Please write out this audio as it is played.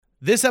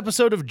This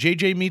episode of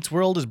JJ Meets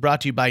World is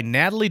brought to you by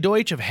Natalie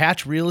Deutsch of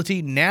Hatch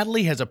Realty.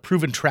 Natalie has a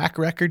proven track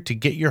record to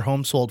get your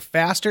home sold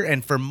faster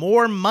and for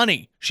more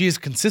money. She is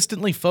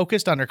consistently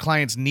focused on her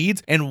clients'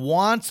 needs and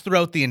wants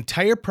throughout the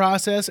entire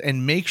process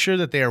and make sure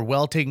that they are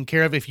well taken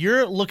care of. If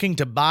you're looking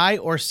to buy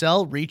or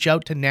sell, reach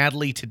out to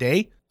Natalie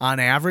today. On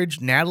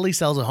average, Natalie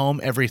sells a home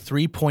every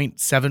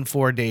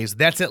 3.74 days.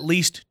 That's at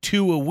least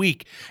 2 a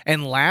week.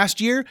 And last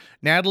year,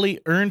 Natalie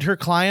earned her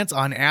clients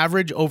on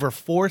average over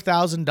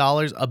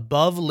 $4,000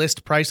 above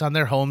list price on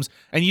their homes.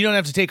 And you don't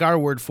have to take our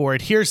word for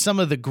it. Here's some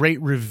of the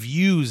great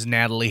reviews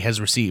Natalie has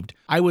received.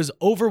 I was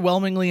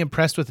overwhelmingly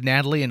impressed with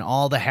Natalie and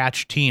all the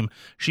Hatch team.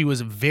 She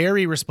was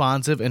very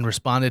responsive and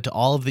responded to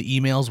all of the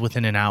emails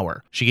within an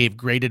hour. She gave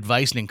great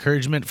advice and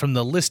encouragement from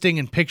the listing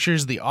and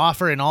pictures, the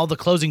offer, and all the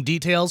closing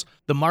details.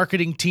 The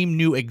marketing team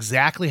knew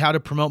exactly how to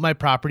promote my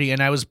property,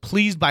 and I was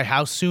pleased by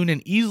how soon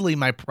and easily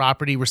my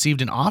property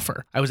received an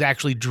offer. I was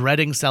actually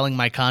dreading selling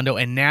my condo,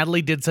 and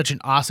Natalie did such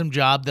an awesome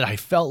job that I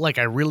felt like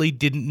I really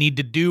didn't need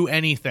to do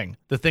anything.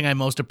 The thing I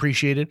most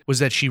appreciated was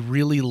that she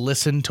really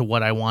listened to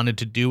what I wanted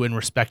to do and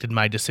respected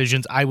my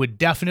decisions. I would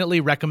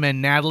definitely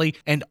recommend Natalie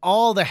and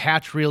all the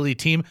Hatch Realty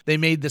team. They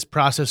made this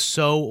process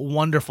so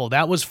wonderful.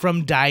 That was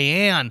from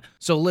Diane.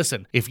 So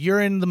listen, if you're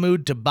in the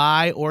mood to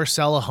buy or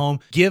sell a home,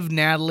 give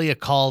Natalie a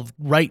call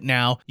right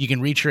now. You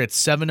can reach her at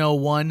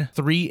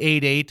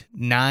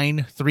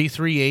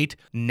 701-388-9338.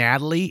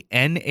 Natalie,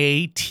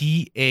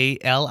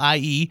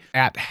 Natalie,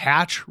 at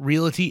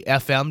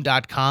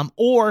hatchrealtyfm.com,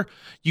 or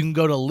you can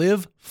go to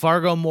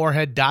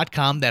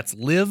livefargomoorhead.com. That's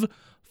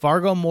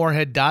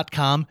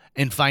livefargomoorhead.com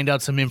and find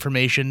out some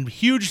information.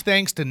 Huge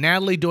thanks to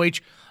Natalie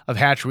Deutsch of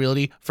Hatch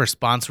Realty for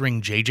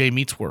sponsoring JJ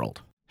Meets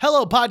World.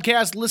 Hello,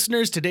 podcast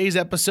listeners. Today's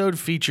episode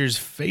features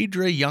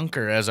Phaedra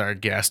Junker as our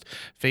guest.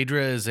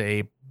 Phaedra is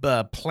a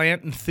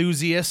plant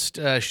enthusiast.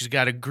 She's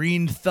got a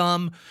green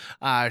thumb.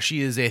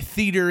 She is a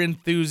theater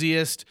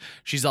enthusiast.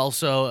 She's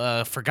also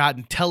a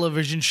forgotten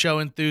television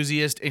show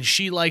enthusiast, and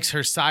she likes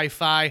her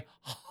sci-fi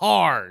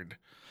hard.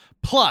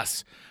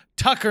 Plus,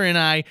 Tucker and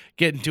I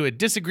get into a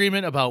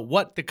disagreement about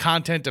what the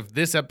content of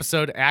this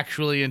episode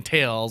actually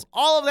entails.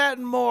 All of that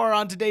and more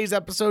on today's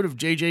episode of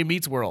JJ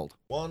Meets World.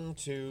 1,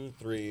 2,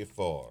 3,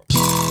 4.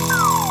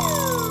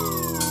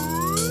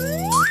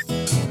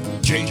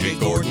 J.J.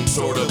 Gordon,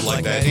 sort of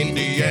like that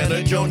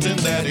Indiana Jones, in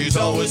that he's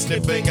always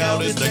sniffing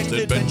out his next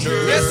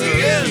adventure. Yes, he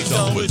is. He's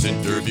always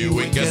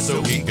interviewing guests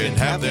so he can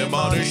have them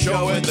on his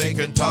show and they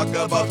can talk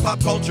about pop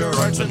culture,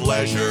 arts, and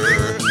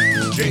leisure.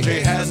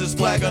 J.J. has his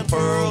flag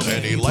unfurled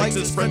and he likes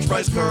his french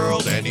fries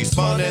curled, and he's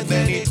fun and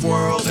then he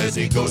twirled as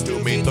he goes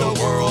to meet the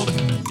world.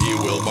 He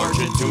will march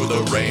into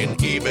the rain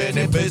even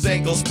if his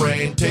ankle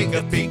sprained. Take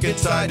a peek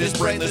inside his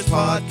brain. This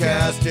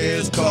podcast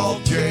is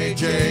called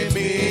J.J.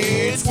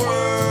 Meets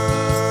World.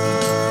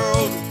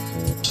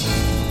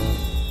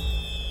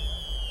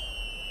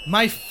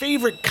 My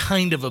favorite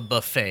kind of a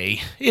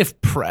buffet, if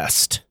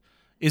pressed,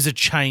 is a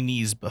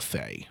Chinese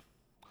buffet,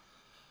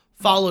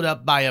 followed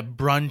up by a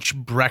brunch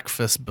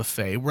breakfast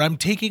buffet, where I'm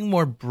taking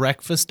more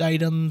breakfast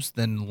items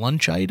than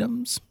lunch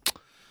items.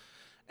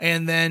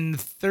 And then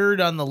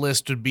third on the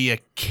list would be a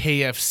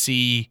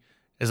KFC,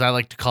 as I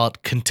like to call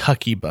it,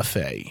 Kentucky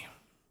buffet.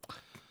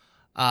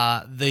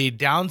 The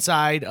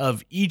downside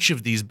of each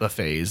of these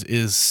buffets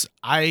is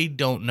I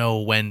don't know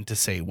when to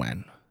say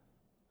when.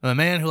 I'm a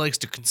man who likes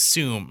to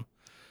consume.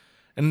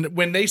 And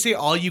when they say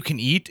all you can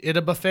eat at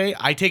a buffet,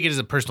 I take it as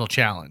a personal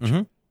challenge.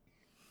 Mm-hmm.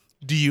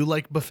 Do you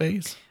like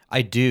buffets?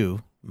 I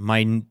do.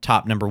 My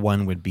top number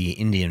one would be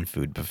Indian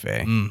food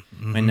buffet.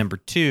 Mm-hmm. My number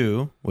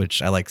two,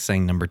 which I like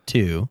saying number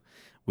two,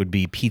 would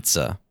be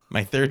pizza.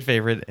 My third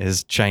favorite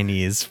is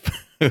Chinese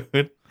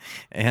food.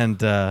 And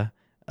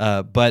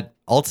but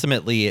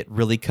ultimately it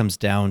really comes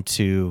down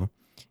to,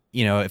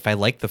 you know, if I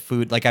like the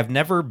food. Like, I've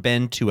never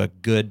been to a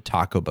good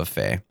taco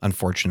buffet,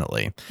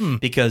 unfortunately,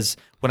 because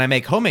when I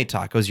make homemade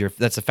tacos,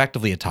 that's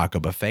effectively a taco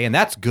buffet, and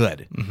that's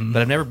good. Mm-hmm.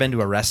 But I've never been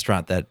to a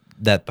restaurant that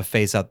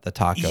buffets out the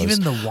tacos.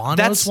 Even the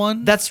Juanos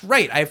one? That's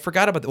right. I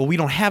forgot about that. Well, we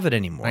don't have it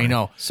anymore. I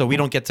know. So we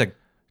don't get to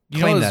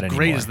claim that anymore.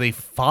 Great as they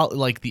fought,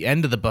 like the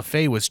end of the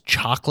buffet was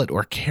chocolate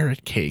or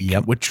carrot cake,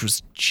 which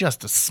was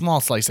just a small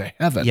slice of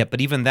heaven. Yeah,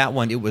 but even that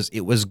one, it was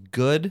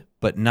good,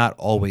 but not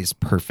always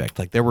perfect.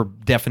 Like, there were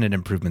definite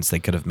improvements they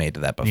could have made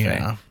to that buffet.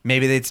 Yeah.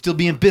 Maybe they'd still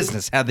be in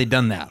business had they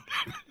done that.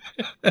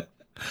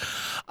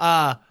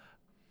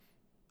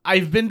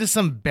 I've been to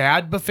some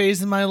bad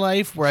buffets in my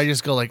life where I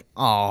just go like,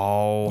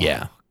 oh,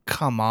 yeah,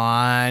 come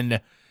on.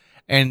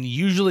 And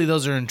usually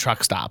those are in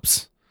truck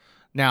stops.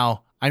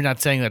 Now, I'm not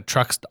saying that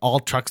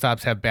all truck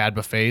stops have bad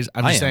buffets.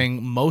 I'm just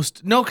saying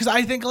most. No, because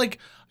I think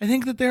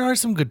that there are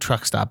some good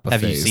truck stop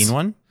buffets. Have you seen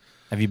one?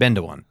 Have you been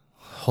to one?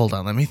 Hold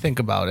on, let me think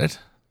about it.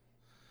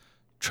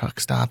 Truck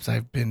stops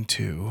I've been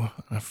to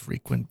on a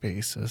frequent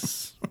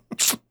basis.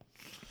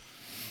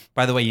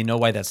 By the way, you know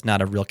why that's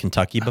not a real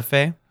Kentucky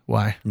buffet?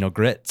 Why? No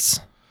grits.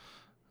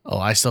 Oh,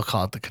 I still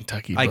call it the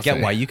Kentucky buffet. I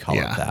get why you call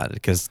it that,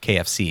 because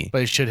KFC.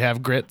 But it should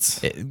have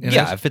grits.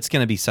 If it's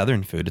going to be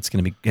Southern food,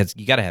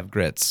 you got to have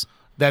grits.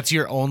 That's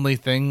your only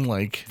thing,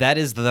 like That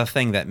is the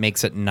thing that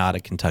makes it not a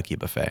Kentucky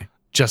buffet.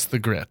 just the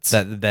grits.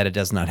 That it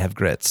does not have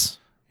grits.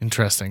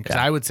 Interesting, because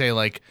I would say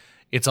like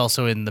it's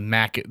also in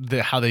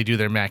how they do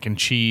their mac and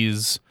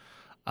cheese,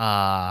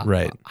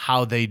 Right.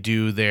 how they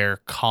do their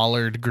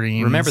collard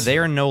greens. Remember, they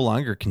are no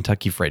longer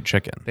Kentucky Fried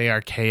Chicken. They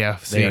are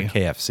KFC. They are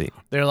KFC.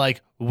 They're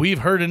like, we've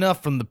heard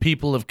enough from the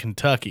people of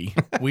Kentucky.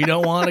 We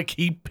don't want to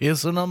keep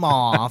pissing them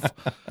off.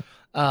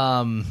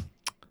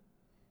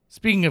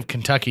 Speaking of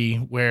Kentucky,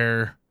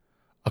 where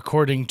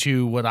according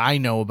to what I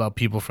know about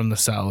people from the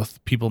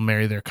South, people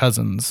marry their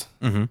cousins.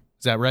 Mm-hmm.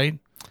 Is that right?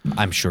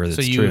 I'm sure that's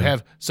So you true.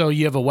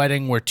 have a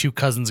wedding where two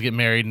cousins get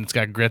married and it's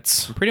got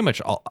grits. Pretty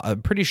much all,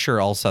 I'm pretty sure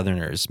all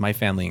Southerners, my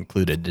family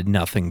included, did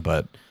nothing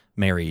but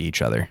marry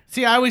each other.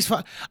 See, I always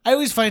find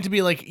it to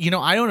be like,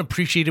 I don't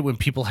appreciate it when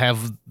people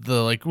have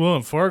the like, well,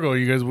 in Fargo,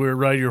 you guys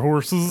ride your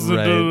horses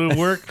and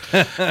work.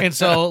 And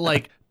so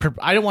like,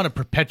 I don't want to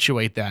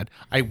perpetuate that.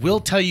 I will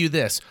tell you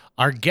this.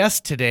 Our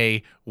guest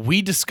today,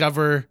 we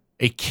discover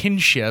a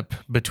kinship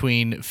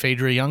between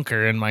Phaedra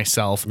Junker and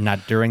myself.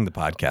 Not during the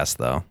podcast,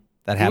 though.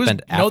 That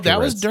happened after. No, that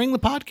was during the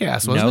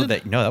podcast, wasn't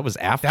it? That was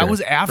after. That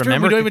was after?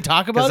 Remember, We don't even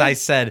talk about it? Because I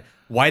said,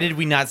 why did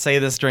we not say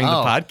this during the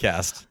Oh.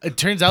 podcast? It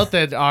turns out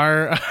that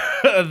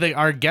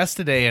our guest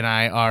today and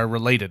I are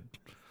related.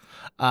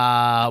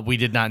 We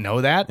did not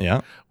know that.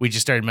 Yeah. We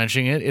just started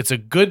mentioning it. It's a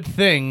good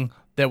thing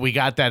that we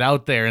got that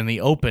out there in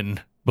the open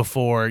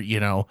before,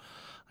 I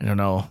don't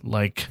know,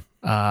 like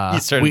You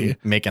started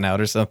making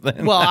out or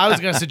something. well, I was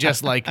going to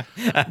suggest like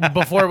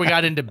before we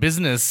got into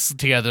business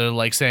together,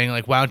 like saying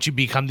like, why don't you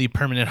become the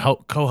permanent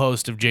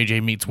co-host of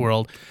JJ Meets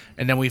World?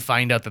 And then we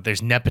find out that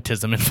there's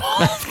nepotism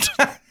involved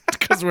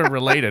because we're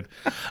related.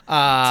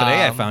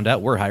 Today I found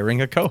out we're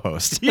hiring a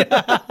co-host.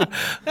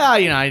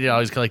 I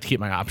always like to keep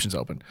my options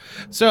open.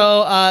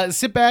 So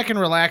sit back and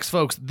relax,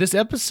 folks. This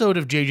episode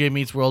of JJ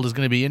Meets World is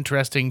going to be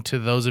interesting to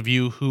those of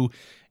you who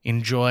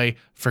enjoy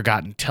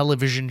forgotten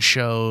television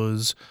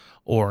shows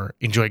or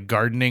enjoy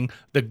gardening.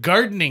 The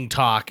gardening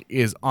talk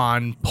is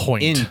on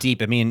point. In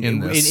deep. I mean, In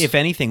this. if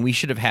anything, we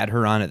should have had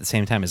her on at the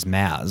same time as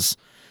Maz,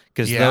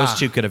 because Yeah. those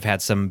two could have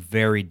had some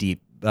very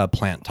deep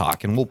plant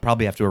talk, and we'll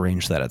probably have to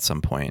arrange that at some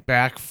point.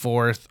 Back,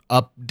 forth,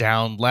 up,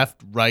 down,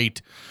 left,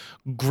 right,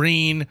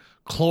 green,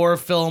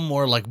 chlorophyll,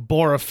 more like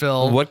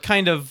borophyll. What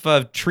kind of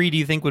tree do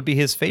you think would be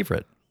his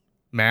favorite?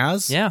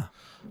 Maz? Yeah.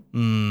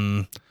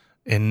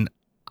 An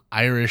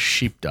Irish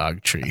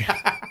sheepdog tree.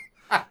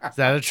 Is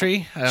that a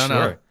tree? I don't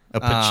know. A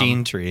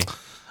pachine tree.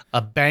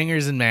 A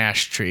bangers and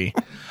mash tree.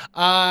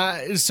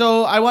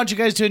 So I want you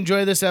guys to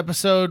enjoy this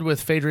episode with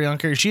Phaedra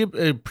Junker. She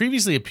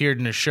previously appeared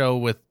in a show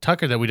with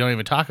Tucker that we don't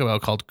even talk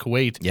about called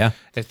Kuwait Yeah.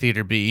 at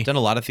Theater B. Done a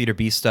lot of Theater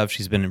B stuff.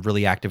 She's been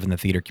really active in the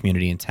theater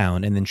community in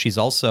town. And then she's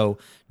also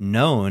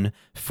known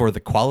for the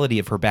quality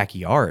of her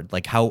backyard,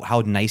 like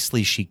how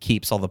nicely she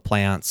keeps all the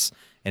plants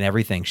and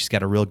everything. She's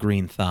got a real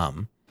green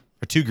thumb,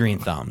 or two green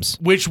thumbs.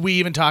 Which we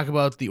even talk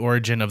about the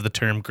origin of the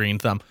term green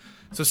thumb.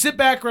 So sit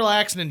back,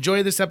 relax, and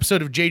enjoy this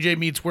episode of JJ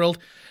Meets World.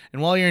 And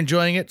while you're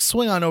enjoying it,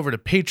 swing on over to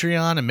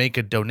Patreon and make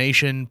a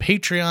donation.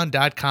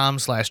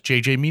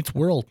 Patreon.com/JJ Meets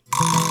World.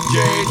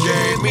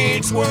 JJ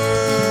Meets World.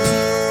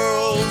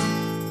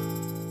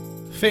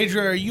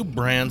 Phaedra, are you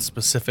brand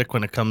specific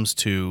when it comes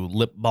to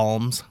lip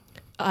balms?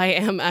 I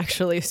am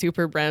actually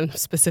super brand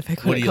specific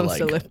What when do it you comes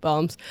to like? lip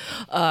balms.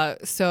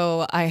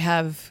 So I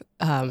have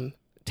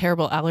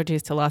terrible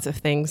allergies to lots of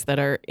things that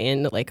are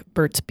in like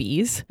Burt's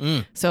Bees.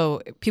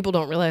 So people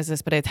don't realize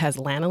this, but it has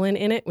lanolin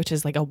in it, which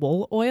is like a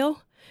wool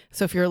oil.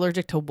 So if you're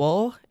allergic to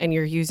wool and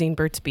you're using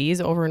Burt's Bees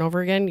over and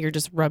over again, you're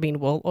just rubbing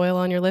wool oil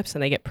on your lips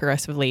and they get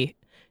progressively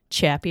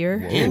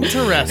chappier.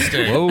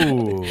 Interesting.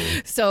 Whoa.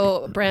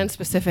 So brand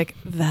specific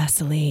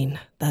Vaseline.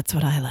 That's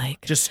what I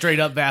like. Just straight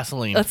up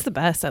Vaseline. That's the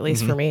best, at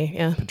least for me.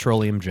 Yeah.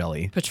 Petroleum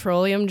jelly.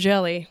 Petroleum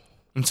jelly.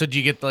 And so do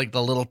you get like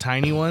the little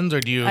tiny ones or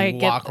do you I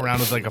get- walk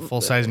around with like a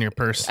full size in your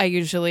purse? I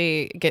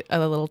usually get a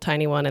little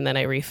tiny one and then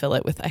I refill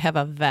it with, I have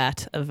a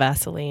vat of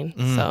Vaseline.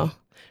 So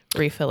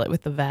refill it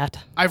with the vat.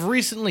 I've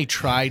recently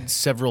tried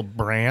several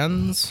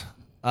brands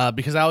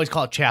because I always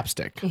call it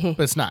chapstick,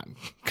 but it's not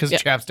because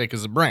chapstick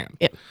is a brand.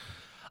 Yep.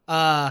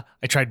 I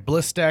tried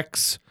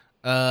Blistex.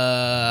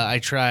 I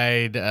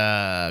tried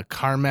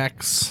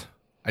Carmex.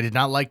 I did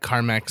not like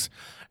Carmex.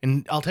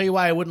 And I'll tell you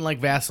why I wouldn't like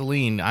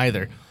Vaseline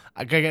either.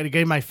 I got to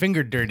get my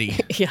finger dirty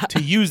Yeah.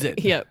 to use it.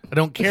 Yep. I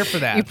don't care for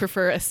that. You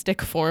prefer a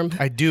stick form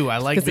I do. I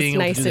like because being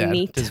it's able nice to do and that.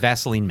 neat. Does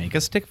Vaseline make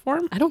a stick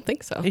form? I don't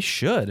think so. They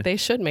should. They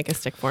should make a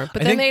stick form.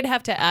 But I then think- they'd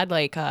have to add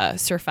like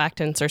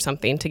surfactants or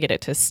something to get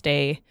it to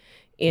stay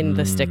in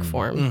the stick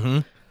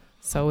form.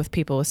 So with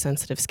people with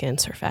sensitive skin,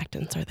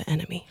 surfactants are the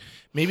enemy.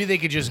 Maybe they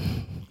could just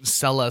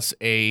sell us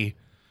a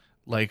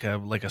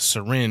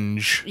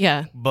syringe.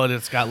 Yeah. But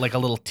it's got like a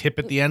little tip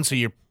at the end, so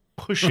you're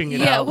pushing it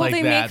Yeah, out well, like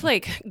they that. make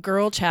like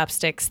girl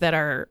chapsticks that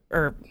are,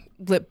 or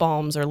lip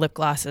balms or lip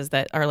glosses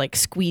that are like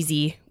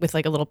squeezy with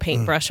like a little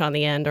paintbrush on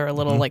the end or a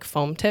little like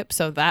foam tip.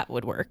 So that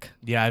would work.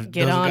 Yeah, Get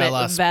those have on got it, a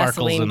lot of sparkles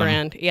Vaseline in them.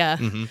 brand. Yeah.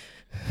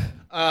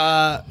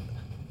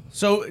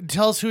 So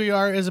tell us who you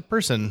are as a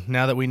person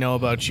now that we know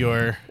about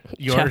your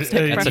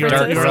Chapstick That's a preferences.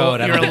 dark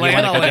road. I don't think you want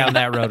to go lanolin. down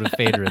that road with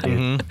Phaedra,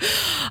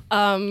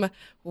 dude.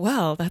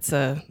 Well, that's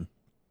a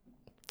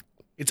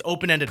It's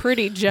open-ended.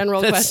 pretty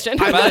general question.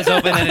 About as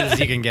open-ended as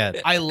you can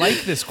get. I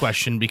like this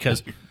question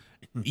because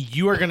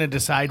you are going to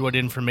decide what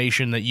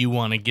information that you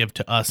want to give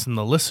to us and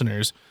the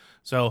listeners.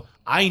 So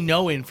I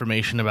know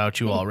information about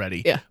you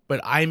already. Yeah. But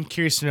I'm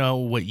curious to know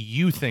what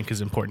you think is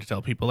important to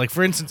tell people. Like,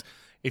 for instance,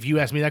 if you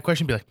asked me that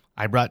question, be like,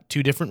 I brought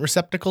 2 different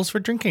receptacles for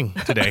drinking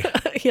today.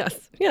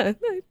 Yes. Yeah,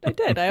 I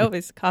did. I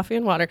always coffee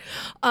and water.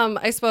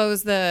 I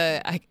suppose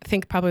I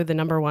think probably the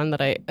number one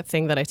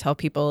thing that I tell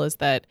people is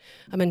that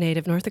I'm a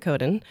native North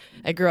Dakotan.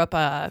 I grew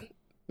up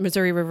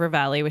Missouri River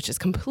Valley, which is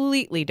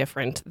completely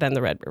different than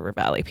the Red River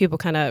Valley. People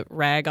kind of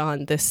rag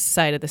on this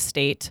side of the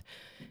state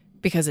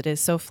because it is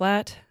so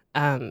flat.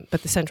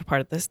 But the central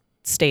part of this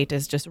state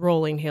is just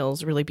rolling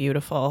hills, really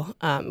beautiful.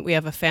 We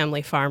have a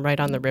family farm right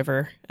on the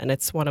river, and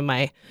it's one of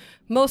my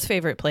most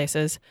favorite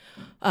places.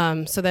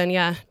 So then,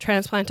 yeah,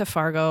 transplant to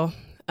Fargo.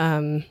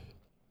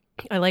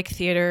 I like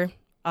theater.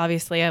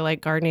 Obviously, I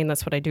like gardening.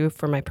 That's what I do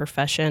for my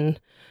profession.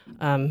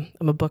 I'm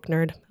a book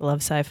nerd. I love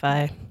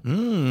sci-fi.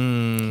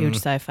 Huge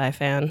sci-fi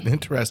fan.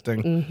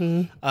 Interesting.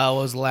 Mm-hmm. What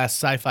was the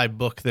last sci-fi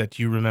book that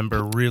you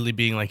remember really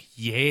being like,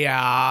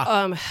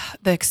 yeah?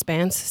 The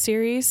Expanse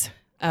series.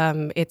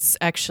 It's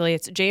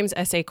James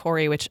S.A.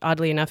 Corey, which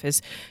oddly enough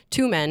is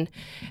 2 men,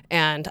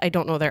 and I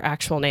don't know their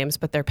actual names,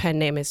 but their pen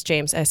name is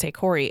James S.A.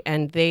 Corey,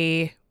 and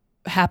they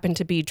happen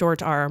to be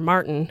George R.R.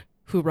 Martin,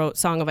 who wrote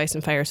Song of Ice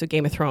and Fire, so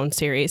Game of Thrones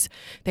series.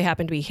 They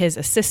happen to be his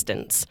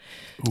assistants.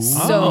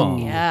 So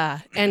yeah,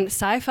 and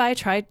Sci-Fi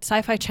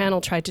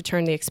Channel tried to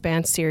turn the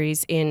Expanse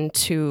series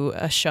into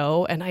a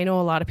show, and I know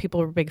a lot of people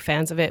were big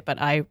fans of it,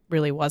 but I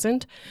really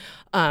wasn't.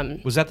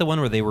 Was that the one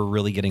where they were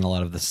really getting a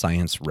lot of the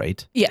science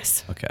right?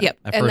 Yes. Okay. Yep.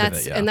 I've and heard of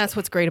that's it, yeah. and that's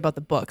what's great about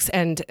the books.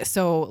 And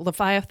so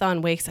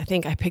Leviathan Wakes, I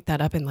think I picked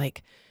that up in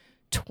like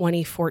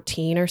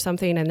 2014 or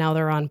something, and now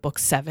they're on book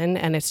 7,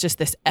 and it's just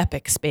this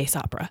epic space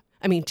opera.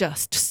 I mean,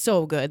 just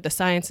so good. The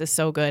science is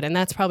so good, and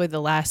that's probably the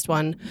last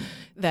one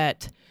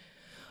that.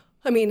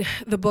 I mean,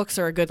 the books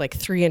are a good like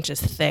 3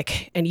 inches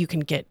thick, and you can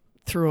get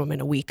through them in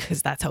a week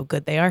because that's how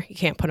good they are. You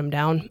can't put them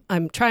down.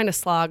 I'm trying to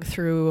slog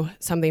through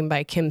something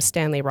by Kim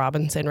Stanley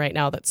Robinson right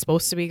now that's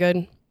supposed to be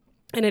good.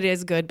 And it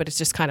is good, but it's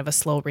just kind of a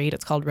slow read.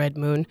 It's called Red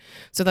Moon.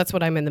 So that's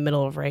what I'm in the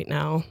middle of right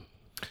now.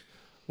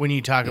 When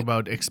you talk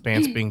about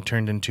Expanse being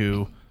turned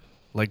into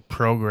like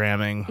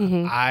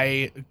programming,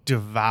 I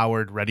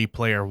devoured Ready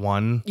Player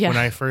One when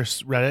I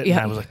first read it. Yeah.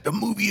 And I was like, the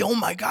movie, oh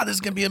my God, this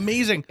is going to be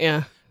amazing.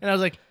 Yeah. And I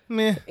was like,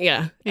 meh.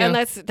 Yeah. And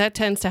that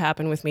tends to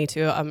happen with me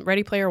too.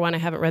 Ready Player One, I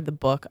haven't read the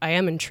book. I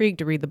am intrigued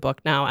to read the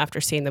book now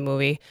after seeing the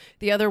movie.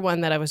 The other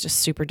one that I was just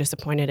super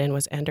disappointed in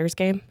was Ender's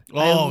Game.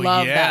 I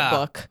love that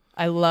book.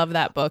 I love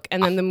that book.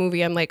 And then the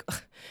movie, I'm like,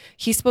 ugh,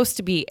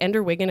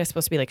 Ender Wiggin is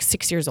supposed to be like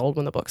 6 years old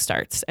when the book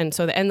starts. And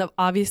so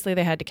obviously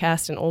they had to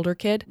cast an older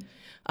kid.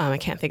 I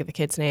can't think of the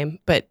kid's name,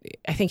 but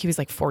I think he was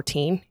like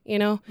 14, you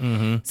know?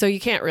 Mm-hmm. So you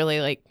can't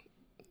really like,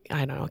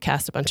 I don't know,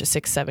 cast a bunch of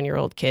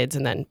 6-7-year-old kids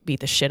and then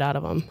beat the shit out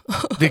of them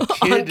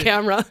on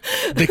camera.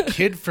 The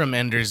kid from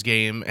Ender's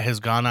Game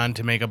has gone on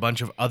to make a bunch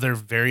of other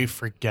very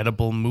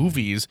forgettable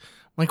movies.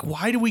 Like,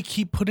 why do we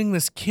keep putting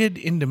this kid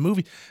into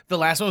movies? The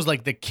last one was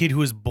like the kid who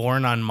was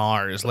born on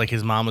Mars. Like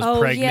his mom was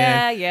pregnant.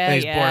 And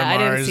he's born on I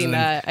Mars. didn't see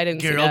that. I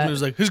didn't see Gary that. Oldman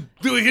was like,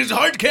 his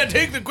heart can't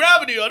take the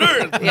gravity on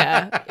Earth.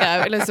 Yeah.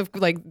 And it's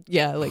like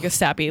a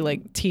sappy,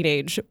 like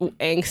teenage,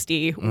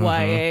 angsty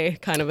YA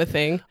kind of a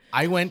thing.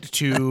 I went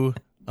to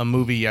a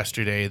movie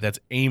yesterday that's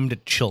aimed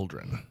at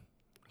children.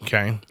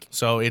 Okay.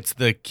 So it's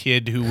the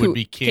kid who would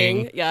be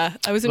king. Yeah.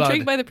 I was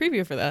intrigued by the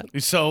preview for that.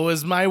 So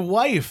was my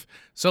wife.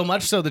 So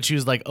much so that she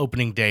was like,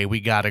 opening day, we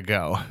got to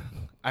go.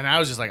 And I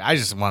was just like, I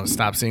just want to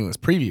stop seeing this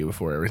preview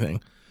before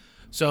everything.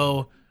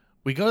 So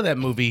we go to that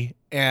movie,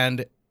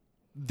 and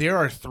there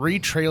are 3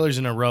 trailers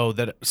in a row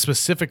that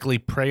specifically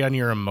prey on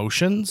your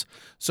emotions,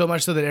 so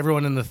much so that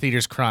everyone in the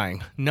theater's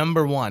crying.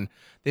 Number 1,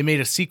 they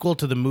made a sequel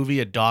to the movie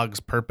A Dog's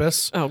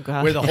Purpose. Oh,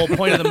 God. Where the whole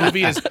point of the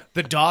movie is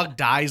the dog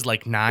dies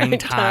like 9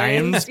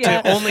 times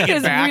to only get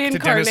Is back to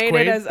Dennis reincarnated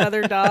Quaid. as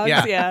other dogs.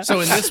 Yeah. So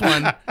in this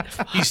one,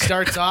 he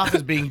starts off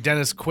as being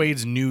Dennis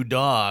Quaid's new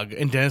dog,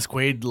 and Dennis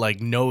Quaid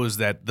like knows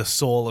that the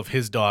soul of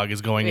his dog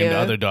is going into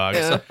other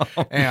dogs,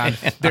 and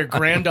their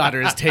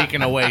granddaughter is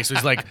taken away. So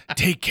he's like,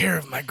 "Take care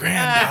of my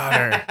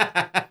granddaughter,"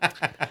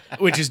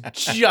 which is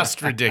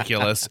just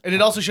ridiculous. And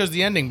it also shows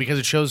the ending because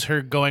it shows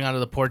her going onto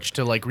the porch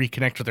to like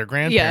reconnect with her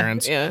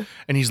grandparents. Yeah.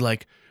 And he's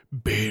like,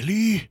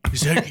 "Bailey,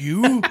 is that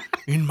you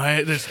in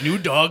this new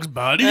dog's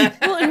body?"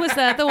 Well, and was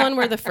that the one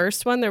where the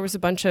first one, there was a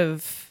bunch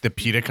of... The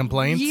PETA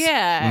complaints.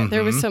 Yeah.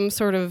 There was some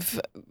sort of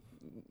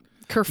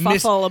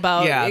kerfuffle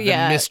about...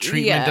 the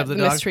mistreatment of the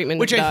dog, mistreatment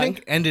which of the I dog.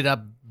 think ended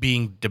up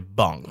being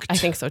debunked. I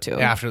think so, too.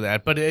 After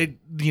that, but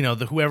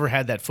whoever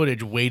had that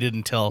footage waited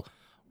until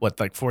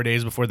 4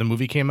 days before the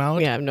movie came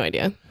out. Yeah, I have no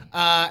idea.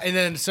 And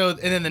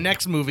then the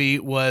next movie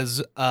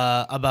was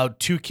about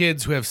 2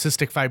 kids who have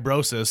cystic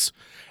fibrosis,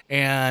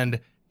 and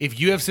if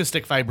you have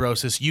cystic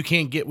fibrosis, you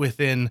can't get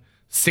within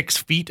 6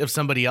 feet of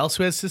somebody else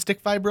who has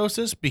cystic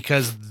fibrosis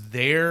because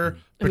they're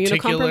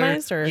particular.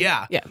 Immunocompromised or-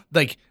 Yeah. Yeah.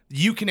 Like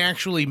you can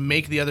actually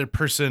make the other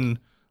person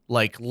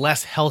like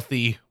less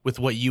healthy with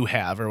what you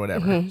have or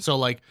whatever. So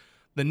like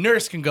the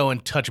nurse can go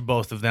and touch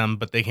both of them,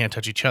 but they can't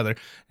touch each other.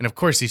 And of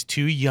course, these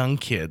 2 young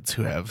kids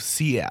who have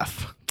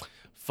CF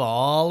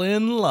fall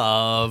in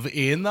love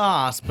in the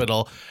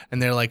hospital,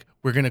 and they're like,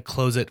 we're going to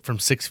close it from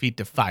 6 feet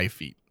to 5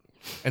 feet.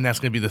 And that's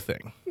going to be the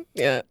thing.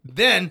 Yeah.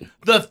 Then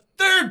the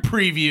third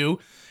preview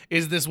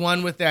is this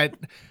one with that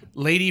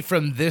lady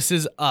from This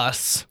Is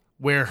Us,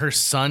 where her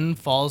son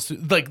falls through,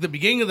 like the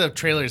beginning of the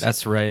trailer is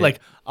That's right. Like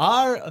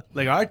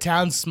our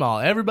town's small.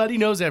 Everybody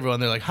knows everyone.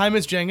 They're like, hi,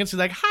 Miss Jenkins. She's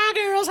like, hi,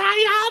 girls. How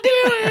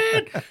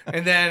y'all doing?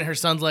 And then her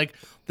son's like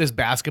this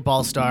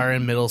basketball star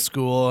in middle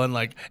school, and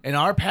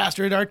our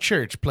pastor at our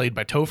church, played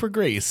by Topher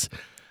Grace.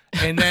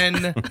 And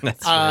then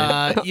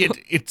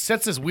it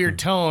sets this weird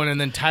tone, and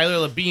then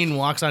Tyler Labine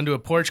walks onto a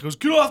porch, goes,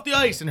 get off the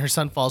ice, and her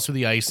son falls through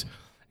the ice,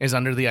 is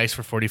under the ice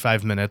for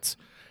 45 minutes,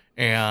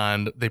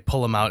 and they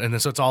pull him out, and then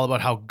so it's all about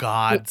how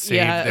God saved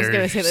Yeah, I was their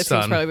gonna say that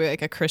son. seems probably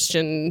like a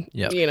Christian,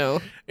 Yep. you know.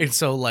 And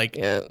so,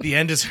 the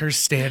end is her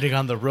standing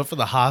on the roof of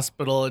the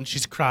hospital, and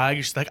she's crying.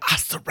 She's like, I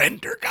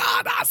surrender,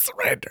 God, I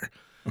surrender.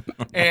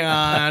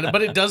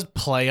 But it does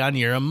play on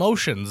your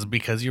emotions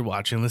because you're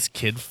watching this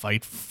kid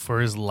fight for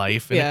his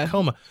life in a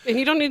coma. And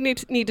you don't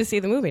need to see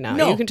the movie now.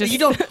 No, you can just you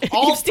don't.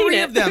 All you've seen 3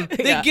 it. of them,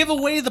 they Yeah. give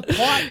away the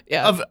plot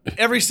Yeah. of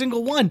every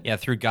single one. Yeah,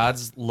 through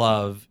God's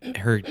love,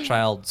 her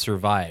child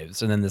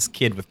survives, and then this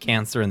kid with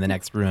cancer in the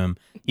next room,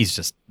 he's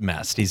just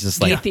messed. He's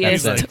just like,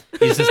 Atheist. that's it.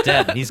 He's just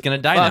dead. He's gonna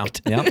die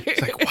Fucked. now. Yep.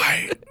 It's like,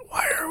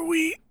 why are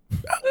we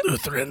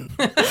Lutheran?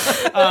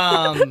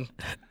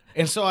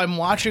 And so I'm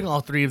watching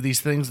all 3 of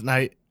these things, and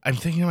I'm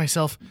thinking to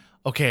myself,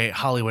 okay,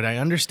 Hollywood, I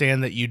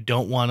understand that you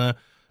don't want to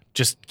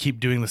just keep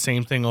doing the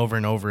same thing over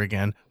and over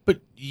again,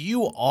 but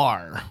you're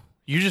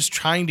just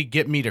trying to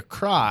get me to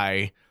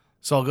cry,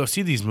 so I'll go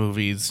see these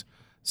movies.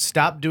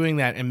 Stop doing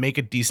that and make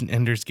a decent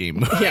Ender's Game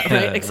movie. Yeah,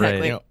 right,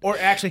 exactly. You know, or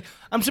actually,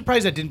 I'm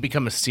surprised that didn't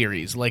become a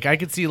series. Like I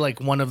could see like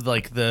one of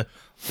like the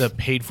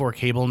paid for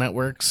cable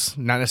networks,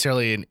 not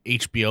necessarily an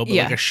HBO, but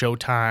Yeah. like a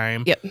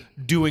Showtime, Yep.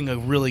 doing a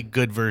really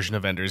good version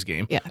of Ender's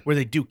Game, Yeah. where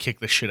they do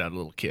kick the shit out of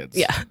little kids.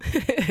 Yeah.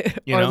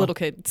 You Or know? little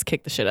kids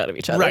kick the shit out of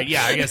each other. Right.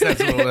 Yeah. I guess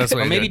that's what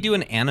Or I maybe did. do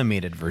an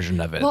animated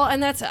version of it. Well,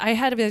 and that's I've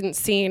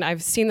seen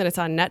that it's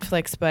on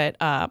Netflix, but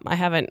I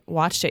haven't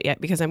watched it yet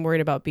because I'm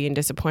worried about being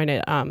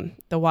disappointed.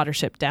 The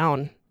Watership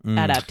Down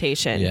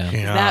adaptation. Yeah.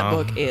 Yeah. That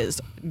book is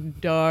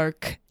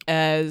dark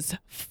as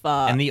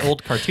fuck. And the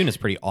old cartoon is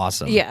pretty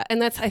awesome. Yeah,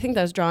 and I think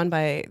that was drawn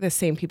by the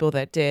same people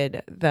that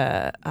did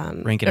the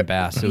Rankin and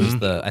Bass. It was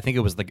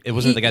it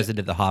wasn't the guys that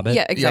did The Hobbit.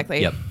 Yeah,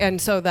 exactly. Yep. And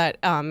so that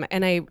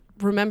and I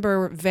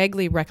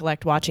vaguely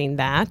recollect watching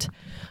that.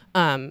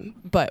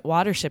 But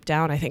Watership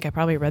Down, I think I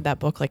probably read that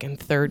book like in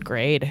 3rd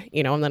grade,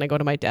 you know, and then I go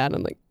to my dad and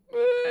I'm like,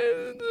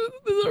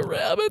 the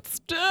rabbits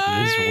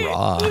died. It is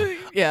raw.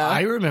 Yeah.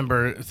 I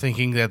remember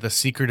thinking that The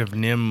Secret of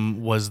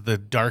Nim was the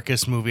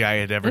darkest movie I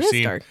had ever It is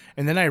seen. dark.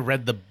 And then I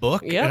read the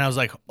book Yep. and I was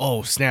like,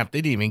 oh, snap.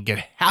 They didn't even get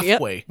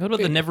halfway. What about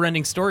the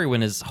never-ending story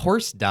when his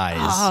horse dies?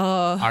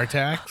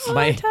 Artax?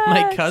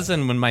 My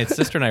cousin, when my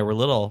sister and I were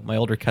little, my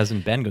older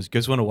cousin Ben goes, "You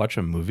guys want to watch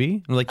a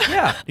movie?" I'm like,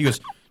 "Yeah." He goes,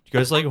 "You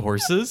guys like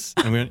horses?"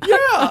 And we went,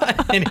 "Yeah."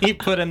 And he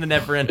put in the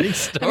never-ending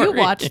story. Have you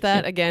watched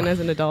that again as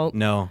an adult?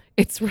 No.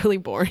 It's really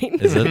boring.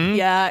 Is it?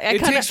 Yeah. It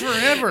takes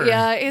forever.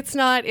 Yeah, it's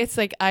not. It's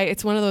like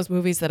it's one of those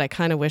movies that I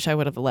kind of wish I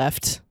would have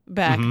left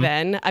back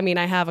then. I mean,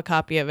 I have a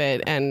copy of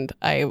it, and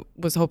I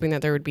was hoping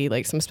that there would be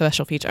like some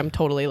special feature. I'm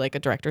totally like a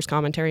director's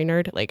commentary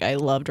nerd. Like I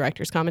love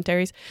director's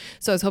commentaries,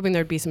 so I was hoping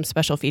there'd be some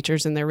special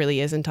features, and there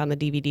really isn't on the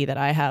DVD that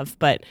I have.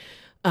 But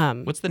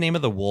What's the name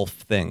of the wolf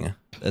thing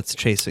that's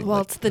chasing?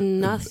 well, it's the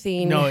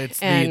nothing. No, it's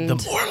the and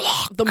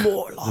Morlock. the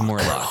Morlock. the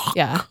Morlock.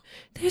 Yeah.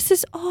 This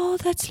is all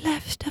that's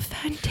left of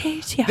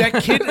Fantasia.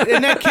 That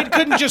kid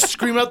couldn't just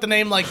scream out the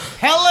name like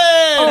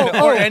Helen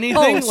or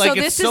anything. Like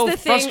it's so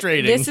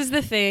frustrating. This is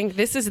the thing.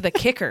 This is the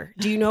kicker.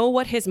 Do you know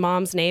what his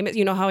mom's name is?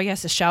 You know how he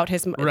has to shout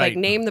his like Right.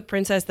 name the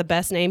princess the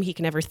best name he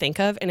can ever think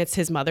of, and it's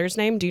his mother's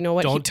name. Do you know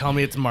what? Don't tell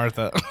me it's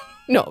Martha.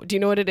 No. Do you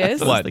know what it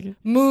is? What?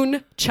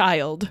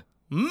 Moonchild.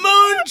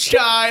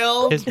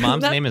 Moonchild. His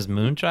mom's That- name is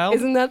Moonchild?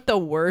 Isn't that the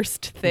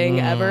worst thing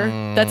ever?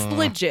 That's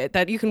legit.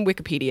 That you can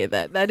Wikipedia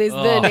that. That is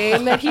the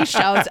name that he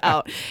shouts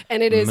out.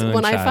 And it is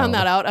when I found Moonchild.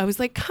 that out, I was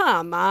like,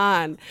 come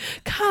on.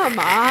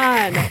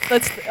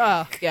 Let's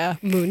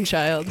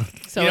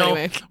Moonchild. So You know,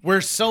 anyway.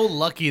 we're so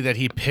lucky that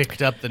he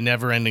picked up the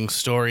Never-Ending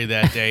Story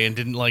that day and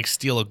didn't like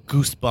steal a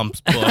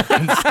Goosebumps book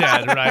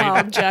instead,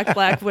 right? Jack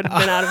Black would have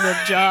been out of the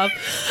job.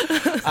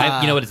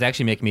 You know what it's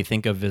actually making me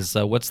think of is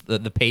what's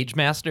the Page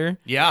Master?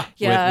 Yeah.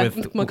 Yeah,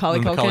 with Macaulay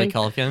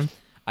Culkin.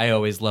 I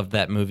always loved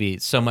that movie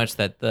so much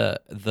that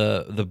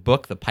the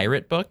book, the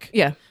pirate book,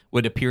 Yeah.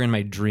 would appear in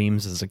my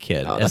dreams as a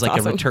kid Oh, as that's like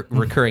awesome. a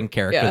recurring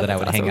character Yeah, that I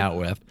would that's hang awesome. out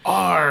with.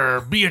 Our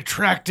be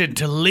attracted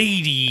to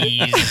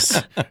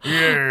ladies.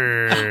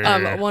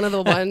 Yeah. One of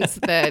the ones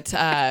that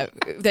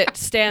that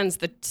stands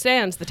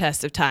the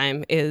test of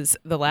time is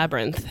The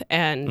Labyrinth,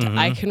 and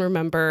I can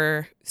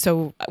remember.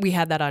 So we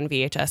had that on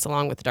VHS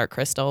along with Dark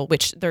Crystal,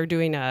 which they're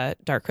doing a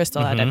Dark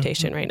Crystal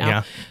adaptation right now.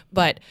 Yeah.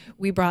 But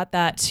we brought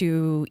that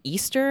to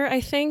Easter,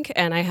 I think,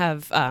 and I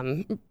have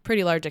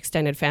pretty large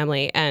extended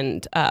family,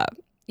 and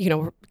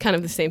we're kind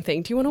of the same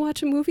thing. Do you want to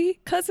watch a movie,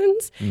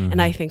 cousins?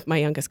 And I think my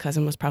youngest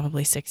cousin was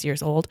probably 6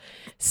 years old,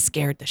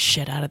 scared the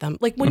shit out of them.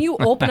 Like when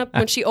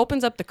she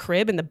opens up the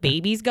crib and the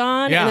baby's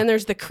gone, and then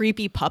there's the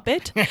creepy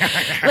puppet.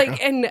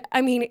 And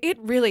I mean,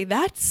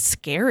 that's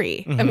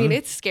scary. I mean,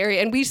 it's scary.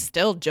 And we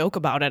still joke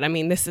about it. I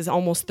mean, this is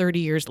almost 30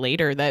 years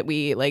later that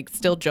we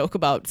still joke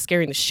about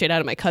scaring the shit out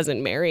of my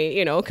cousin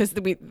Mary, because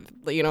we,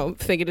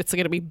 thinking it's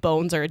going to be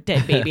bones or a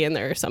dead baby in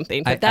there or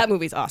something. But that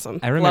movie's awesome.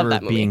 I remember Love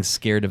that movie. being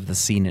scared of the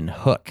scene in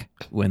Hook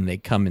when they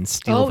come and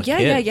steal the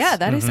kids. Yeah.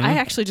 That is. I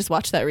actually just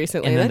watched that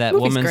recently. And then that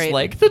movie's woman's great.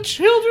 like, the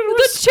children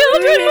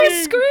were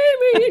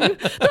screaming.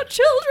 The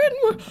children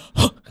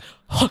were.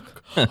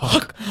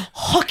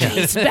 Hook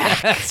is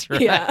back. That's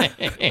right. Yeah.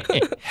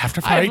 Have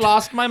to fight. I've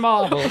lost my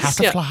marbles. Have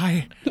to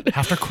fly.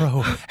 Have to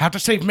crow. Have to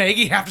save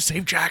Maggie. Have to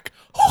save Jack.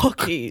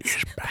 Hook He's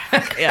is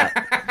back. Yeah.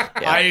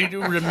 I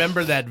do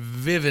remember that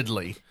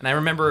vividly. And I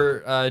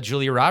remember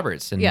Julia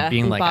Roberts and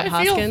being like, Bob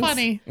I feel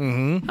Hoskins.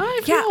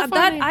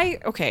 funny.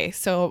 Okay,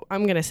 so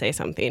I'm going to say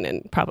something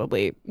and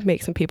probably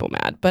make some people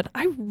mad, but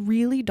I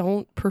really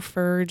don't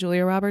prefer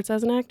Julia Roberts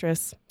as an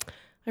actress.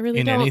 I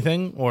really In don't.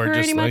 anything or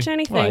Pretty just much like,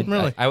 anything.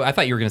 Really? I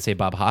thought you were going to say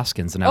Bob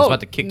Hoskins, and I was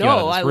about to kick you out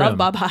of this I room. love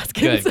Bob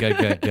Hoskins.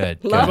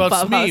 Good. Love What about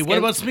Bob Smee? Hoskins. What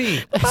about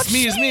Smee?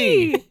 Smee is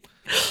me.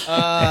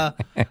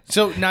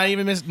 So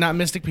not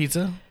Mystic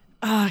Pizza.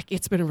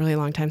 It's been a really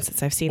long time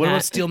since I've seen What that.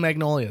 about Steel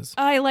Magnolias?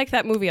 I like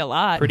that movie a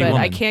lot, Pretty but I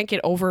Woman. can't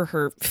get over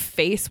her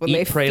face when Eat,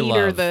 they Pray, feed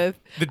her Love. the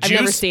The I've juice.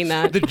 never seen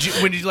that.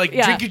 When you like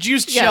Yeah. drink your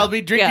juice, Yeah.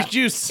 Shelby. Drink Yeah. your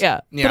juice.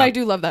 Yeah. Yeah. But I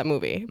do love that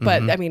movie.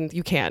 But I mean,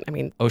 you can't. I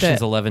mean,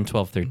 Ocean's 11,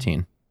 12,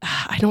 13.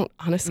 I don't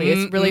honestly.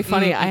 It's really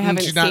funny. I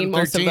haven't She's not seen in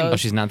most of 13. those. Oh,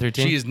 she's not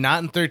 13? She is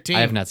not in 13.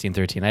 I have not seen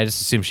 13. I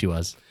just assumed she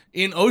was.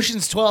 In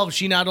Ocean's 12,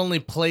 she not only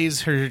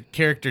plays her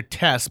character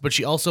Tess, but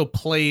she also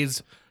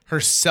plays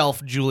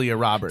herself, Julia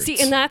Roberts. See,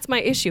 and that's my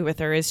issue with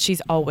her is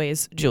she's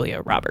always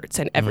Julia Roberts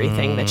in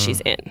everything that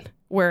she's in.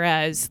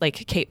 Whereas like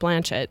Kate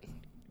Blanchett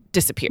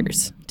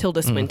disappears.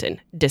 Tilda Swinton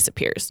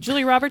disappears.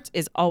 Julia Roberts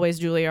is always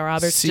Julia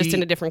Roberts, just See,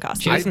 in a different She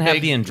costume. doesn't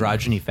have the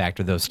androgyny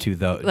factor those two,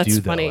 though. That's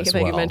do, funny though, as that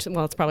you well. mentioned.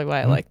 Well, it's probably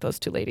why I like those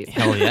two ladies.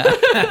 Hell yeah.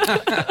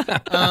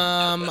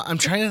 I'm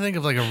trying to think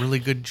of like a really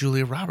good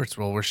Julia Roberts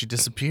role where she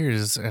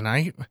disappears,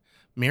 and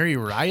Mary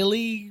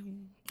Riley.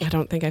 I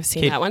don't think I've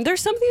seen Kate- that one.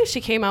 There's something that she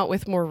came out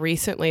with more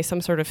recently,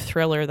 some sort of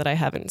thriller that I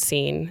haven't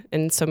seen,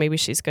 and so maybe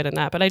she's good in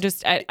that. But I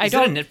Is don't. that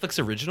a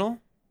Netflix original?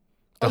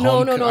 The No. Are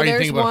you There's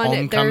thinking about one.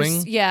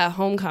 Homecoming?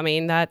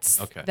 Homecoming. That's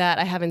Okay. that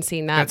I haven't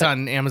seen that. That's but-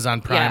 on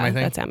Amazon Prime, yeah, I think.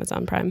 that's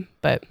Amazon Prime.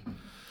 But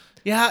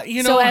Yeah,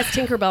 you know. so as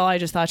Tinkerbell, I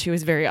just thought she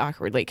was very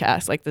awkwardly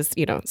cast, like this,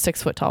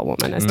 6 foot tall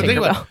woman as But think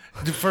Tinkerbell. about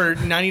it, for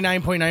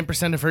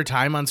 99.9% of her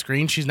time on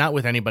screen, she's not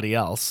with anybody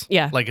else.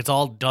 Yeah. Like it's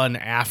all done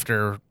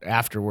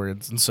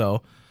afterwards. And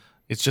so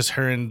it's just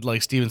her and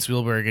like Steven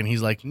Spielberg, and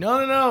he's like,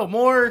 no,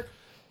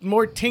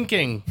 more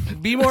tinking.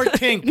 Be more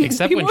tink.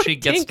 Except when more she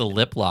gets Tink. the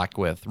lip lock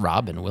with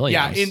Robin Yeah,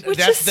 Williams. Which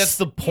that's is-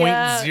 the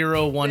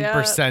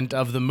 0.01%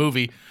 of the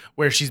movie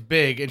where she's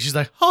big and she's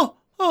like, oh,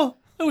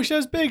 I wish I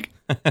was big.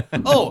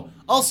 Oh,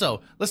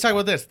 also, let's talk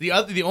about this. The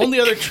only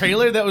other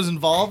trailer that was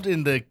involved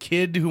in the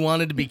kid who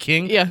wanted to be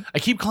king. Yeah. I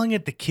keep calling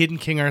it The Kid in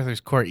King Arthur's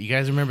Court. You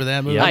guys remember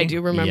that movie? Yep. I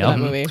do remember Yep. that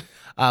movie.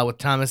 With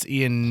Thomas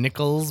Ian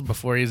Nichols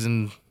before he's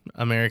in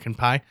American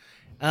Pie.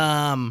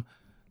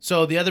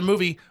 So the other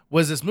movie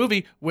was this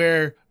movie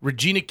where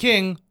Regina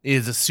King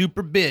is a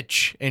super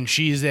bitch, and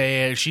she's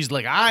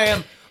like, I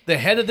am the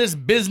head of this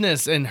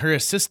business, and her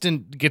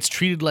assistant gets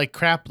treated like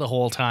crap the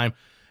whole time.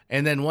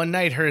 And then one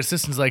night her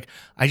assistant's like,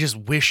 I just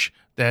wish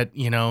that,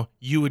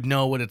 you would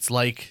know what it's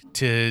like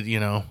to be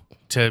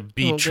Well,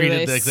 do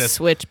treated they like this.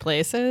 Switch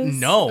places?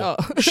 No.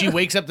 Oh. She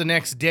wakes up the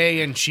next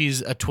day and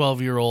she's a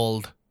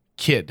 12-year-old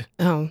kid.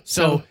 Oh,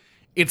 So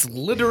it's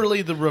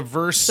literally the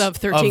reverse of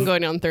 13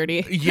 going on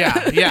 30.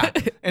 Yeah.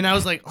 And I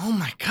was like, oh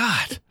my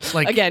God.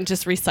 Like, Again,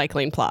 just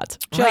recycling plots.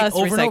 right, Just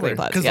over and recycling over.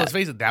 plots. Because Yeah, let's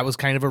face it, that was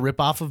kind of a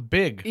ripoff of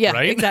Big, yeah,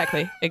 right?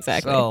 exactly.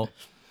 So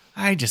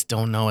I just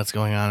don't know what's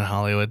going on in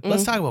Hollywood. Mm.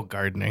 Let's talk about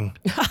gardening.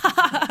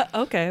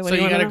 Okay. What So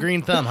do you got wanna a know?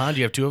 green thumb, huh? Do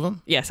you have two of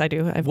them? Yes, I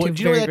do. I have What, two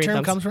do you know very where that green term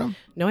thumbs. comes from?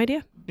 No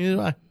idea. Neither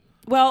do I.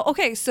 Well,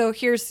 okay, so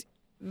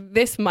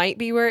this might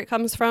be where it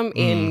comes from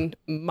in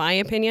my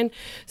opinion.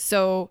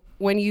 So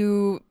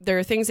there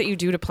are things that you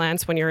do to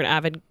plants when you're an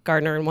avid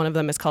gardener, and one of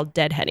them is called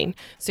deadheading.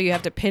 So you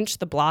have to pinch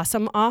the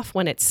blossom off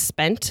when it's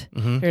spent.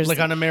 There's Like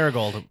on a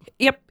marigold.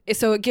 Yep.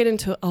 So get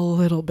into a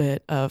little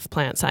bit of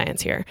plant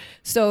science here.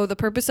 So the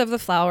purpose of the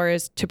flower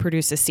is to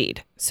produce a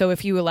seed. So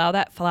if you allow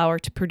that flower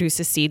to produce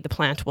a seed, the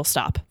plant will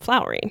stop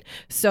flowering.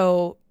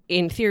 So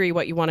in theory,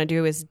 what you want to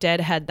do is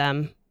deadhead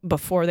them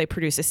before they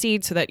produce a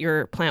seed so that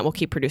your plant will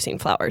keep producing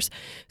flowers.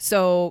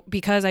 So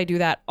because I do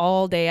that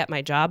all day at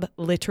my job,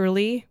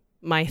 literally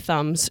my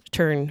thumbs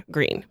turn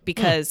green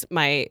because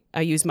I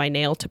use my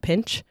nail to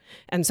pinch.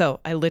 And so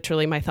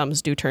my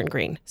thumbs do turn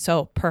green.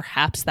 So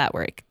perhaps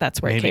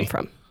that's where it came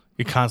from.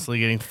 You're constantly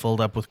getting filled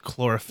up with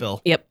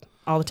chlorophyll. Yep.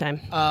 All the time.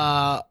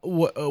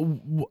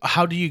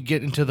 How do you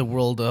get into the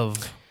world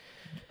of,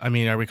 I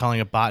mean, are we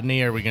calling it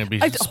botany? Are we going to be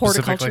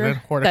specific like that?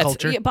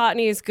 Horticulture?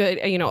 Botany is good.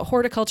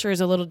 Horticulture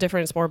is a little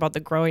different. It's more about the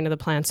growing of the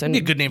plants. And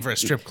It'd be a good name for a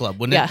strip club,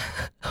 wouldn't it?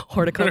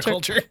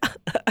 Horticulture.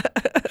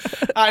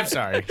 I'm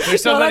sorry.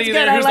 There's somebody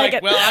there who's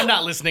like, well, I'm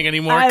not listening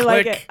anymore. I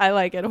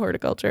like it,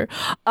 horticulture.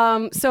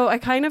 So I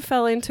kind of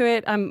fell into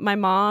it. My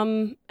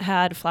mom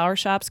had flower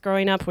shops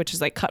growing up, which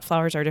is like cut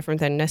flowers are different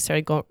than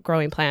necessarily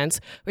growing plants.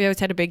 We always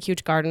had a big,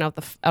 huge garden out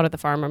at the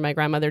farm, or my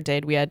grandmother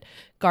did. We had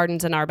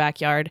gardens in our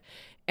backyard.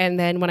 And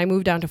then when I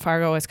moved down to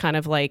Fargo, it was kind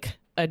of like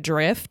a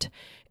drift.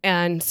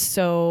 And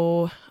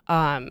so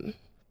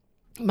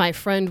my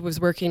friend was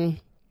working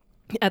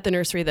at the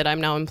nursery that I'm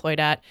now employed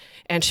at.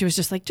 And she was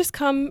just like, just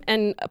come.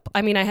 And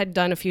I mean, I had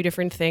done a few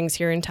different things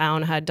here in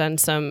town, had done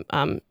some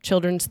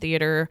children's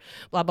theater,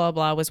 blah, blah,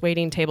 blah, was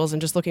waiting tables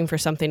and just looking for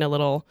something a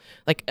little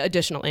like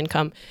additional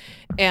income.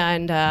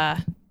 And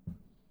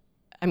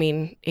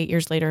 8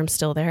 years later, I'm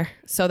still there.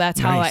 So that's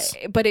nice.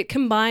 But it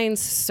combines.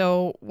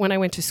 So when I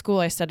went to school,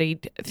 I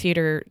studied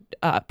theater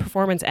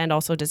performance and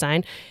also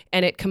design.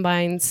 And it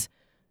combines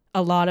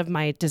a lot of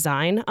my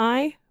design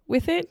eye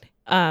with it.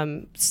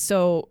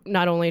 So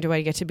not only do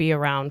I get to be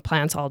around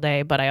plants all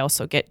day, but I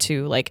also get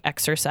to like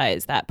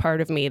exercise that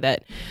part of me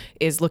that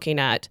is looking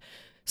at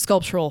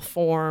sculptural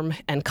form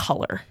and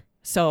color.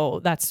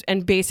 So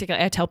and basically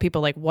I tell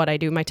people like what I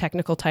do. My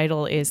technical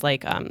title is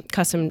like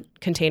custom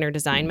container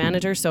design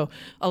manager. So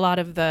a lot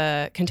of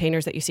the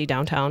containers that you see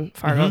downtown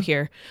Fargo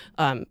here,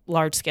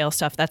 large scale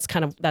stuff,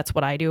 that's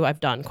what I do. I've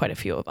done quite a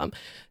few of them.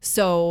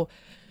 So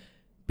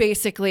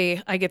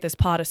basically I get this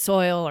pot of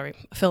soil or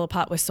fill a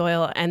pot with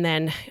soil, and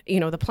then,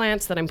 the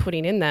plants that I'm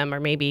putting in them are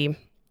maybe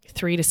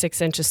 3 to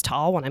 6 inches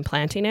tall when I'm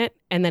planting it.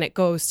 And then it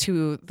goes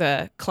to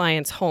the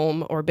client's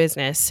home or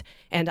business.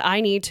 And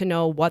I need to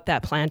know what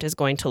that plant is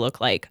going to look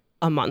like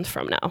a month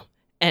from now.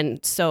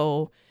 And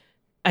so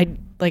I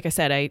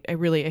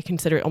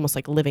consider it almost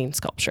like living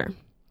sculpture.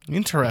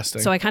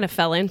 Interesting. So I kind of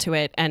fell into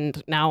it.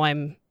 And now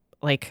I'm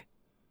like,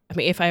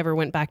 if I ever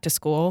went back to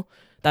school,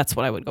 that's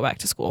what I would go back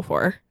to school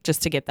for,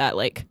 just to get that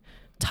like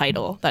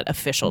title, that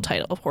official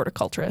title of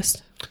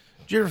horticulturist.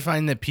 Do you ever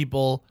find that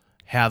people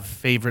have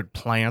favorite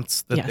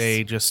plants that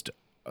they just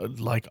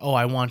like, oh,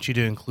 I want you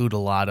to include a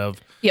lot of?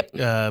 Yep.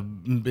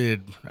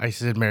 I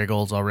said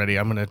marigolds already.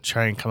 I'm going to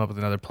try and come up with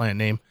another plant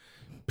name.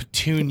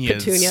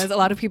 Petunias. A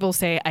lot of people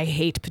say, I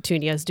hate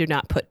petunias. Do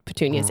not put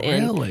petunias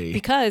in. Really?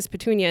 Because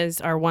petunias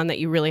are one that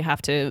you really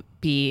have to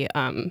be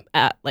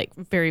at like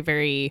very,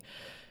 very...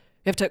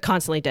 You have to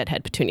constantly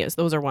deadhead petunias.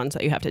 Those are ones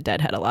that you have to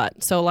deadhead a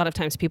lot. So a lot of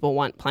times people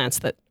want plants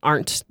that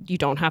you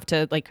don't have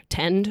to like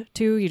tend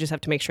to, you just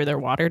have to make sure they're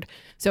watered.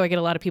 So I get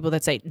a lot of people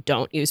that say,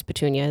 don't use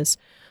petunias.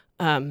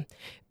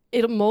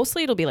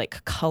 It'll be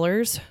like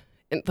colors.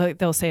 And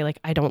they'll say like,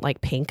 I don't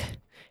like pink,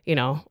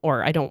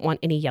 or I don't want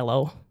any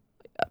yellow.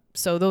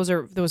 So those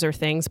are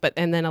things.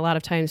 And then a lot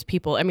of times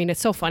people, it's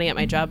so funny at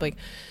my job, like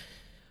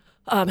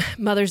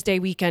Mother's Day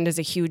weekend is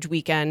a huge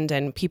weekend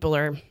and people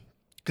are...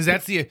 Because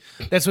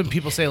that's when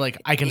people say like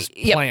I can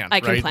plant. I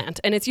can plant,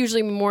 and it's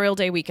usually Memorial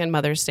Day weekend,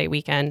 Mother's Day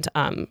weekend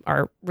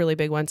are really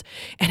big ones,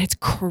 and it's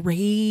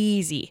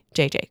crazy,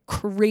 JJ,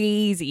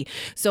 crazy.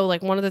 So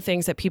like one of the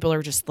things that people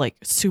are just like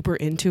super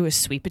into is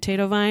sweet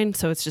potato vine.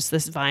 So it's just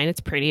this vine. It's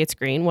pretty, it's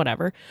green,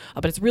 whatever,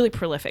 but it's really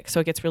prolific.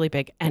 So it gets really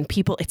big, and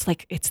people, it's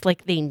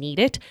like they need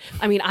it.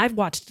 I've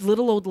watched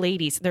little old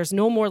ladies. There's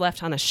no more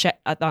left on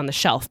the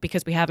shelf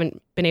because we haven't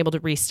been able to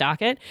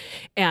restock it,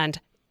 and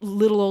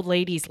little old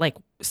ladies like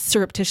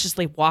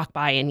surreptitiously walk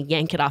by and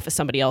yank it off of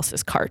somebody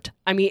else's cart.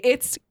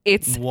 It's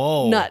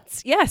Whoa.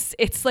 Nuts. Yes,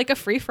 it's like a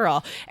free for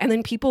all. And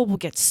then people will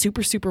get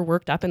super, super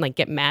worked up and like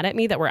get mad at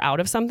me that we're out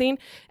of something.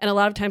 And a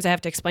lot of times I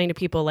have to explain to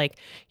people like,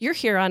 you're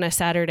here on a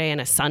Saturday and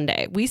a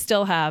Sunday. We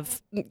still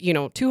have,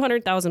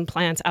 200,000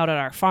 plants out at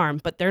our farm,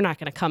 but they're not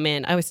going to come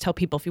in. I always tell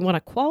people, if you want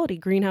a quality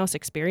greenhouse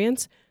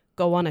experience,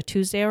 go on a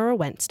Tuesday or a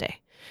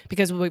Wednesday,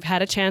 because we've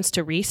had a chance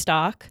to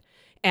restock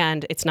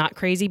and it's not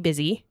crazy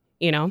busy.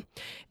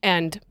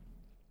 And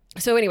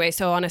so anyway,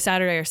 so on a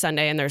Saturday or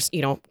Sunday, and there's,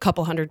 a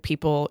couple hundred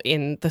people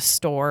in the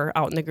store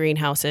out in the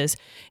greenhouses,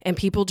 and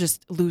people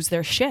just lose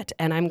their shit.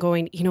 And I'm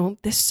going,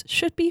 this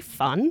should be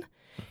fun.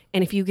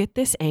 And if you get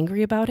this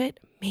angry about it,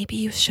 maybe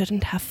you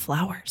shouldn't have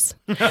flowers.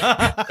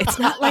 It's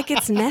not like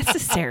it's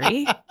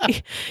necessary,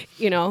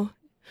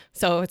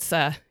 So it's,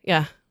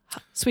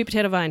 sweet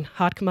potato vine,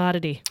 hot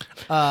commodity.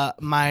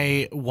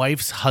 My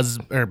wife's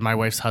father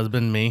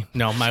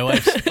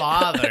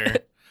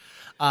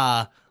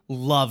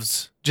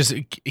loves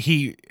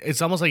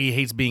it's almost like he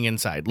hates being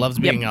inside, loves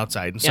being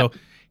outside. And so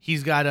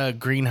he's got a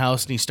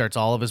greenhouse and he starts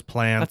all of his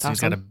plants. That's awesome.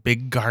 He's got a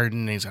big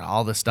garden and he's got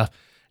all this stuff.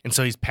 And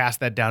so he's passed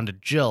that down to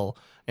Jill.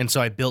 And so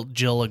I built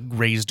Jill a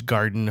raised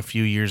garden a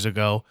few years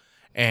ago,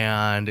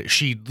 and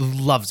she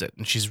loves it.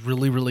 And she's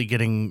really, really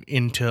getting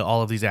into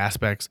all of these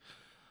aspects.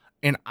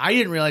 And I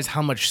didn't realize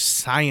how much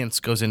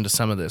science goes into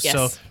some of this. Yes.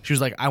 So she was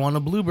like, I want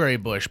a blueberry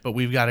bush, but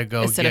we've got to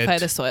go Acidify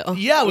the soil.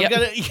 Yeah, we Yep.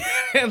 got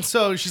to. And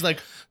so she's like,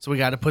 so we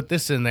got to put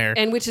this in there.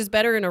 And which is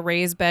better in a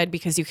raised bed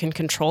because you can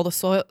control the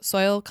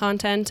soil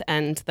content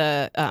and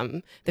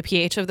the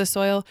pH of the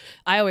soil.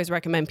 I always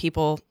recommend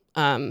people,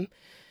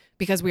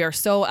 because we are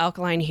so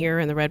alkaline here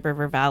in the Red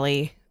River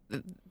Valley,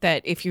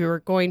 that if you're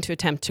going to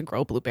attempt to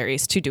grow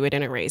blueberries, to do it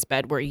in a raised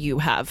bed where you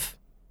have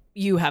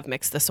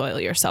mixed the soil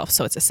yourself,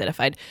 so it's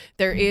acidified.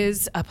 There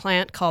is a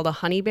plant called a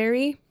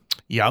honeyberry.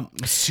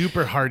 Yep,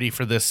 super hardy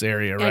for this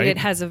area, right? And it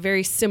has a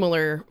very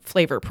similar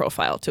flavor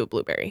profile to a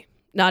blueberry.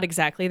 Not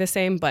exactly the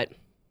same, but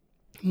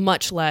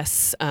much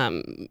less,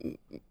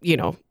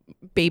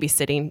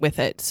 babysitting with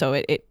it. So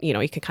it you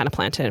can kind of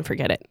plant it and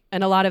forget it.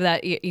 And a lot of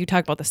that, you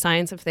talk about the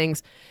science of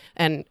things,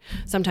 and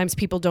sometimes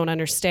people don't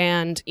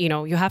understand,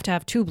 you have to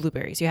have 2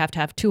 blueberries, you have to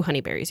have 2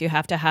 honeyberries, you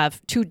have to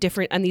have 2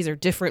 different, and these are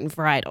different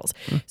varietals.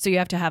 So you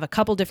have to have a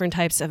couple different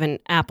types of an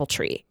apple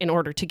tree in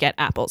order to get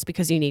apples,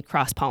 because you need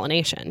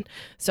cross-pollination.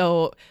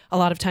 So a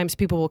lot of times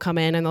people will come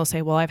in and they'll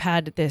say, well, I've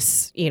had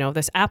this,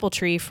 this apple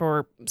tree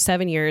for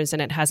 7 years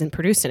and it hasn't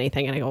produced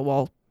anything. And I go,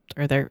 well,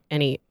 are there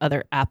any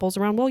other apples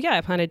around? Well, yeah,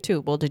 I planted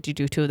 2. Well, did you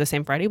do 2 of the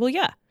same variety? Well,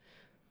 yeah.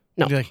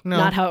 No, Like, no.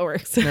 not how it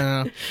works.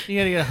 No, you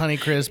got to get a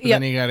Honeycrisp, but Yep.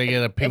 then you got to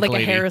get a Pink like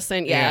Lady. a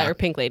Harrison, or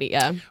Pink Lady,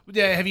 yeah.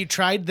 Yeah, have you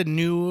tried the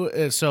new,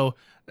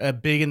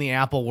 big in the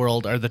apple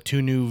world are the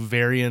 2 new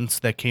variants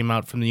that came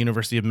out from the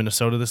University of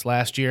Minnesota this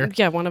last year?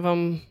 Yeah, one of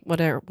them, what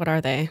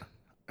are they?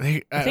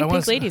 I think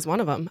Pink Lady is one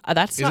of them.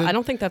 That's not, I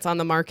don't think that's on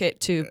the market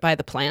to buy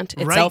the plant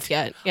itself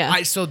yet.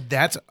 Yeah. So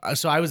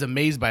I was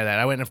amazed by that.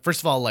 I went,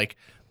 first of all, like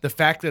the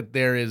fact that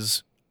there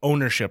is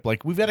ownership,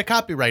 like we've got a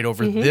copyright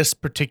over this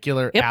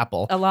particular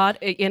apple. A lot,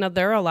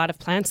 there are a lot of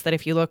plants that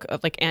if you look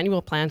like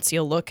annual plants,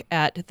 you'll look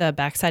at the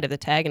backside of the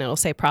tag and it'll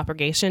say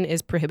propagation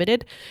is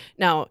prohibited.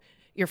 Now,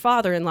 your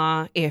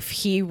father-in-law, if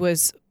he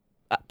was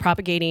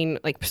propagating,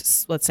 like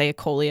let's say a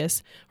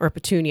coleus or a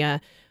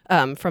petunia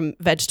from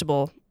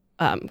vegetable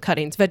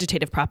cuttings,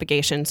 vegetative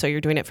propagation, so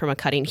you're doing it from a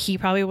cutting, he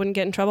probably wouldn't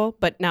get in trouble.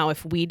 But now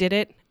if we did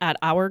it at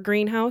our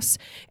greenhouse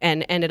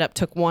and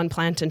took 1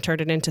 plant and turned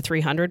it into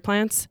 300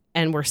 plants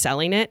and we're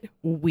selling it,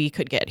 we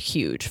could get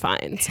huge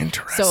fines.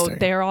 Interesting. So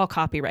they're all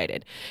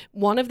copyrighted.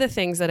 One of the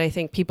things that I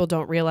think people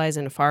don't realize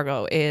in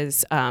Fargo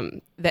is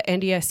the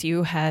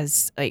NDSU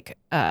has like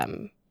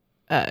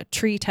a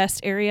tree test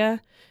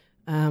area.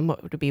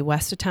 What would it be,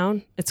 west of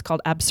town? It's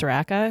called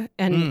Absaraka.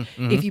 And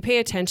if you pay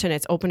attention,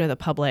 it's open to the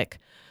public.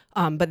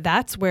 But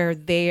that's where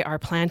they are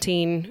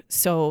planting.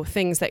 So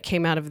things that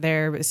came out of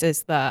there is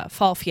the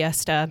Fall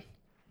Fiesta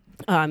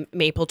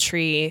maple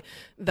tree,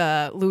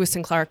 the Lewis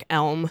and Clark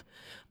elm.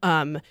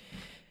 And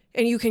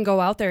you can go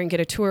out there and get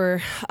a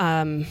tour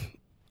on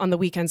the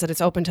weekends that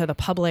it's open to the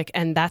public.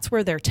 And that's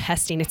where they're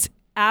testing. It's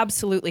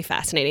absolutely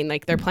fascinating.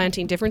 Like they're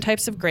planting different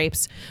types of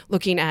grapes,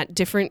 looking at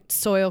different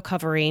soil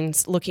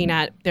coverings, looking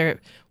at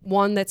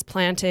one that's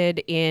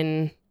planted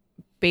in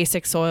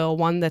basic soil,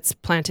 one that's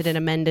planted in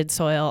amended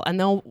soil, and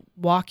they'll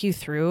walk you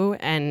through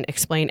and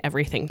explain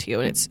everything to you,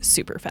 and it's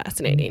super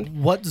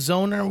fascinating. What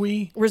zone are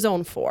we? We're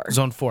zone 4.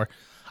 Zone 4.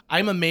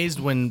 I'm amazed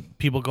when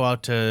people go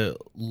out to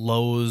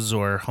Lowe's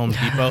or Home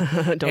Depot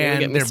Don't even and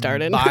get me they're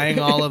started. buying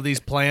all of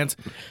these plants,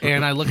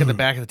 and I look at the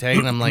back of the tag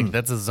and I'm like,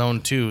 that's a zone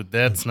 2.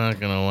 That's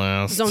not going to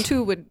last. Zone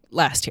 2 would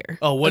last here.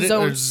 Oh, what?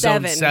 Zone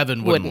Zone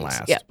 7 wouldn't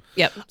last.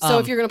 Yep. So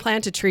if you're going to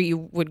plant a tree, you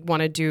would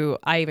want to do,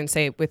 I even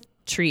say with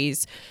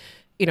trees,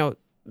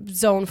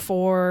 zone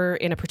 4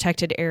 in a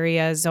protected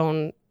area,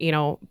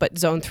 but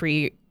zone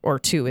 3 or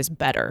 2 is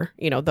better.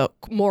 The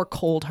more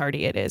cold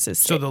hardy it is.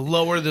 So the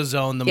lower the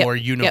zone, the more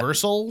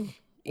universal,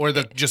 or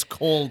the just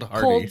cold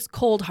hardy?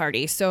 Cold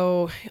hardy.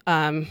 So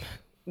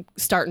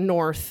start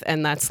north,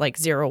 and that's like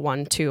 0,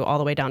 1, 2, all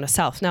the way down to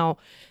south. Now,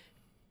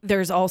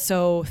 there's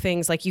also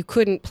things like you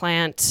couldn't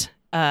plant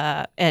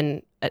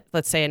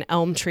let's say an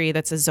elm tree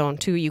that's a zone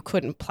 2. You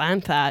couldn't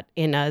plant that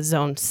in a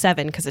zone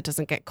 7 because it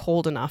doesn't get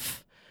cold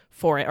enough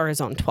for it, or a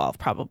zone 12,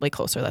 probably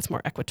closer. That's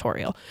more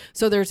equatorial.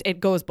 So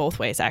it goes both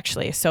ways,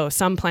 actually. So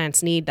some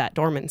plants need that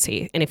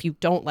dormancy, and if you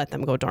don't let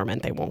them go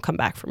dormant, they won't come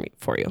back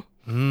for you.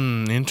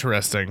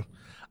 Interesting.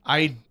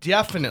 I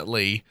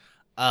definitely.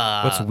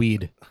 What's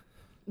weed?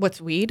 What's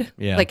weed?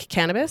 Yeah. Like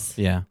cannabis?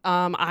 Yeah.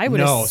 I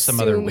would No, assume, some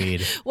other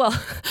weed. Well,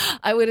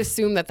 I would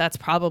assume that that's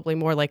probably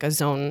more like a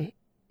zone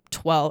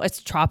 12.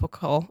 It's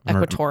tropical,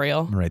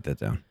 equatorial. I'm gonna write that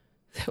down.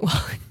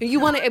 Well, you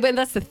want to, but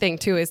that's the thing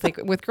too, is like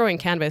with growing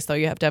cannabis though,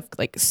 you have to have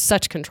like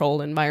such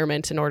controlled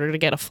environment in order to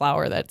get a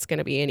flower that's going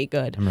to be any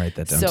good. I'm gonna write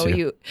that down So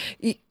too.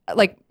 you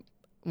like,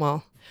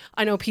 well,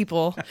 I know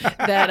people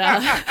that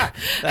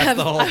That's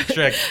the whole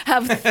trick.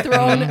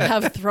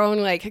 have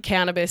thrown like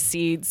cannabis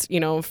seeds,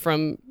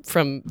 from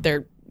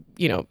their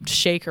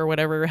shake or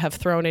whatever, have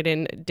thrown it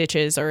in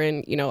ditches or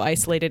in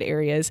isolated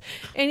areas,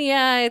 and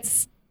yeah,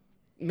 it's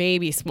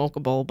maybe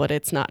smokable, but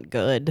it's not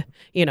good.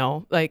 You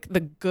know, like the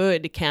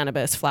good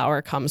cannabis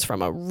flower comes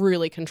from a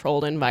really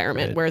controlled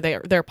environment where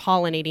they're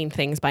pollinating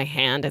things by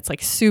hand. It's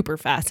like super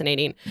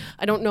fascinating.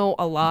 I don't know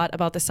a lot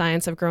about the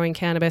science of growing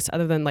cannabis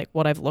other than like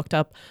what I've looked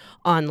up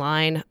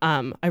online.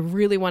 I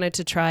really wanted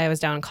to try. I was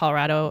down in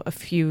Colorado a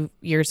few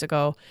years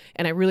ago,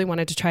 and I really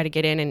wanted to try to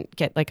get in and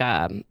get like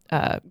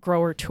a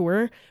grower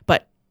tour,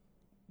 but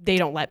they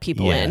don't let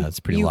people in. Yeah, it's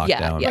pretty locked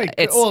down. Yeah, Right.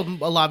 it's, Well,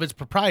 a lot of it's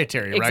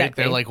proprietary, right?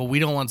 Exactly. They're like, well, we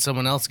don't want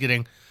someone else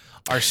getting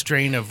our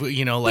strain of,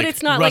 you know, like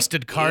it's not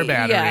rusted like, car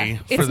battery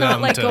for it's them not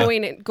like to...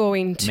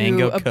 going to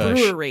Mango a Kush.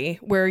 brewery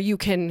where you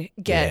can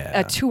get Yeah.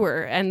 a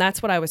tour, and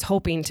that's what I was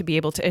hoping to be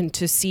able to and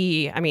to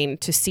see. I mean,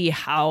 to see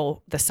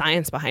how the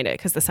science behind it,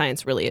 because the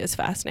science really is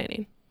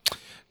fascinating.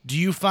 Do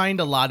you find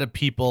a lot of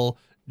people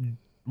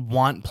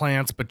want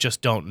plants but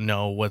just don't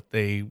know what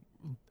they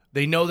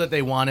know that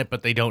they want it,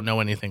 but they don't know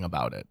anything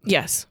about it?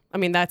 Yes, I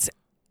mean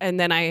and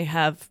then I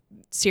have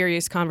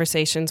serious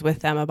conversations with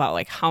them about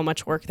like how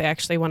much work they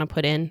actually want to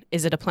put in.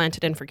 Is it a plant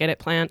it and forget it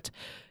plant?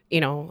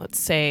 You know, let's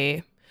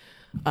say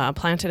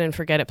planted and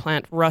forget it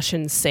plant,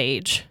 Russian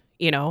sage,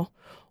 you know,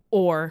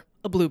 or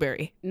a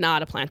blueberry,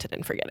 not a planted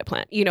and forget it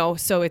plant, you know.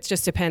 So it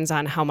just depends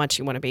on how much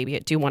you want to baby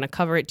it. Do you want to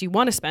cover it? Do you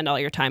want to spend all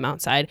your time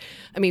outside?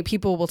 I mean,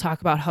 people will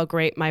talk about how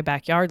great my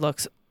backyard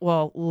looks.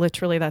 Well,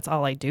 literally that's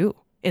all I do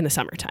in the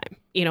summertime.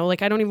 You know,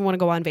 like I don't even want to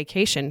go on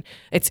vacation.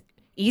 It's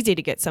easy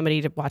to get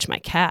somebody to watch my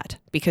cat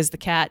because the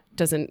cat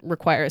doesn't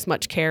require as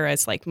much care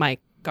as like my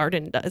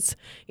garden does.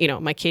 You know,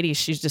 my kitty,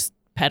 she's just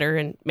pet her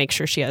and make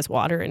sure she has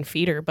water and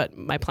feed her. But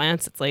my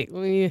plants, it's like,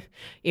 you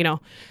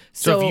know.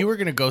 So if you were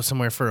going to go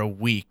somewhere for a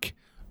week,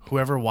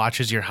 whoever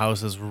watches your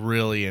house is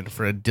really in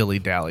for a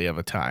dilly-dally of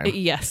a time.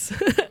 Yes.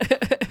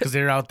 Because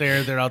they're out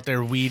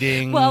there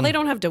weeding. Well, they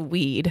don't have to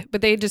weed,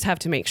 but they just have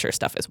to make sure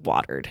stuff is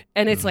watered.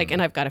 And it's like,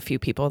 and I've got a few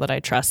people that I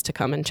trust to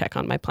come and check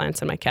on my plants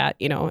and my cat,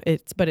 you know,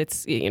 it's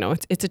you know,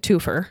 it's a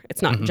twofer.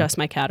 It's not just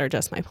my cat or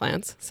just my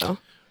plants. So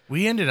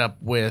We ended up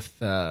with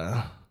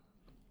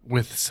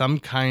some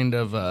kind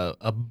of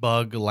a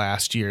bug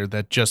last year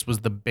that just was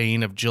the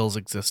bane of Jill's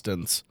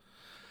existence.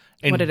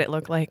 And what did it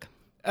look like?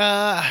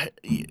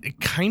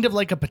 Kind of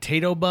like a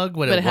potato bug,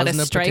 but It it had a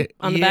wasn't stripe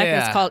on the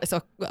back. It's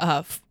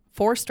a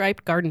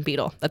four-striped garden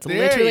beetle. That's There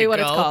literally you what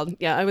it's go. called.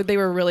 Yeah, they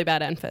were a really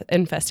bad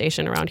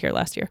infestation around here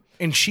last year.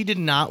 And she did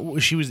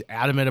not. She was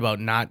adamant about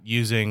not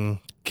using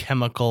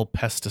chemical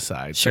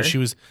pesticides.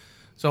 Sure.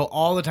 So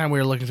all the time we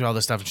were looking through all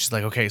this stuff, and she's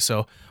like, okay,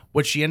 so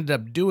what she ended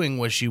up doing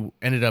was she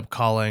ended up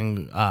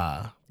calling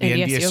the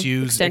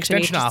NDSU's Extension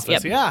extension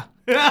office. Yep. Yeah.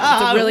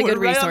 It's a really good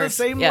We're right on the resource.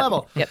 same Yep.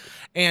 level. Yep.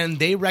 And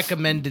they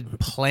recommended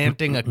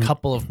planting a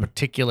couple of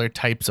particular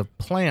types of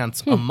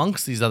plants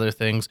amongst these other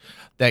things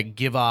that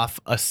give off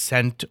a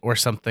scent or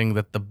something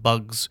that the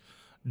bugs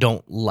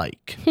don't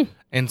like.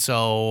 And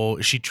so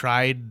she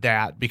tried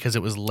that because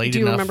it was late Do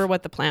you enough. remember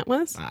what the plant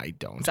was? I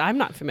don't. 'Cause I'm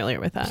not familiar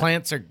with that.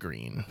 Plants are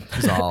green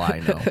is all I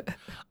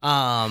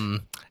know.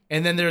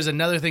 And then there's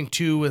another thing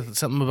too with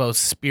something about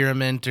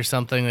spearmint or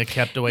something that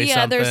kept away Yeah,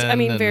 something. there's, I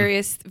mean, and-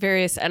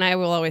 various, and I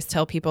will always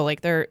tell people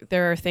like there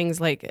are things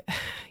like,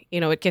 you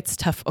know, it gets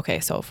tough. Okay,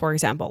 so for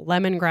example,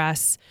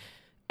 lemongrass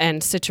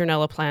and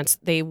citronella plants,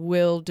 they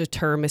will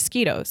deter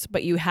mosquitoes,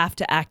 but you have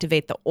to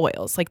activate the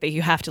oils, like that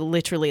you have to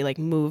literally like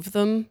move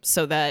them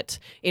so that,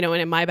 you know,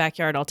 and in my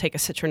backyard, I'll take a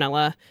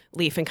citronella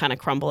leaf and kind of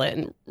crumble it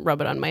and rub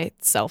it on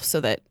myself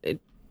so that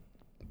it,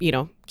 you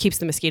know, keeps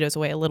the mosquitoes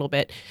away a little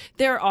bit.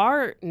 There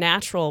are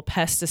natural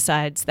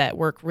pesticides that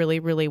work really,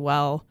 really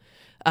well.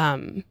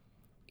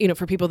 You know,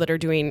 for people that are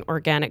doing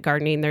organic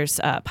gardening, there's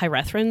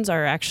pyrethrins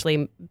are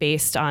actually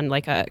based on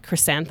like a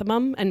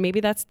chrysanthemum, and maybe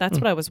that's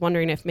what I was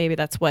wondering if maybe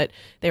that's what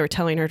they were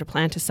telling her to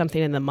plant is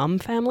something in the mum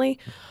family.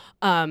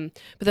 But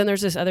then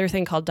there's this other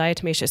thing called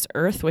diatomaceous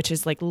earth, which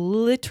is like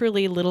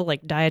literally little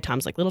like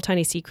diatoms, like little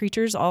tiny sea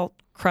creatures all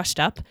crushed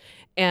up,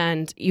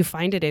 and you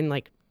find it in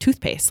like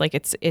toothpaste. Like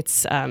it's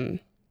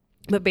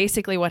but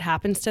basically what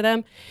happens to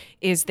them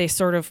is they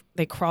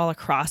crawl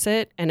across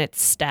it and it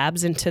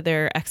stabs into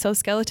their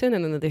exoskeleton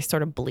and then they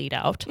sort of bleed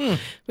out,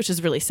 which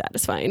is really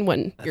satisfying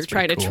when you're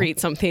trying to cool. treat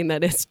something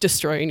that is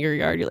destroying your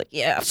yard. You're like,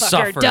 yeah, fucker,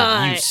 Suffer.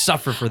 die. You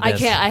suffer for this. I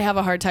can't. I have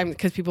a hard time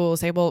because people will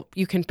say, well,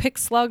 you can pick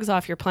slugs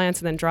off your plants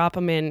and then drop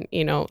them in,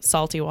 you know,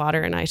 salty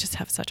water. And I just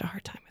have such a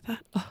hard time with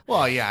that. Ugh.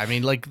 Well, yeah, I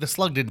mean, like the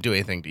slug didn't do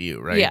anything to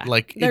you, right? Yeah.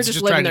 Like They're it's just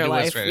trying living to their do what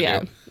life. it's trying to Yeah.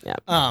 do.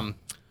 Yeah.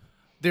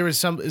 There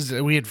was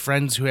we had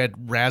friends who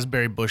had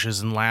raspberry bushes,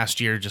 and last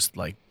year just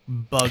like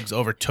bugs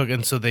overtook,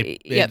 and so they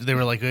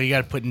were like, oh, you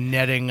got to put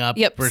netting up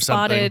Yep, or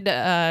something.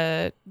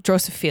 spotted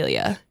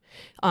Drosophila,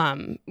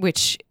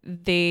 which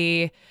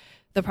the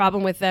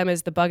problem with them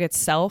is the bug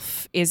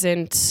itself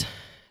isn't.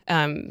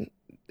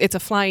 It's a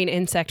flying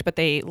insect, but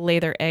they lay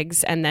their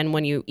eggs, and then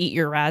when you eat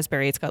your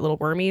raspberry, it's got little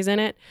wormies in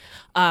it.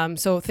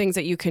 So things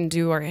that you can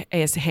do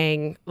is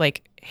hang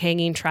like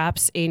hanging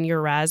traps in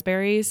your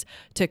raspberries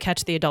to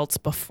catch the adults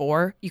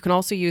before. You can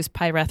also use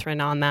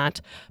pyrethrin on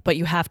that, but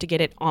you have to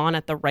get it on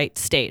at the right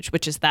stage,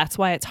 that's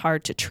why it's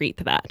hard to treat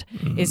that,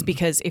 is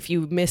because if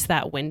you miss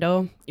that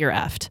window, you're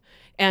effed.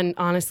 And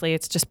honestly,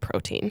 it's just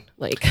protein.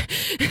 Like,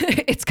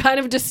 it's kind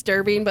of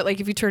disturbing, but like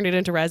if you turned it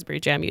into raspberry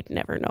jam, you'd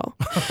never know.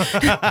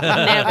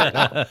 Never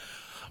know.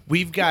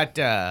 We've got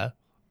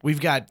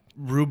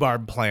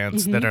rhubarb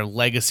plants that are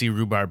legacy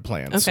rhubarb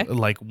plants. Okay.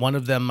 Like one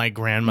of them my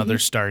grandmother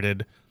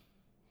started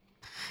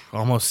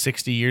almost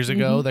 60 years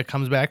ago that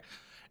comes back.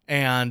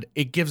 And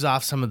it gives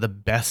off some of the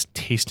best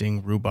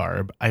tasting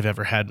rhubarb I've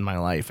ever had in my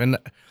life. And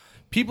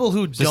people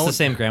who Is this don't... the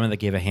same grandma that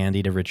gave a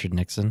handy to Richard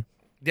Nixon?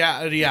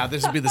 Yeah,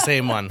 this would be the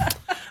same one.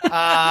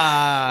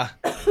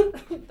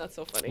 That's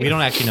so funny. We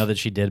don't actually know that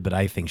she did, but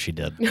I think she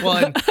did. Well,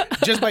 and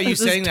just by you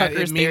This is saying that, it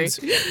Tucker's means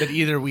that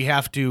either we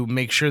have to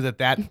make sure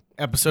that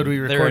episode we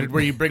recorded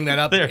where you bring that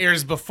up There.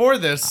 airs before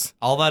this.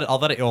 These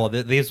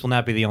will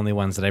not be the only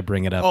ones that I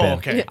bring it up Oh, in.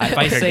 okay. If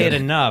I say it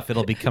enough,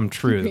 it'll become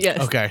true. Yes.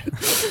 Okay.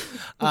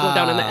 We'll go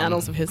down in the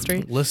annals of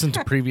history. Listen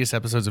to previous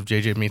episodes of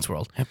JJ Meets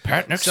World.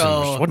 Pat Nixon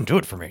So- wouldn't do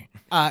it for me.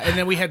 And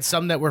then we had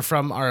some that were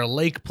from our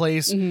lake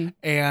place.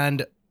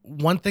 And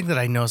one thing that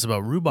I noticed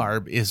about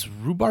rhubarb is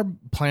rhubarb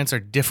plants are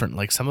different.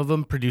 Like some of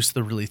them produce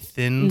the really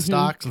thin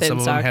stalks and Thin some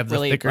of them stalk, have the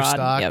really thicker broad.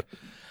 stalk.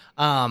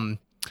 Yep.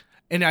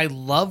 And I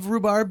love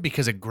rhubarb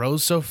because it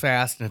grows so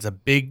fast and it's a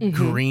big,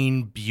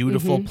 green,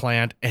 beautiful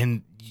plant.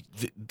 And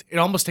it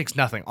almost takes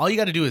nothing. All you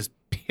got to do is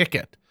pick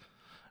it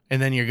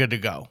and then you're good to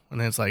go. And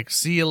then it's like,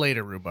 see you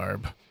later,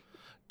 rhubarb.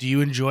 Do you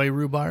enjoy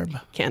rhubarb?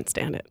 Can't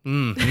stand it.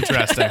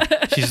 Interesting.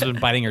 She's been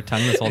biting her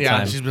tongue this whole Yeah,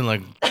 time. she's been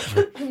like, I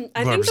think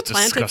rhubarb's the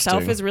plant itself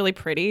disgusting. is really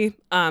pretty.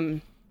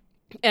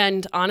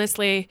 And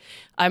honestly,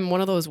 I'm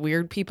one of those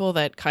weird people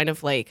that kind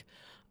of like,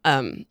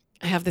 I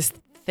have this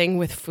thing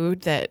with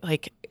food that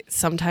like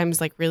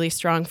sometimes like really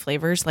strong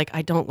flavors, like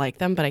I don't like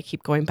them, but I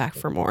keep going back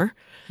for more.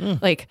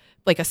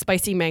 Like a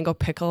spicy mango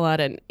pickle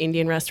at an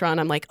Indian restaurant.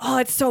 I'm like, oh,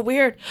 it's so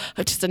weird.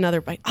 Just another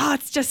bite. Oh,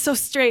 it's just so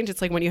strange.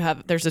 It's like when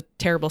there's a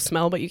terrible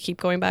smell, but you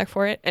keep going back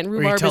for it. And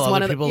rhubarb tell is other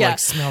one of the people, yeah, like,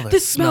 smell this,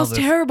 this smell smells this.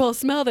 terrible.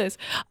 Smell this.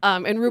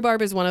 And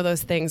rhubarb is one of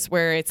those things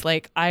where it's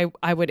like I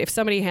would, if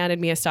somebody handed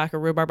me a stalk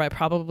of rhubarb, I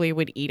probably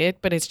would eat it,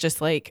 but it's just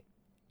like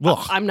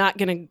Ugh. I'm not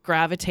going to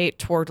gravitate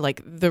toward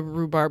like the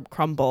rhubarb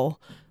crumble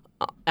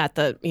at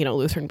the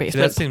Lutheran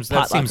basement that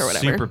potluck seems or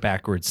whatever. super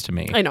backwards to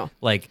me. I know.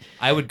 Like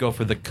I would go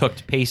for the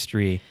cooked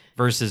pastry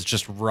versus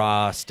just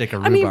raw stick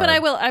of I rhubarb. mean,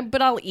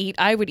 but I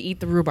would eat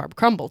the rhubarb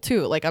crumble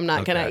too. Like I'm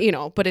not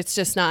gonna, but it's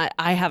just not.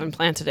 I haven't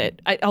planted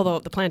it. Although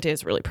the plant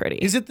is really pretty.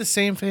 Is it the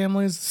same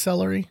family as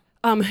celery?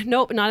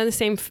 Nope, not in the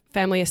same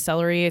family as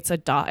celery. It's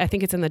I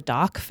think it's in the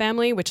dock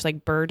family, which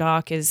like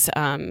burdock is.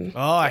 Oh,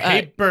 I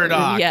hate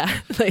burdock. Yeah.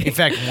 Like, In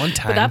fact, one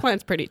time. but that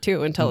plant's pretty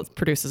too until it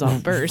produces all the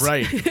burrs.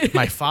 Right.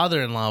 My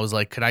father-in-law was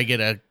like, could I get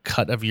a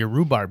cut of your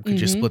rhubarb? Could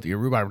you split your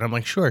rhubarb? And I'm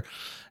like, sure.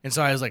 And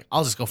so I was like,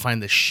 I'll just go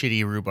find the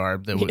shitty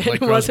rhubarb that It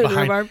grows wasn't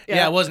behind. rhubarb? Yeah.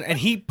 Yeah. It wasn't. And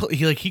he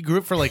grew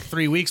it for like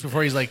 3 weeks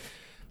before he's like,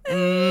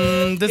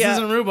 this Yeah.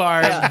 isn't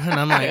rhubarb. And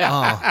I'm like,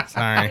 oh,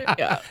 sorry.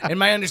 Yeah. And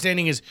my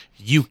understanding is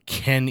you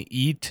can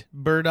eat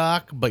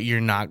burdock, but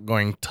you're not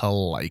going to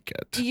like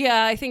it.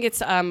 Yeah, I think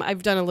it's.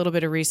 I've done a little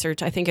bit of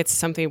research. I think it's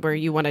something where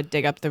you want to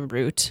dig up the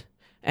root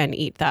and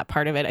eat that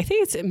part of it. I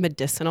think it's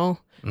medicinal.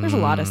 There's a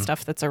lot of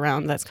stuff that's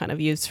around that's kind of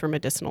used for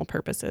medicinal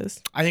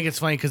purposes. I think it's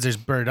funny because there's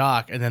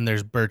burdock and then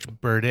there's Birch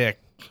Burdick,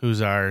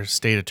 who's our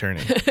state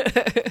attorney.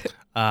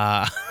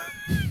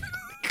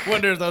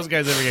 Wonder if those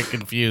guys ever get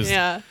confused.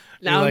 Yeah.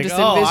 You're Now I'm like, just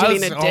oh, I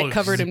envisioning was- a dick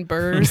covered in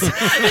burrs.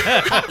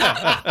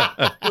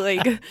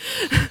 Like Do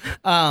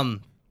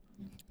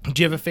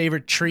you have a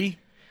favorite tree?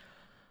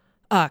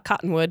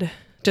 cottonwood.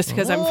 Just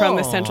because I'm from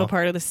the central Oh.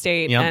 part of the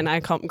state, Yep. and I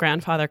call them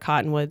grandfather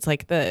cottonwoods.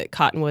 Like the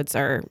cottonwoods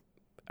are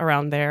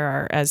around there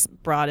are as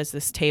broad as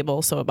this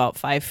table, so about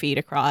 5 feet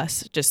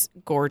across. Just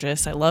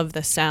gorgeous. I love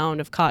the sound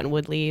of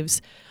cottonwood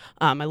leaves.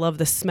 I love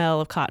the smell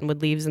of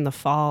cottonwood leaves in the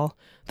fall.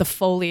 The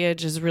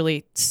foliage is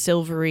really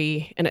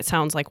silvery, and it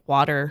sounds like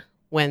water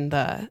when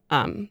the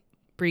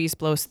breeze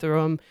blows through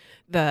them.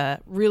 The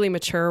really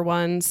mature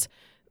ones,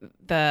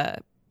 the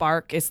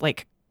bark is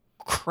like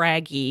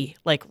craggy,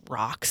 like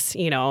rocks,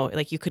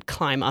 like you could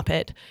climb up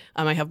it.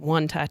 I have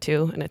one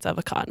tattoo, and it's of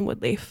a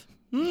cottonwood leaf.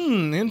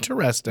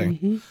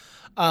 Interesting.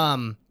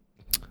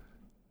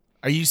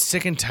 Are you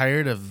sick and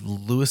tired of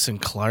Lewis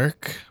and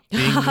Clark?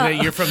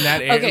 You're from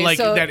that area, Okay,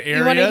 so that area.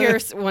 you want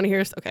to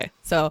hear? Okay,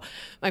 so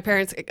my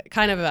parents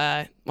kind of,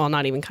 well,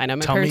 not even kind of.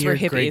 My Tell me parents your were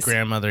hippies. great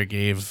grandmother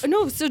gave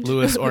No, so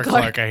Lewis or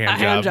Clark a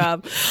hand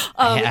job.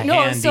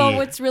 No, so handy.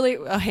 what's really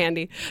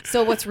handy?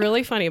 So what's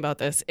really funny about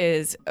this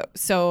is,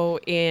 so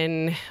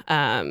in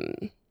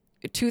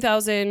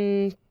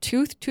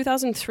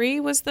 2003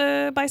 was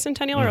the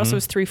bicentennial, or else it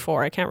was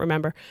 3-4. I can't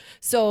remember.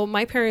 So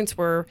my parents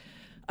were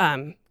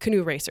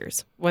canoe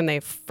racers when they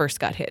first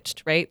got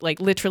hitched, right?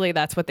 Like literally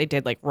that's what they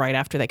did like right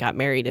after they got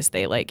married, is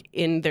they like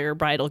in their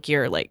bridal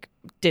gear like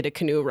did a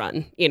canoe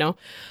run,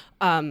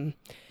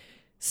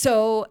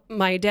 So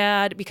my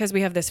dad, because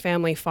we have this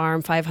family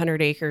farm,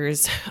 500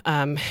 acres,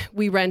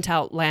 we rent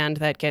out land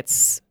that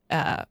gets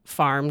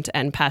farmed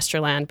and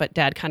pasture land, but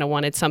Dad kind of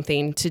wanted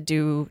something to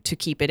do to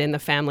keep it in the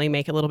family,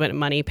 make a little bit of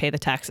money, pay the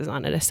taxes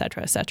on it, et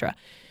cetera, et cetera.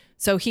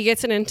 So he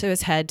gets it into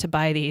his head to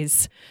buy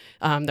these.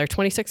 They're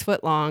 26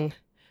 foot long,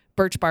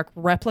 birch bark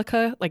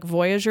replica, like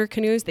Voyager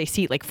canoes. They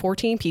seat like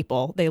 14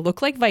 people. They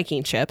look like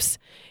Viking ships.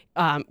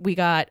 We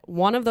got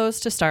one of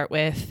those to start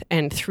with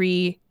and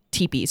 3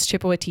 teepees,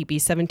 Chippewa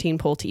teepees, 17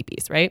 pole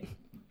teepees, right?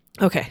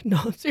 Okay, no,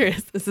 I'm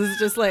serious. This is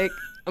just like,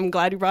 I'm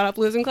glad you brought up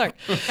Lewis and Clark.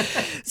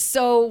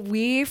 So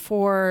we,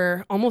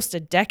 for almost a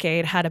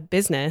decade, had a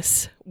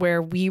business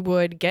where we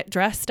would get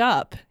dressed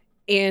up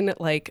in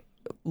like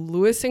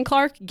Lewis and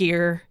Clark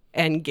gear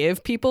and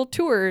give people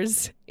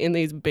tours in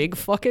these big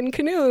fucking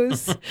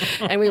canoes.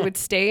 And we would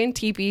stay in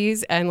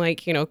teepees and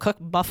like, you know, cook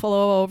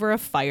buffalo over a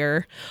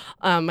fire.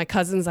 My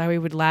cousins and I, we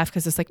would laugh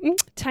because it's like,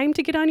 time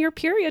to get on your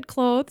period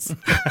clothes.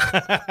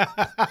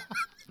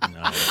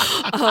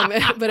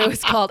 But it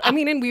was called, I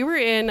mean, and we were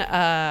in...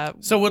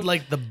 So would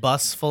like the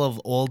bus full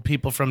of old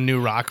people from New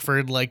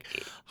Rockford like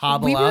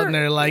hobble out and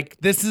they're like,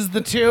 this is the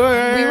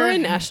tour? We were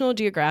in National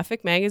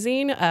Geographic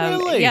magazine.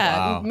 Really? Yeah.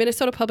 Wow.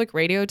 Minnesota Public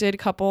Radio did a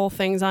couple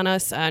things on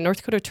us. North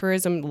Dakota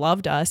Tourism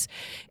loved us.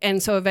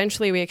 And so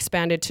eventually we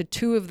expanded to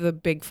 2 of the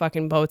big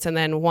fucking boats and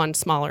then 1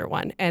 smaller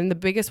one. And the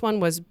biggest one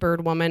was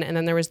Bird Woman, and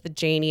then there was the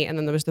Janie, and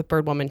then there was the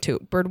Bird Woman 2.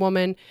 Bird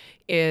Woman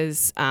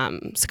is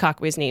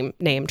Secaucus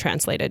name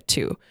translated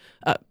to.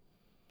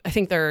 I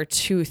think there are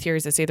 2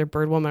 theories. It's either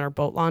Bird Woman or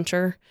Boat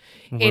Launcher.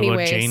 What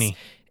Anyways, about Janie?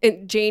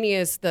 Janie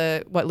is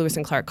what Lewis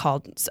and Clark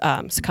called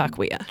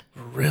Secaucus.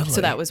 Really?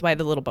 So that was why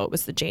the little boat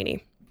was the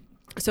Janie.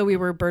 So we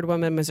were Bird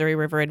Woman, Missouri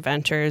River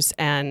Adventures,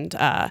 and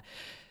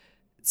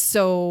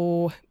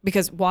so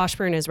because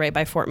Washburn is right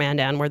by Fort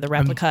Mandan where the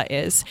replica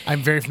is.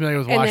 I'm very familiar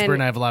with And Washburn.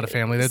 then- I have a lot of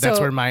family there. That's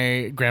so- where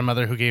my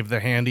grandmother who gave the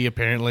handy,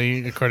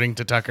 apparently, according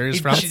to Tucker, is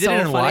from. She did So it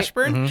in funny.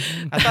 Washburn?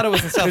 I thought it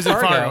was in It South was in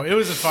Fargo. Fargo. It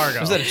was in Fargo. It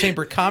was at a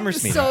Chamber of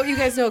Commerce meeting. So you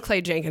guys know Clay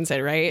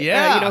Jenkinson, right?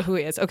 Yeah. You know who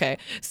he is. Okay.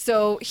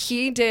 So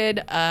he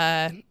did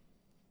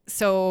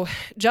so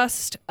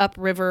just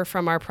upriver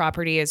from our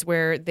property is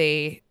where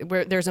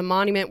there's a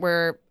monument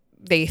where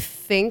they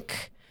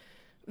think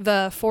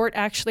the fort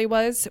actually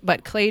was,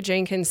 but Clay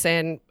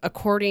Jenkinson,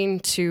 according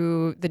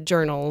to the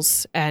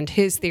journals, and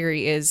his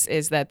theory is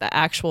that the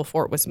actual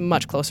fort was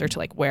much closer to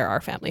like where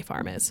our family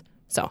farm is.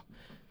 So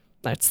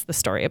that's the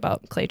story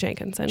about Clay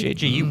Jenkinson.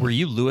 JJ, were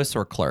you Lewis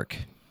or Clark?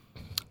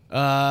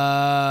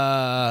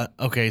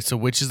 Okay, so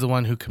which is the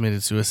one who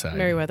committed suicide?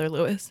 Meriwether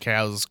Lewis. Okay,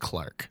 I was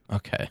Clark.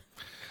 Okay.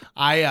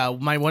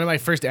 One of my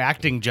first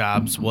acting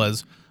jobs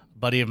was a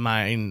buddy of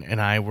mine and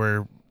I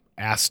were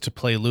asked to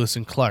play Lewis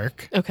and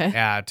Clark Okay.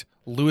 at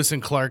Lewis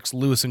and Clark's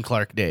Lewis and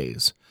Clark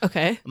Days.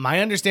 Okay.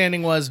 My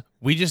understanding was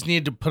we just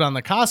needed to put on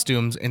the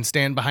costumes and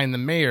stand behind the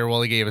mayor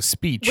while he gave a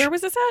speech. Where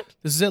was this at?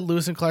 This is at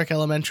Lewis and Clark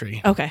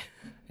Elementary. Okay.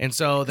 And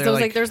so they're So I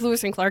was like, like, there's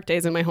Lewis and Clark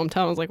days in my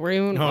hometown. I was like, where are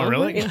you? oh,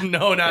 really? Yeah.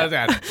 No, not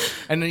that.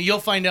 And then you'll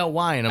find out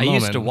why in a I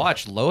moment. used to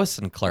watch Lois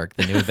and Clark,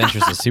 The New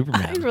Adventures of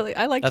Superman.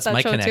 I liked That's that my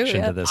show connection too.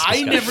 Yeah. to this. I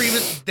discussion. never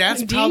even. That's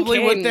Dean probably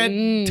what that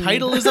Cain.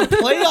 title is a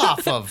play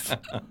off of.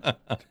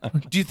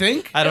 Do you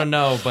think? I don't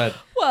know, but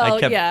Well, I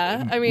kept,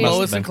 yeah. I mean, must have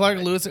Lois been. and Clark,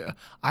 Lewis.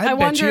 I bet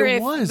wonder you it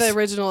if was. the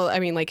original. I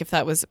mean, like if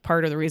that was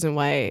part of the reason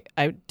why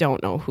I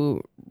don't know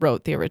who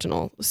wrote the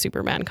original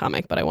Superman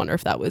comic, but I wonder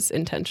if that was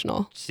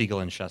intentional. Siegel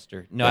and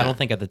Shuster. No, I don't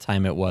think at the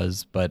time it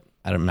was, but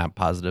I'm not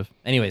positive.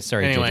 Anyway,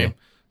 sorry, Anyway, JJ.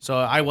 so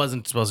I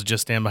wasn't supposed to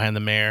just stand behind the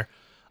mayor.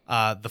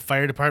 The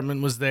fire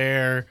department was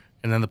there,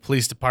 and then the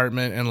police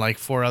department, and like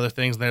 4 other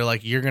things. And they're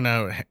like, "You're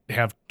gonna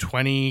have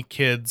 20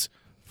 kids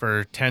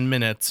for 10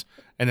 minutes."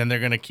 And then they're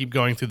going to keep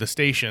going through the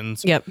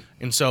stations. Yep.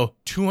 And so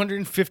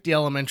 250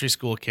 elementary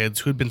school kids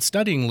who'd been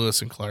studying Lewis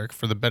and Clark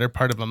for the better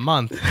part of a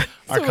month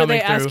are So were coming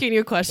they through. asking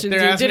you questions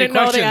They're you asking me didn't know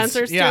the questions.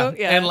 answers yeah. to?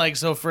 Yeah. And like,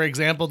 so for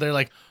example, they're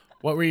like,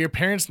 what were your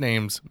parents'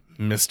 names?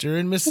 Mr.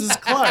 and Mrs.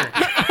 Clark.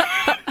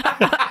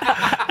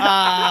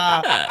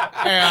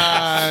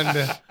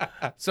 And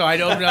so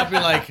I'd open it up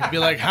and be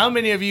like, how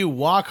many of you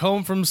walk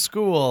home from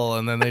school?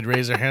 And then they'd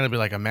raise their hand and be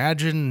like,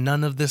 imagine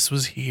none of this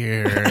was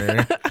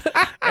here.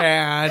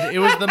 And it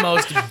was the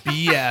most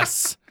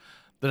BS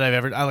that I've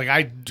ever.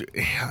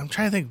 I'm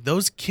trying to think.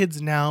 Those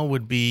kids now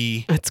would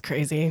be That's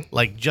crazy.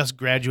 like just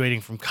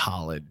graduating from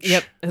college.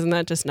 Yep. Isn't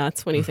that just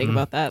nuts when you Mm-hmm. think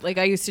about that? Like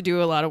I used to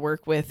do a lot of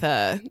work with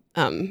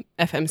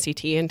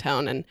FMCT in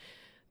town, and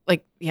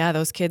like, yeah,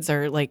 those kids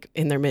are like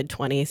in their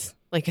mid-20s.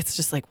 Like it's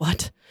just like,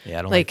 what? Yeah,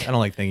 I don't Like- like I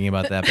don't like thinking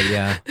about that, but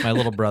yeah, my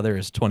little brother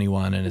is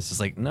 21, and it's just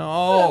like,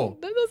 no,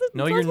 That doesn't-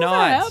 No, that's you're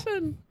supposed to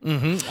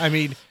not. happen. I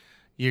mean,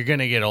 you're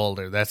gonna get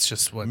older. That's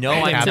just what. No, I'm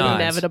happens. It's not.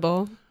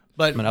 inevitable.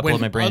 But gonna upload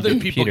when my brain to other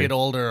the people computer. get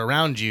older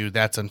around you,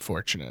 that's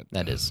unfortunate.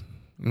 that is.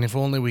 And if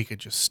only we could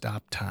just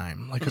stop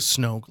time, like a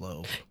snow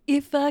globe.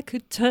 If I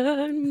could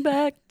turn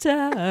back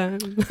time.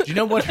 Do you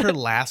know what her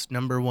last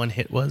 #1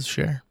 hit was,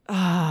 Cher?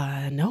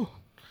 No.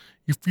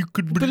 If you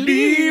could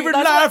believe in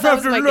life that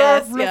was after my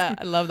love. guess. Yeah,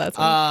 I love that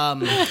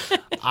song.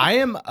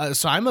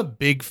 I'm a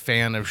big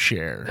fan of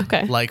Cher.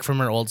 Okay. Like from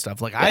her old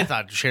stuff. Like I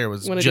thought Cher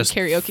was Wanna do just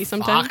karaoke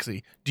sometime?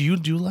 foxy. Do you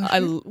do like? I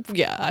Oh,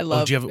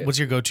 love. do you have, what's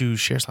your go-to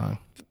Cher song?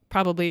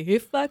 Probably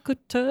if I could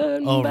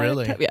turn. Oh, back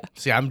really? time. Yeah.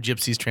 See, I'm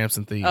Gypsies, Tramps,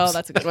 and Thieves. Oh,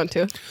 that's a good one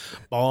too.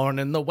 Born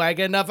in the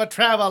wagon of a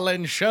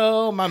traveling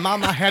show. My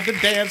mama had to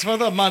dance for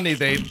the money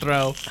they'd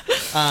throw.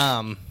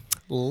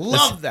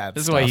 Love that.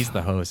 This is why he's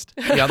the host.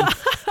 Yep.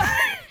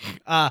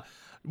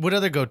 What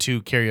other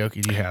go-to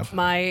karaoke do you have?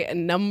 My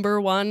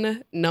number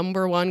one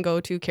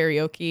go-to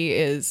karaoke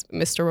is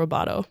Mr.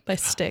 Roboto by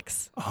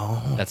Styx.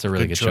 Oh, That's a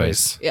really good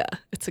choice. Yeah,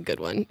 it's a good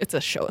one. It's a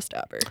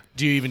showstopper.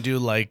 Do you even do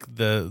like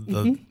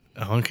the?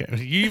 Okay,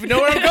 you even know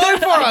where I'm going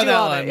for on that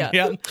all one. of it,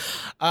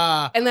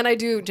 yeah. And then I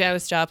do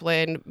Janis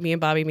Joplin, me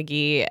and Bobby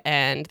McGee,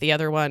 and the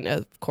other one,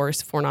 of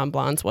course, Four Non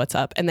Blondes, What's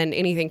Up, and then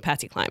anything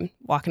Patsy Cline.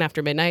 Walking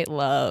After Midnight,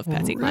 love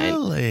Patsy Cline.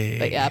 Really?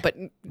 But yeah, but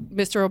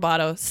Mr.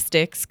 Roboto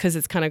sticks because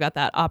it's kind of got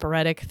that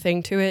operatic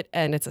thing to it,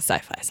 and it's a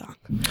sci-fi song.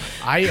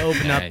 I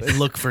open up Nice. and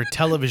look for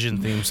television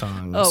theme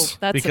songs. Oh,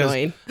 that's because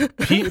annoying.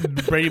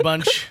 Brady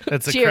Bunch.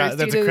 That's a Cheers. crowd. Do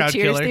That's you a do the crowd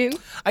Cheers killer. theme?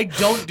 I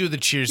don't do the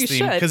Cheers You theme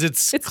should. because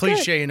it's It's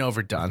cliche good. and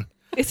overdone.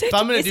 Is it? If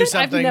I'm gonna is do it?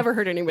 something, I've never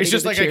heard anybody. It's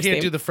just do the like I Cheers can't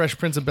theme. do the Fresh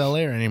Prince of Bel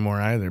Air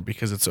anymore either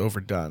because it's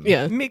overdone.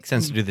 Yeah. It makes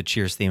sense to do the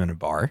Cheers theme in a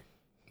bar.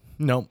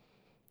 Nope.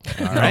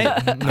 All right.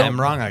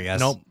 I'm wrong, I guess.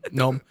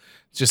 Nope.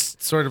 It's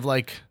just sort of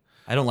like,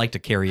 I don't like to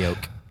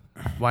karaoke.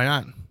 why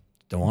not?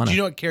 Don't want Do to.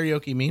 you know what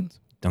karaoke means?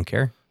 Don't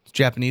care. It's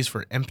Japanese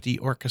for empty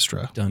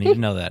orchestra. Don't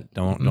even know that.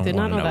 Don't Did want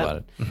not to know know about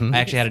it. I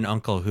actually had an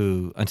uncle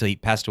who, until he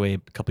passed away a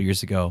couple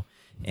years ago,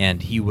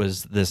 and he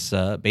was this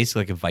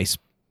basically like a vice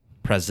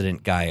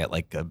president guy at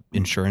like a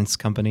insurance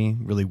company,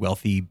 really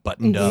wealthy,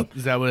 buttoned up.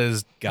 Is that what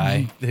his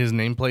Guy. his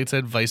nameplate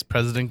said? Vice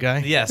President guy?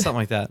 Yeah, something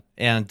like that.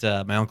 And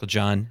my uncle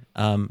John,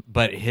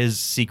 but his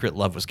secret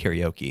love was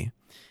karaoke,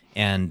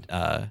 and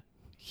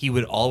he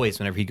would always,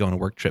 whenever he'd go on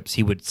work trips,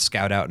 he would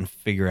scout out and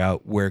figure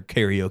out where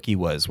karaoke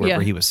was,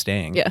 wherever Yeah. he was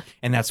staying. Yeah.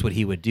 And that's what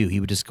he would do. He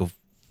would just go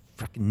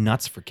freaking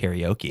nuts for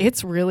karaoke.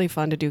 It's really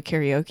fun to do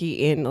karaoke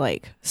in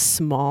like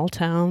small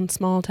town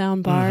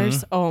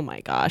bars. Oh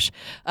my gosh.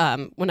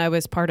 When I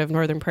was part of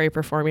Northern Prairie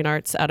Performing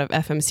Arts out of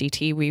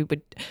FMCT, we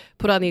would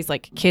put on these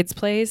like kids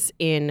plays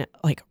in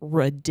like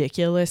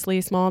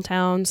ridiculously small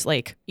towns,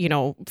 like,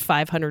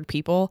 500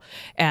 people.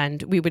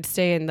 And we would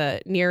stay in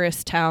the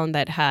nearest town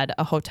that had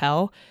a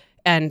hotel.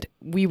 And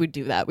we would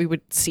do that. We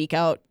would seek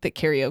out the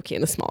karaoke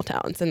in the small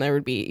towns. And there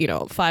would be,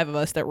 5 of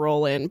us that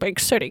roll in, big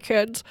city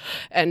kids,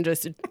 and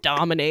just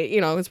dominate,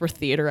 because we're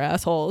theater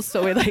assholes.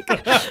 So we like,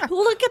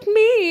 look at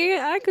me,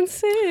 I can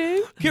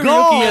sing.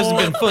 Karaoke hasn't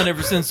been fun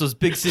ever since those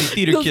big city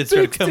theater Those kids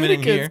started big coming city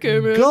in kids here.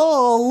 came in.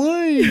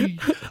 Golly.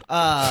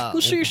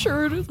 She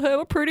sure does have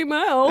a pretty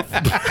mouth.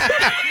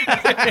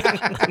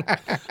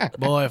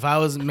 Boy, if I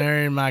wasn't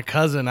marrying my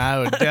cousin, I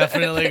would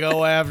definitely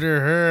go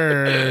after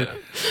her.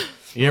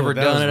 You ever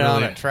that was done it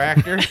on really- a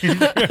tractor?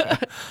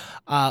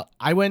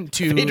 I went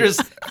to Phaedra's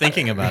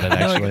thinking about it,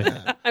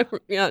 actually.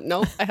 Yeah,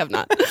 no, I have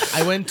not.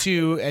 I went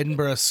to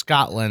Edinburgh,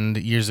 Scotland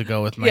years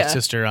ago with my Yeah,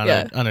 sister on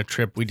yeah. a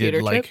trip. We did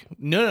Theater like trip?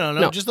 no,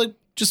 No. just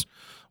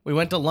we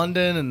went to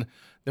London, and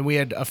then we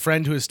had a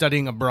friend who was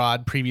studying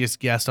abroad, previous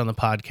guest on the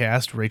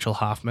podcast, Rachel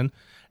Hoffman,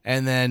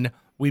 and then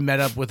we met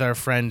up with our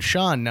friend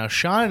Sean. Now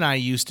Sean and I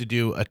used to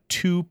do a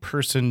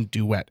 2-person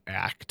duet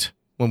act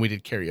when we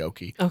did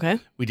karaoke. Okay.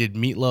 We did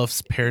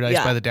Meatloaf's Paradise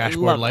Yeah, by the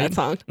Dashboard love Light. that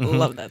song.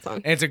 Love that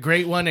song. And it's a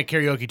great one at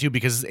karaoke too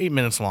because it's 8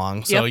 minutes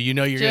long, so Yep. you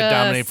know you're gonna Just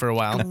dominate for a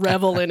while.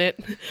 Revel in it.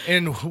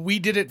 And we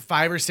did it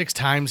 5 or 6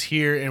 times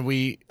here, and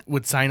we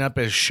would sign up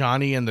as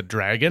Shawnee and the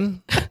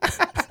Dragon.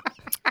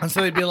 And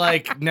so they'd be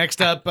like,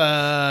 next up,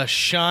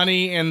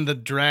 Shawnee and the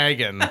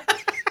Dragon.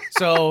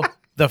 So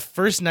the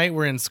first night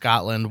we're in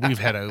Scotland, we've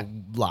had a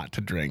lot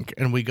to drink,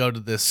 and we go to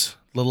this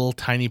little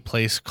tiny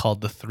place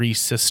called the Three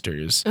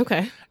Sisters.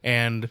 Okay.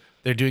 And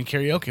they're doing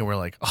karaoke, and we're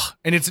like, oh,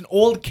 and it's an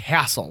old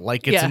castle,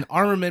 like it's Yeah. an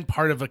armament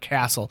part of a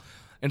castle.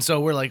 And so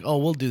we're like, oh,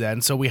 we'll do that.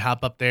 And so we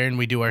hop up there and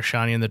we do our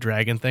Shawnee and the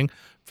Dragon thing.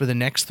 For the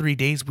next 3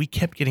 days, we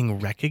kept getting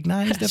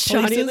recognized at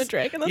Shawnee places. and the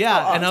Dragon? That's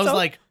yeah, and I was awesome.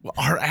 like, well,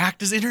 our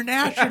act is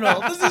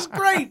international. This is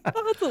great.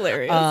 Oh, that's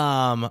hilarious.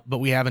 But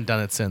we haven't done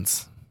it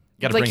since.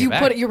 Got to like bring you it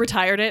back. put it, you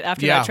retired it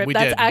after Yeah, that trip. we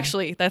That's did.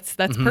 actually that's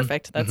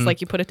perfect. That's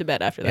like you put it to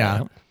bed after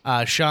that.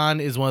 Yeah.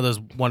 Sean is one of those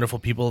wonderful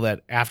people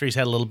that after he's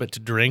had a little bit to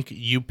drink,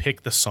 you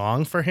pick the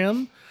song for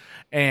him,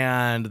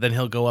 and then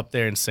he'll go up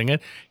there and sing it.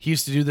 He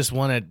used to do this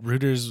one at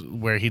Reuters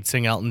where he'd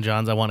sing Elton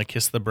John's "I Want to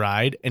Kiss the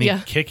Bride," and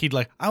he'd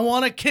like, "I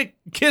want to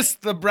kiss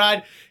the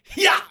bride,"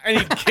 yeah, and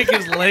he'd kick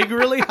his leg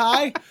really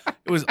high.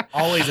 It was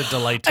always a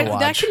delight to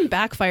watch. That can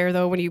backfire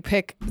though when you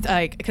pick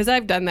like because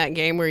I've done that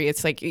game where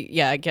it's like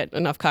get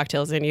enough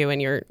cocktails in you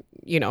and you're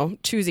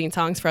choosing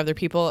songs for other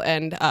people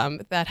and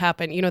that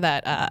happened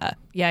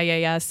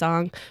that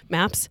song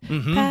Maps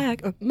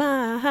pack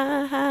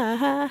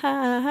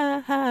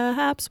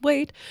maps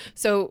wait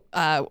so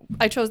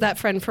I chose that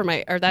song for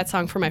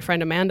my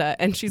friend Amanda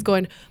and she's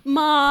going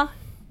ma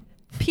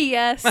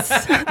P.S.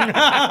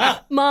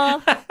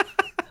 Ma.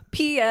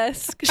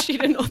 P.S. because she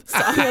didn't know the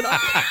song at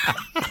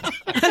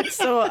all. And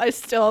so I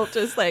still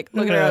just like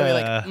look at her and be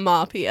like,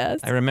 Ma,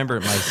 P.S. I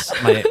remember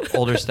my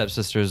older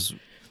stepsister's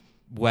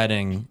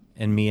wedding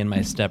and me and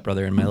my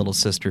stepbrother and my little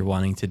sister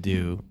wanting to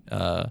do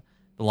The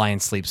Lion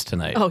Sleeps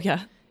Tonight. Oh,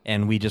 yeah.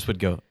 And we just would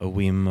go, a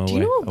weem away. Do you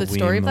know the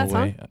story of that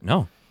song?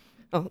 No.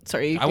 Oh,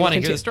 sorry. I want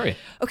to hear the story.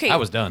 Okay. I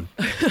was done.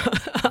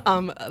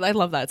 I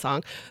love that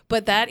song.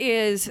 But that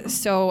is,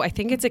 so I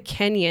think it's a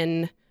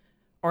Kenyan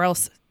or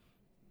else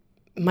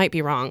might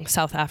be wrong,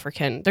 South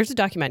African. There's a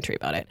documentary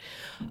about it.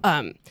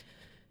 I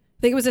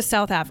think it was a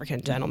South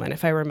African gentleman,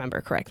 if I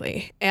remember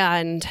correctly.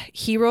 And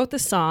he wrote the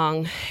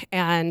song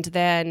and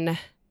then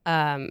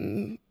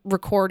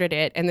recorded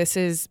it. And this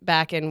is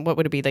back in, what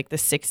would it be, like the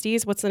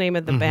 60s? What's the name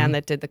of the band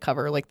that did the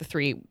cover? Like the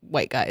three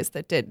white guys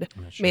that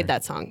made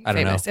that song I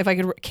don't famous. know. If I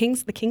could, the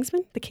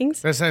Kingsmen? The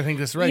Kings? I think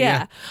that's right.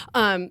 Yeah.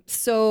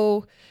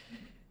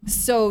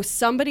 So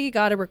somebody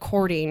got a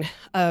recording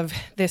of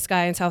this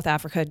guy in South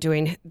Africa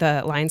doing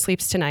The Lion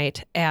Sleeps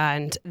Tonight,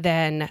 and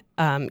then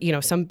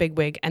some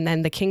bigwig, and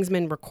then the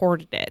Kingsmen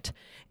recorded it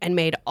and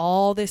made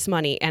all this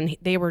money, and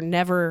they were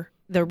never,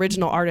 the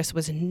original artist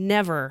was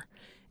never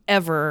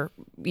ever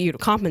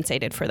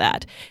compensated for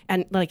that,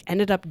 and like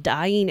ended up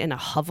dying in a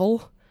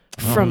hovel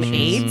from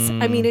AIDS.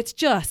 I mean, it's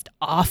just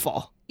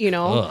awful.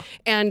 Ugh.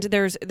 And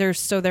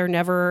they're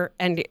never,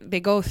 and they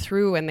go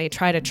through and they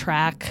try to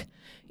track,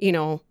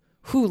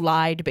 who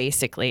lied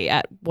basically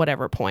at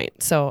whatever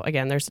point. So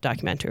again, there's a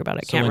documentary about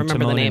it. I can't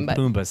remember the name, but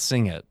Pumbaa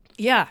sing it.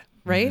 Yeah,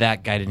 right.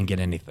 That guy didn't get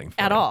anything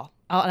for at it. all.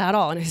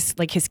 And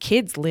his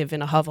kids live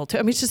in a hovel too.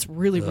 I mean, it's just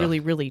really, really,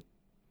 really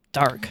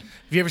dark. Have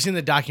you ever seen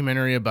the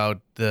documentary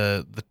about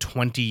the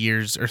 20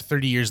 years or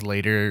 30 years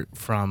later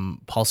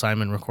from Paul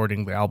Simon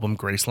recording the album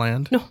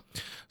Graceland? No.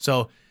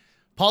 So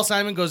Paul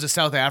Simon goes to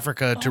South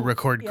Africa to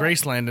record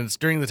Graceland, and it's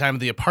during the time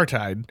of the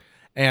apartheid.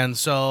 And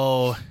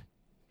so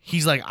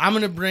he's like, I'm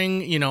going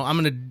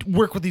to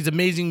work with these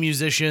amazing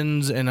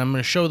musicians, and I'm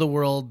going to show the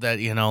world that,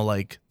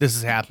 this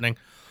is happening.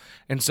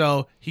 And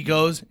so he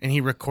goes and he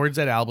records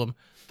that album.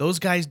 Those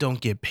guys don't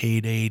get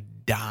paid a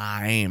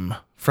dime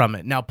from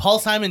it. Now, Paul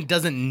Simon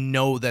doesn't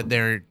know that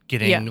they're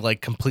getting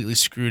completely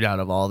screwed out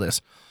of all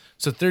this.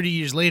 So 30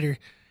 years later,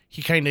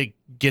 he kind of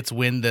gets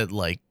wind that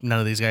none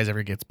of these guys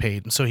ever gets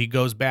paid. And so he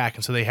goes back.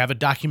 And so they have a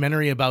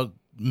documentary about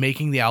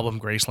making the album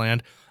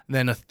Graceland, and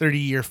then a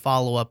 30-year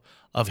follow-up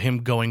of him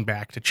going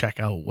back to check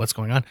out what's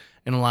going on.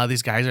 And a lot of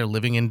these guys are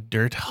living in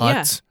dirt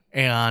huts.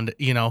 Yeah. And,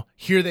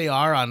 here they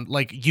are on,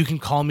 You Can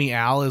Call Me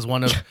Al is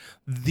one of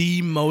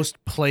the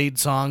most played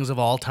songs of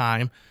all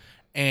time.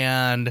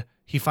 And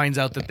he finds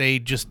out that they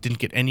just didn't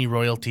get any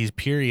royalties,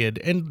 period.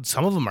 And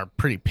some of them are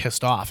pretty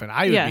pissed off. And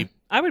I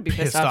would be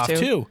pissed off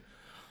too.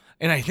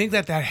 And I think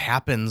that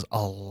happens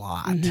a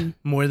lot,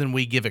 more than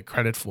we give it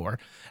credit for.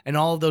 And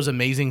all of those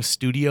amazing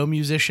studio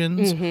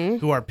musicians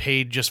who are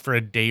paid just for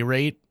a day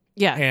rate.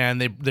 Yeah.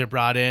 And they're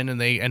brought in and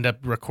they end up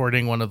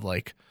recording one of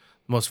the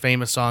most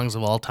famous songs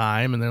of all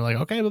time. And they're like,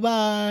 okay,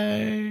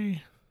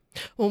 bye-bye.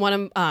 Well,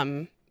 one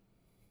of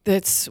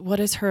what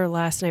is her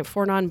last name?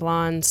 Four Non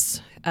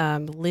Blondes,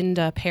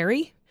 Linda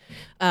Perry.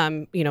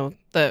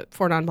 The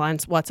Four Non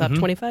Blondes, What's Up,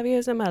 25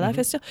 Years in My Life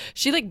is still.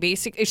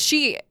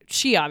 She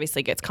she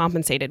obviously gets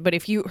compensated,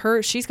 but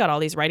she's got all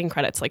these writing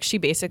credits. She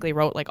basically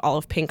wrote all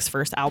of Pink's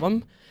first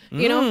album.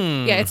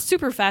 Yeah, it's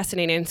super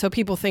fascinating. And so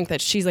people think that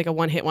she's a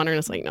one-hit wonder, and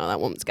it's no, that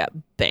woman's got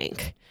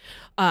bank.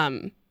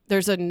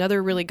 There's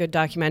another really good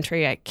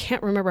documentary. I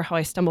can't remember how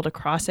I stumbled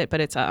across it,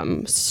 but it's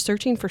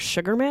Searching for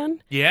Sugar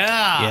Man.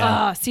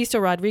 Yeah.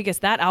 Cecil Rodriguez.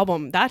 That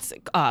album, that's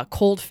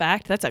Cold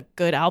Fact. That's a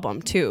good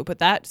album too, but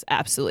that's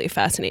absolutely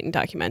fascinating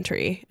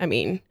documentary. I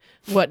mean,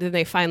 what did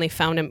they finally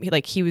found him?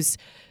 He was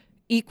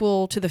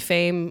equal to the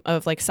fame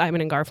of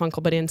Simon and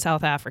Garfunkel, but in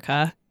South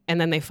Africa. And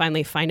then they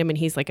finally find him, and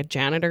he's a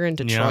janitor in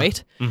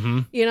Detroit.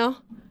 Yeah.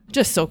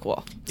 Just so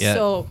cool. Yeah.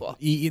 So cool.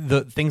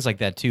 The things like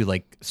that too,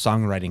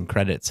 songwriting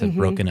credits have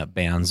broken up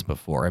bands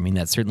before. I mean,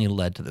 that certainly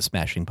led to the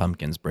Smashing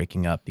Pumpkins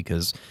breaking up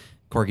because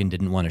Corgan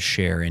didn't want to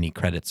share any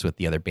credits with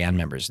the other band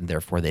members, and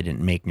therefore they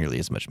didn't make nearly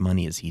as much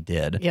money as he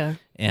did. Yeah.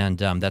 And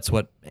that's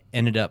what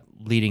ended up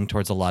leading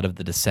towards a lot of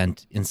the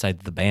dissent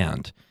inside the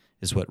band,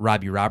 is what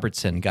Robbie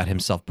Robertson got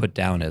himself put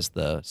down as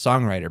the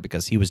songwriter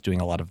because he was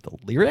doing a lot of the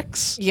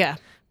lyrics. Yeah.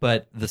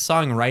 But the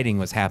songwriting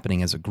was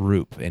happening as a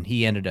group, and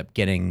he ended up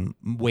getting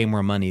way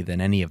more money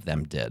than any of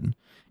them did,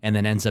 and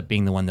then ends up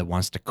being the one that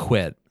wants to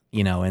quit,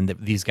 and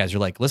these guys are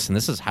like, listen,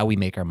 this is how we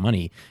make our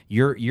money.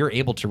 You're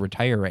able to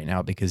retire right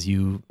now because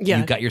you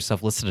got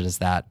yourself listed as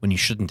that when you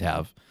shouldn't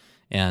have.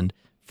 And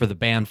for the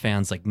band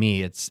fans like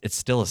me, it's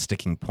still a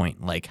sticking point.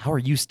 How are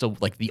you still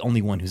the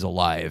only one who's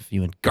alive?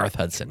 You and Garth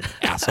Hudson,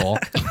 asshole.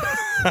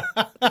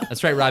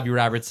 That's right, Robbie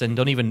Robertson.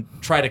 Don't even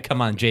try to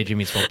come on JJ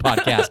Meets World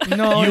podcast.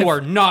 No, you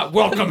are not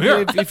welcome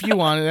here. If you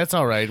want it, that's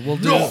all right. We'll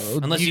do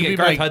it. Unless you get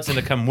Garth Hudson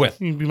to come with.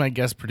 You can be my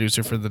guest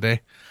producer for the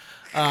day.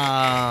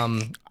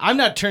 I'm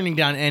not turning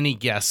down any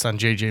guests on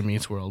JJ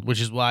Meets World, which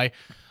is why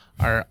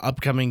Our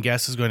upcoming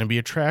guest is going to be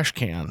a trash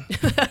can.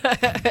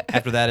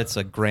 After that, it's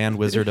a Grand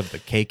Wizard of the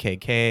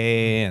KKK,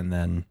 and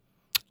then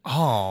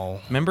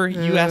Oh, remember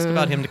you asked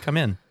about him to come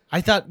in.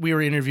 I thought we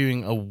were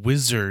interviewing a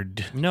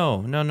wizard.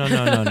 No. No.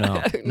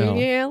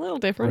 Yeah, a little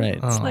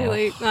different. Right.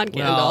 Slightly not Gandalf.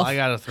 Well, I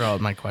got to throw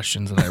out my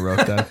questions that I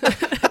wrote down.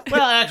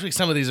 Well, actually,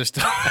 some of these are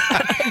still.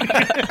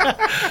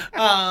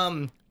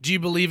 Do you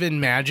believe in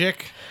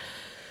magic?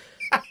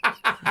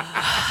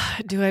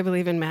 Do I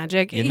believe in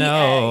magic? You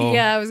know.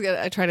 Yeah,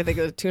 I trying to think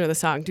of the tune of the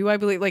song. Do I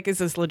believe, like, is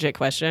this a legit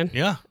question?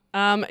 Yeah.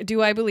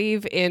 Do I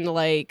believe in,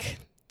 like,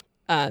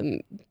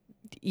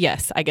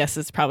 yes, I guess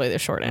is probably the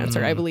short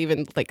answer. I believe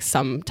in, like,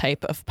 some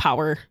type of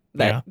power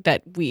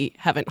that we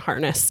haven't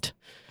harnessed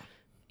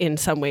in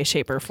some way,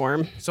 shape, or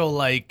form. So,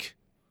 like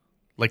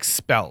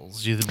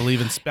spells. Do you believe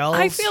in spells?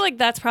 I feel like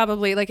that's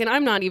probably like, and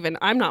I'm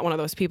not one of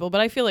those people,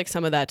 but I feel like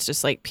some of that's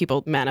just like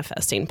people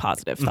manifesting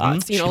positive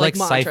thoughts. You know, She like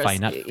likes mantras. sci-fi,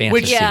 not fantasy.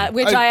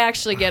 Which I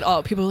actually get.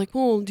 Oh, people are like,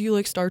 oh, do you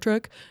like Star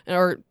Trek?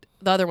 Or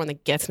the other one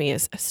that gets me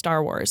is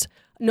Star Wars.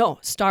 No,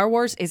 Star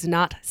Wars is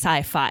not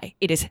sci-fi.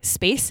 It is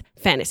space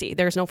fantasy.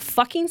 There's no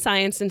fucking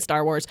science in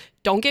Star Wars.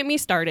 Don't get me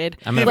started.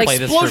 I'm gonna play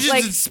this for-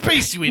 Explosions in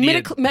space, you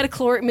idiot.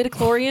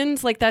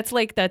 Midichlorians, like that's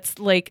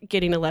like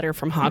getting a letter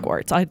from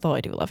Hogwarts. Although I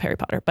do love Harry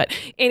Potter, but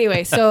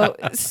anyway, so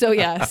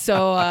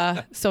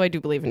I do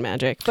believe in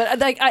magic, but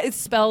like it's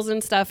spells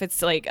and stuff.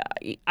 It's like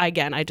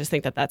again, I just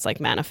think that's like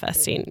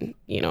manifesting.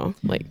 You know,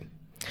 like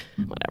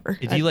whatever.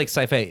 Do you like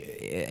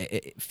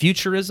sci-fi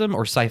futurism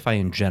or sci-fi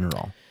in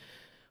general?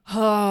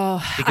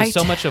 Oh, Because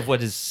so much of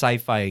what is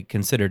sci-fi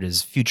considered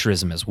is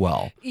futurism as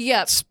well.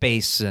 Yeah.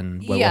 Space and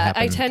what will Yeah,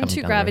 happen I tend coming to down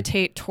the road.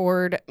 gravitate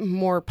toward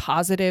more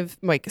positive,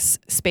 like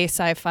space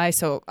sci-fi.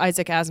 So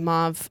Isaac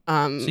Asimov.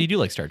 So you do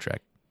like Star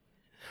Trek?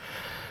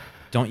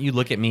 Don't you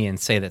look at me and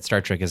say that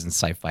Star Trek isn't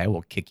sci-fi. I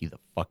will kick you the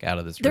fuck out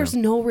of this room. There's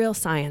no real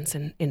science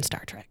in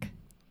Star Trek.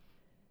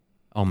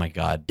 Oh my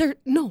God.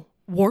 No.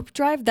 Warp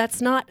drive,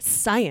 that's not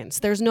science.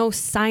 There's no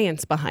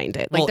science behind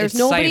it. Like Well, there's it's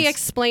nobody science.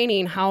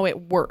 explaining how it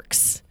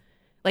works.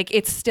 Like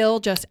it's still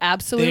just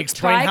absolute They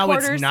explain how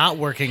tricorders. it's not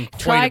working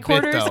quite a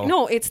bit, Tricorders. though.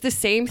 No, it's the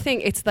same thing.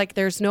 It's like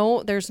there's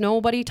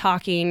nobody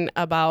talking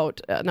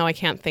about. No, I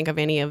can't think of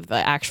any of the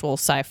actual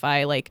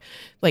sci-fi like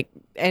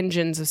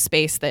engines of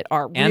space that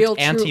are real.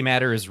 True.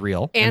 Antimatter is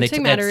real.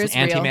 Antimatter is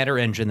an real.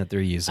 antimatter engine that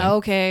they're using.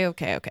 Okay.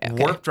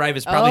 Warp drive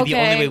is probably the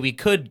only Okay. way we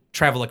could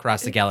travel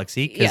across the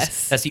galaxy because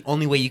Yes. that's the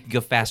only way you can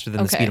go faster than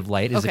the Okay. speed of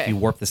light is if Okay. you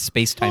warp the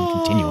space-time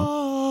continuum.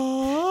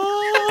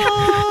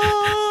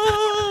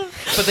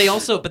 But they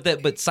also, but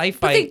sci-fi.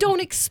 But they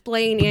don't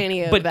explain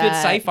any of But that. good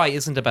sci-fi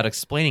isn't about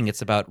explaining;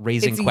 it's about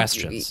raising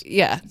questions.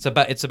 Yeah. It's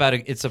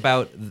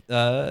about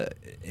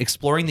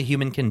exploring the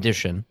human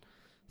condition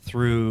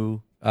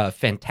through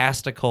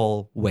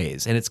fantastical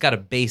ways, and it's got a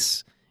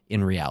base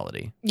in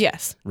reality.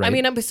 Yes. Right. I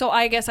mean, so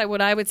I guess what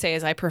I would say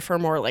is I prefer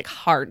more like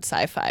hard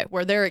sci-fi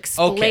where they're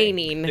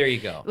explaining there you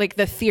go. like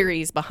the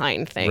theories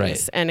behind things.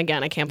 Right. And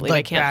again, I can't believe I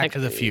Like can't Back think to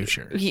the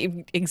Future.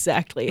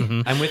 Exactly.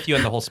 I'm with you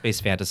on the whole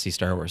space fantasy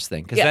Star Wars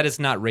thing because Yeah. that is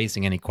not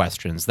raising any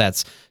questions.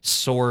 That's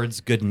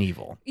swords, good and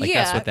evil. Like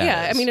that's what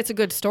that is. I mean, it's a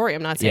good story.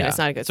 I'm not saying Yeah. it's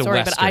not a good It's a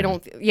story, but I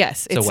Western. don't.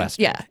 Yes, It's a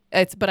Western.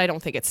 Yeah, but I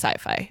don't think it's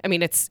sci-fi. I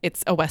mean, it's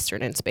a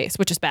Western in space,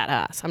 which is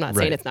badass. I'm not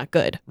saying Right. it's not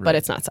good, but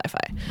it's not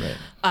sci-fi.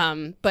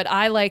 Right. But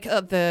I like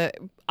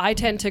I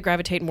tend to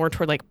gravitate more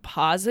toward like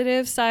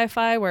positive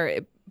sci-fi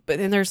but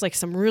then there's like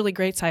some really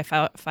great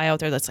sci-fi out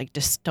there that's like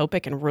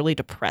dystopic and really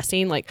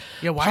depressing. Like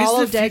Yeah, why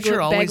Paulo is the future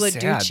always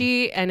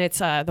Bagladucci, and it's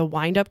the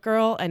Wind-Up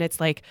Girl, and it's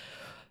like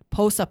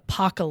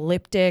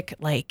post-apocalyptic.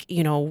 Like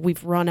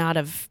we've run out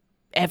of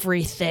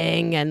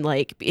everything, and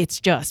like it's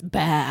just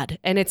bad,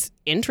 and it's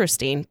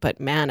interesting, but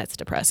man, it's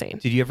depressing.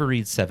 Did you ever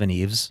read Seven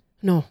Eves?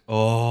 No.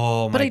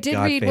 Oh my God! But I did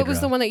read. What was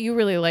Phaedra. the one that you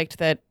really liked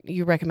that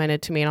you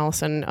recommended to me, and all of a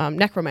sudden,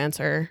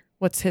 Necromancer.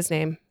 What's his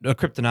name?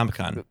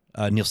 Cryptonomicon.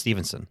 Neil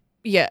Stephenson.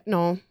 Yeah,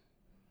 no,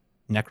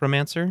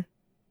 Necromancer.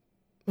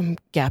 I'm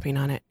gapping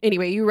on it.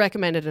 Anyway, you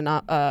recommended an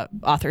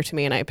author to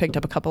me, and I picked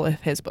up a couple of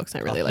his books,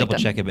 and I really I'll liked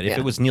double them. check it, but if Yeah.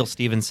 it was Neil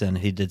Stephenson,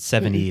 he did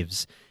 7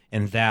 Eves,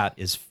 and that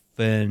is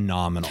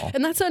phenomenal.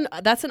 And that's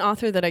an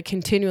author that I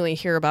continually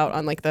hear about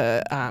on like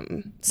the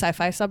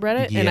sci-fi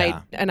subreddit,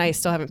 Yeah. and I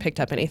still haven't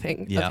picked up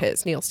anything Yeah. of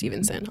his, Neil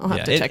Stephenson. I'll have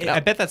Yeah, to check it out. I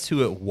bet that's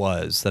who it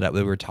was that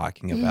we were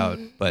talking about,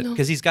 but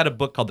because he's got a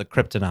book called The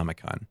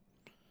Cryptonomicon,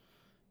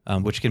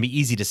 which can be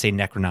easy to say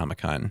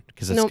Necronomicon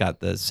because it's Nope. got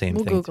the same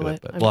We'll thing Google to it.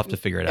 it. But we'll have to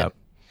figure it Yeah. out.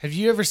 Have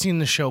you ever seen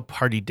the show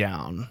Party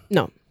Down?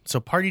 No.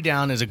 So Party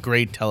Down is a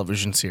great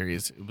television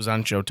series. It was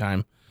on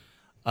Showtime.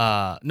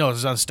 No, it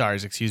was on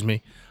Stars, excuse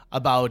me.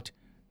 About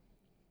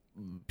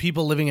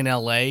people living in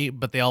LA,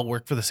 but they all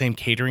work for the same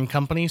catering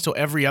company. So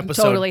every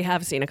episode Totally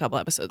have seen a couple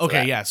episodes. of Okay,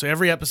 that. yeah. So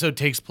every episode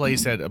takes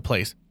place at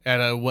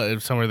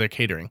somewhere they're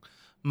catering.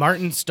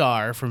 Martin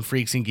Starr from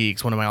Freaks and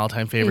Geeks, one of my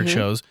all-time favorite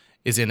shows,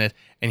 is in it,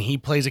 and he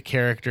plays a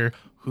character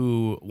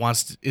who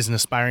is an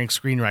aspiring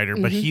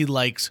screenwriter, but he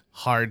likes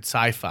hard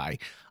sci-fi.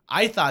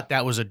 I thought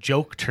that was a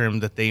joke term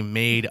that they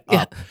made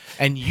up,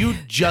 and you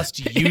just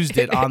used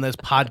it on this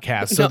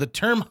podcast. So the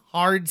term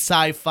hard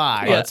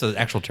sci-fi That's an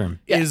actual term.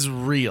 is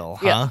real,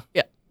 huh?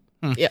 Yeah.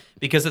 Yeah.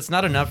 Because it's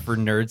not enough for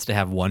nerds to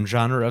have one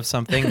genre of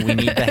something. We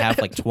need to have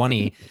like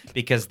 20,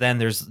 because then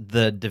there's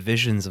the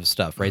divisions of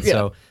stuff, right? Yeah.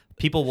 So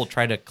people will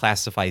try to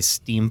classify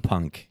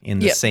steampunk in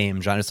the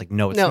same genre. It's like,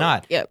 no, it's No.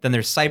 not. Yeah. Then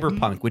there's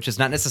cyberpunk, which is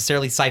not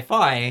necessarily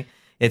sci-fi.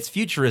 It's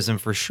futurism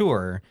for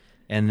sure.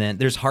 And then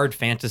there's hard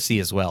fantasy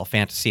as well,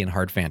 fantasy and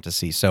hard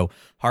fantasy. So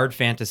hard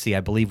fantasy,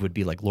 I believe, would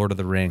be like Lord of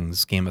the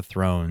Rings, Game of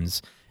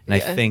Thrones. And I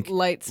think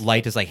Light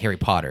is like Harry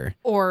Potter.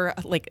 Or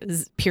like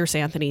Pierce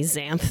Anthony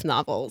Xanth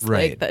novels,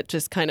 Right. like that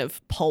just kind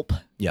of pulp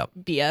Yep.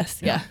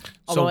 BS. Yeah. So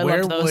Although I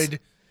where loved those. would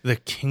the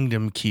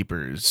Kingdom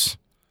Keepers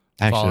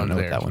I fall actually don't into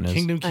know there? what that one is.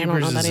 Kingdom I don't know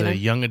Keepers that is a either.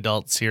 young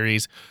adult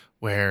series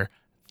where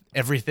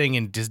everything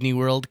in Disney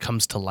World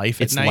comes to life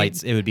It's at night.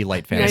 lights. It would be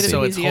light Night fantasy. at So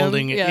the it's museum,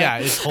 holding, yeah.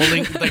 it's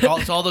holding like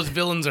all those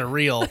villains are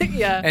real.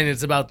 Yeah. And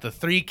it's about the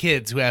 3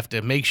 kids who have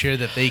to make sure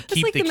that they It's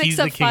keep like the the keys to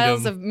the mixed up files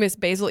kingdom. of Miss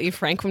Basil E.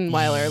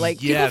 Frankenweiler.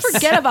 Like Yes. people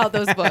forget about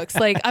those books.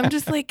 Like I'm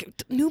just like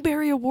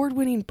Newbery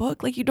Award-winning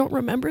book. Like you don't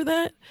remember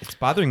that? It's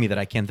bothering me that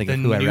I can't think The of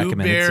who I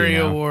recommend it to Newbery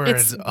now.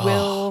 Awards. It's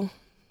Will.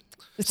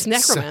 It's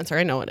Necromancer.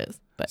 I know it is.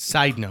 But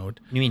Side note,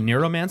 You mean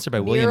Neuromancer by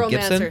William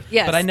Gibson? Neuromancer.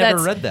 Yes, but I never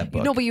that's- read that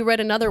book. No, but you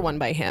read another one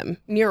by him,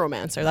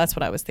 Neuromancer. That's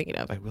what I was thinking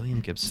of. By William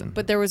Gibson.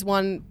 But there was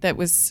one that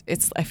was.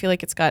 I feel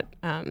like it's got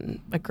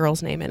a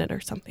girl's name in it or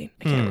something.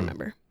 I can't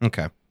remember.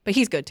 Okay. But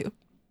he's good too.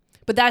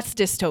 But that's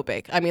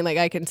dystopic. I mean, like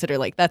I consider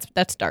like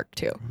that's dark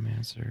too.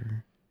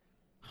 Neuromancer.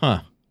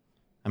 Huh.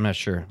 I'm not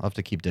sure. I'll have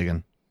to keep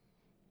digging.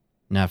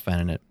 Not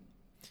finding it.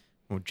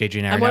 Well, JJ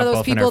and I are I'm one now of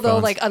those both on our people though.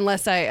 phones. Like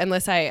unless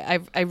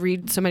I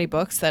read so many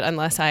books that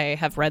unless I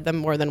have read them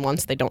more than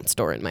once, they don't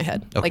store in my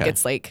head. Like Okay.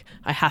 it's like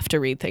I have to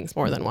read things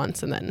more than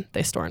once, and then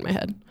they store in my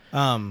head.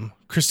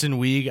 Kristen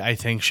Wiig, I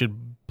think,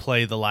 should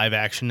play the live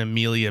action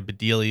Amelia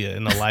Bedelia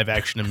in a live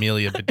action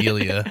Amelia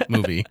Bedelia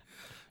movie.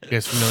 You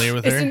guys familiar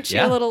with her? Isn't she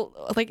Yeah. a little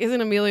like?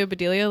 Isn't Amelia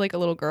Bedelia like a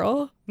little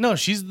girl? No,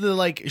 she's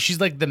like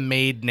the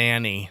maid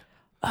nanny.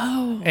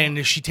 Oh,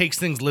 And she takes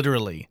things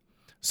literally.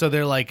 So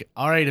they're like,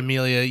 all right,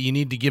 Amelia, you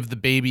need to give the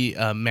baby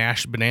a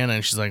mashed banana.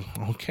 And she's like,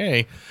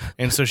 okay.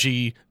 And so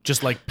she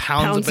just like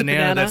pounds a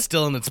banana that's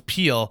still in its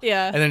peel.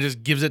 Yeah. And then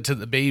just gives it to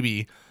the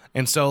baby.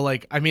 And so,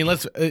 like, I mean,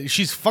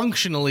 she's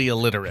functionally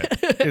illiterate,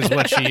 is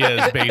what she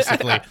is,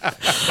 basically.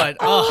 But,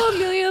 oh,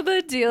 Amelia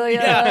Bedelia.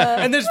 yeah.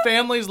 And this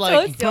family's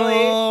like, silly.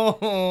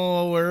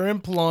 oh, we're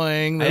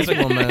employing this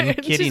woman.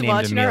 kitty She's named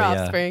watching her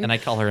Amelia, offspring. and I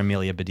call her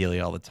Amelia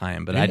Bedelia all the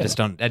time. But I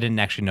didn't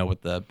actually know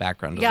what the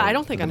background. Of Yeah, the, I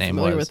don't think the I'm name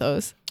familiar was. with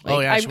those.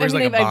 Oh, yeah, she wears,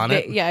 like, a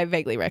bonnet. I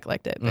vaguely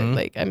recollect it, but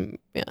like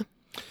yeah.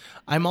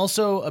 I'm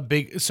also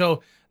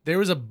so there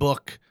was a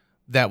book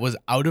that was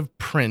out of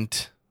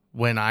print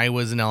when I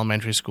was in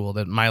elementary school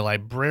that my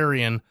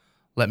librarian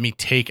let me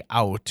take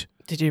out.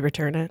 Did you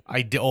return it?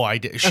 I did. Oh, I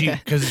did.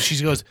 Because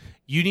she goes,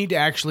 you need to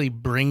actually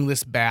bring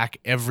this back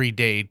every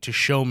day to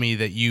show me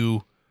that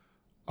you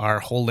are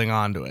holding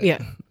on to it. Yeah.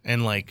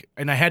 And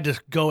I had to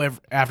go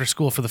after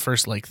school for the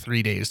first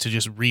 3 days to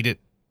just read it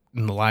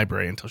in the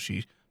library until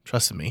she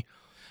trusted me.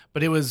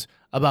 But it was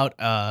about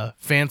a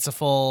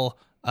fanciful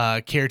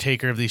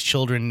caretaker of these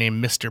children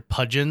named Mr.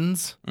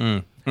 Pudgeons.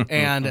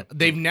 And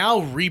they've now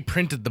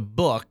reprinted the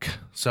book.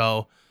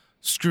 So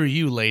screw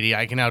you, lady.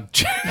 I can I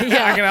can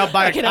now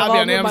buy a copy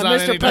on Amazon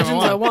Mr. anytime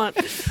Pudgeons I want.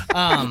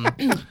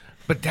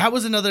 But that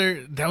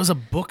was a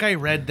book I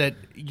read that,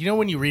 you know,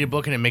 when you read a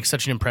book and it makes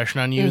such an impression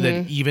on you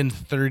that even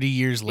 30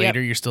 years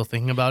later, you're still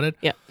thinking about it.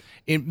 Yep.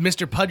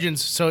 Mr.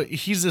 Pudgeons, so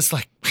he's this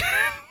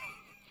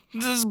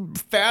this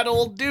fat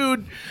old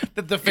dude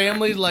that the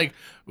family's like,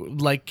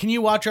 can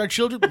you watch our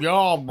children? Yeah,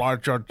 I'll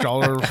watch our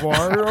children for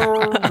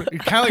you.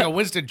 Kind of like a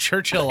Winston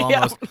Churchill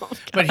almost.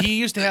 But he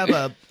used to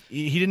have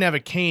he didn't have a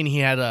cane, he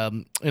had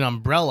an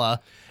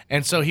umbrella.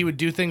 And so he would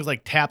do things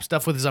like tap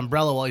stuff with his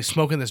umbrella while he's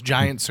smoking this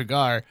giant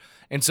cigar.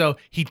 And so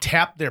he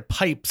tapped their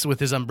pipes with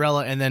his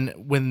umbrella, and then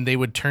when they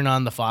would turn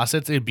on the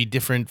faucets, it'd be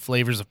different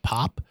flavors of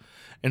pop.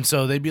 And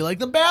so they'd be like,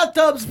 the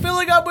bathtub's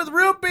filling up with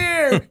root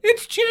beer.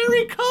 It's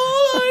cherry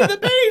cola in the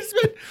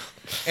basement.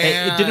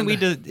 And Didn't we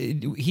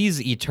do?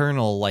 He's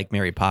eternal, like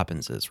Mary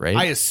Poppins is, right?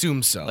 I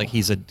assume so. like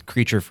he's a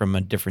creature from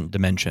a different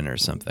dimension or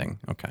something.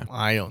 Okay.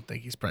 I don't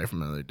think he's probably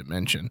from another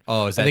dimension.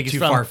 Oh, is I that think he's too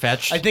from-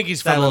 far-fetched? I think he's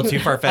Is that from a little too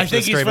far-fetched. I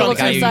think the he's story from, about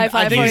the guy who-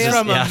 sci-fi I think he's for you.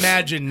 from Yeah.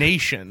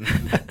 imagination.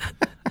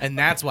 And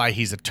that's why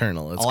he's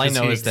eternal. It's All I 'cause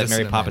know he is that exists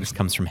Mary in Poppins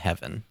comes from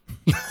heaven.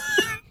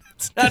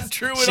 It's not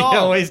true at She all.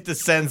 always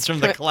descends from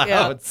the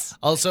clouds.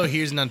 Also,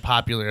 here's an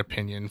unpopular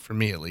opinion for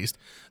me, at least.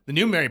 The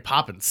new Mary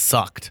Poppins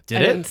sucked. Did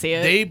I it? didn't see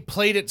it. They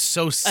played it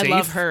so I safe.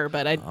 love her,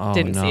 but I Oh,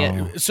 didn't see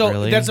no. it. So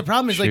Really? that's the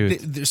problem. Is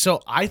Shoot.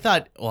 so I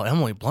thought, well,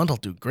 Emily Blunt will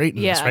do great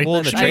in this, Yeah. right? Well,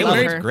 in the She I made trailer, love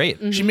Mary- it's her.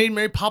 great. She made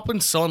Mary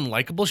Poppins so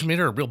unlikable. She made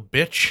her a real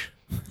bitch.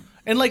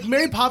 And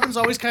Mary Poppins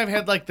always kind of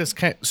had this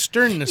kind of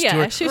sternness to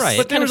Yeah, her, she was Right.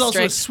 but there kind was of also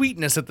a strict.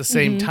 sweetness at the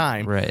same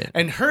time. Right.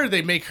 And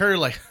they make her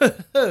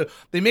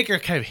they make her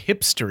kind of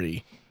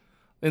hipstery.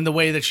 in the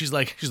way that she's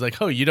like,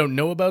 oh, you don't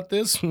know about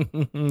this,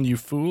 you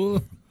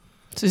fool.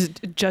 She's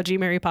judgy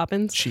Mary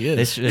Poppins. She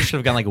They is. should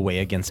have gone like way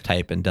against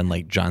type and done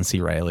like John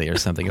C. Reilly or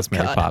something as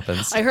Mary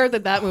Poppins. I heard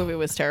that movie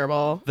was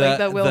terrible. The- like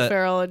the Will the-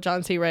 Ferrell and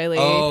John C. Reilly.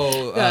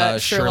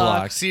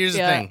 Sherlock. See, here's the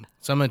Yeah. thing.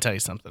 So I'm gonna tell you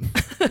something.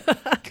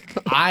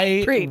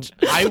 I Preach.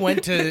 I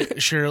went to what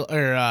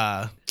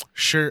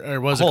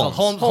was it called?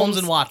 Holmes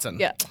and Watson.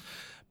 Yeah.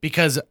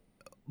 Because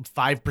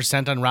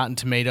 5% on Rotten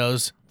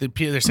Tomatoes.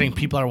 They're saying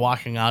people are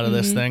walking out of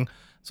this thing.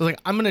 So like,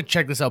 I'm gonna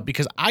check this out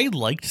because I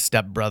liked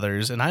Step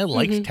Brothers and I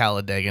liked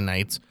Talladega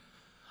Nights.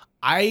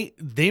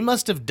 They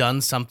must have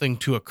done something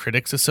to a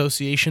critics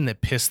association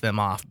that pissed them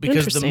off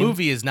because the Interesting.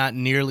 movie is not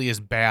nearly as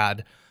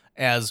bad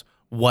as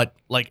what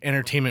like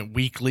Entertainment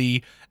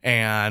Weekly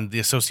and the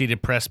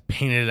Associated Press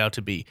painted it out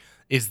to be.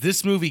 Is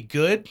this movie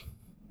good?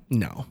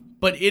 No.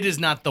 But it is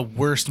not the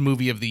worst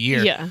movie of the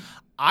year. Yeah.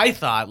 I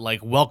thought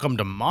like Welcome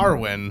to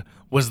Marwen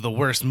was the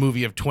worst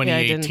movie of 2018. Yeah,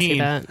 I didn't see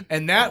that.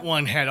 And that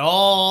one had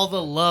all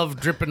the love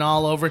dripping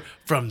all over it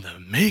from the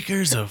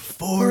makers of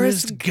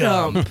Forrest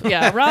Gump.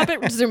 Yeah, Robert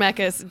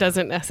Zemeckis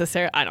doesn't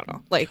necessarily. I don't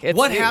know. Like, it's,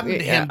 What happened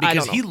to him? I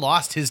Because don't he know.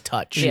 lost his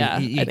touch. Yeah.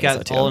 He I think got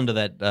so, too. all into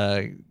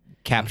that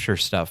capture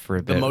stuff for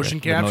a bit. motion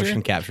The capture?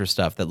 motion capture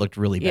stuff that looked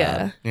really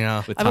bad.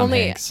 Yeah. With I've Tom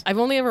only Hanks. I've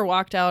only ever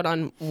walked out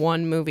on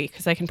one movie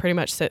because I can pretty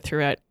much sit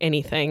through at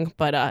anything,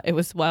 but it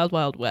was Wild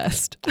Wild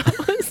West.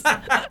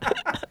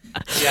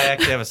 Yeah, I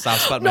actually have a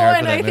soft spot in No, my heart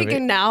and for that I think movie.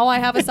 now I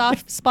have a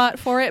soft spot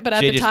for it, but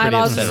at the JJ's time pretty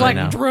I was upset just right like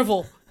now.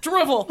 drivel.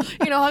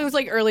 You know, I was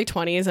like early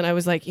 20s and I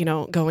was like, you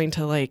know, going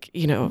to like,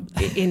 you know,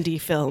 indie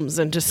films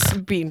and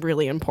just being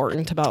really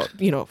important about,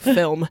 you know,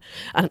 film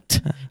and,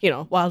 you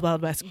know, Wild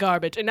Wild West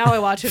garbage. And now I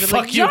watch it and I'm Fuck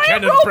like, you, giant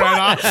Kenneth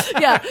robot.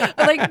 Branagh. Yeah,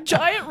 like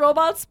giant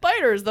robot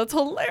spiders. That's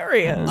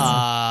hilarious.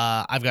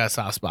 I've got a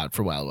soft spot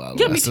for Wild Wild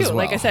yeah, me West too. as well.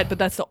 Like I said, but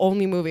that's the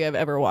only movie I've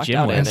ever walked Jim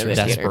out West, in the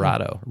theater.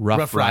 Desperado,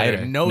 Rough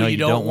Rider. No, you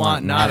don't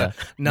want nada.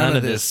 None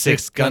of this.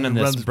 Six gun in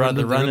this,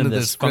 brother running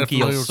this,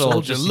 funky old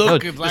soldier.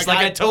 Look, It's like like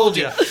I I told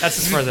you. That's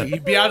as far as it.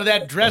 You'd be out of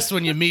that dress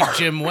when you meet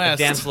Jim West.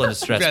 Damsel in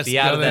distress. Dress- Be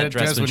out of go that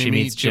dress when she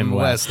meets Jim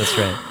West. That's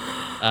right.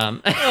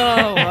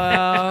 Oh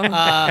wow!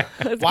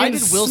 Why Can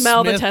did Will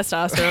smell Smith? the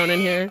testosterone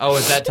in here? Oh,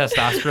 is that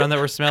testosterone that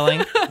we're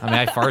smelling? I mean,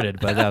 I farted,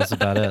 but that was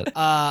about it.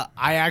 I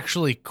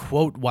actually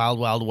quote Wild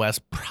Wild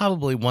West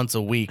probably once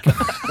a week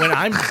when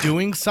I'm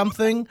doing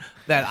something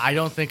that I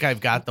don't think I've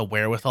got the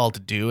wherewithal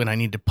to do, and I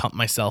need to pump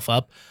myself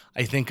up.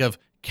 I think of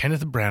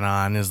Kenneth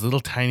Branagh and his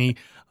little tiny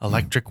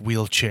electric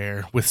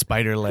wheelchair with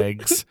spider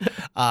legs,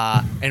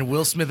 and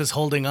Will Smith is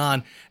holding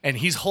on, and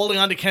he's holding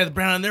on to Kenneth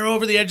Branagh, and they're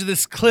over the edge of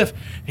this cliff.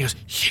 And he goes,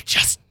 "You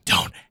just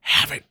don't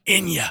have it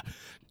in you,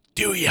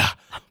 do ya,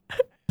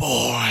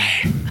 boy?"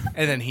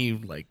 And then he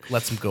like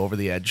lets him go over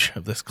the edge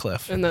of this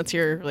cliff. And that's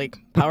your like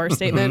power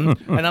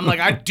statement. And I'm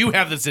like, I do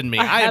have this in me.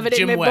 I have am it in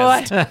Jim me,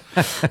 West. boy.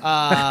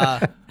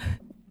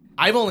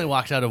 I've only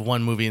walked out of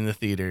one movie in the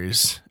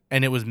theaters,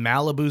 and it was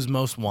Malibu's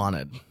Most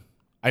Wanted.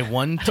 I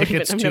won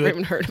tickets I've to never it.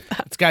 even heard of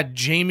that. It's got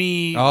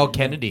Jamie Oh,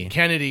 Kennedy.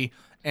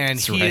 and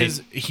That's he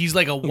right. he's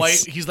like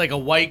a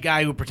white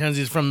guy who pretends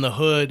he's from the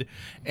hood,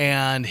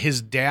 and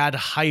his dad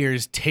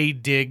hires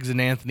Taye Diggs and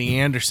Anthony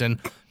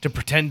Anderson to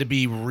pretend to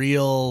be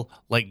real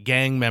like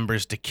gang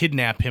members to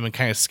kidnap him and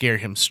kind of scare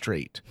him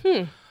straight.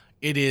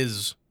 It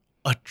is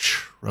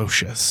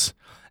atrocious.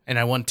 And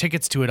I won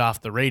tickets to it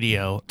off the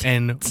radio.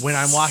 And when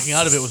I'm walking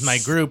out of it with my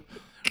group,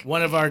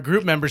 one of our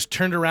group members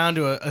turned around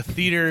to a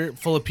theater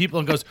full of people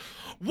and goes,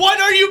 "What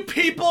are you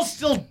people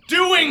still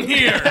doing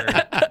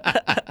here?"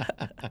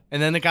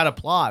 And then it got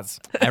applause.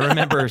 I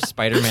remember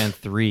Spider-Man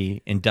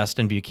 3 and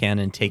Dustin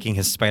Buchanan taking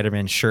his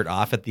Spider-Man shirt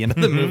off at the end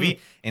of the movie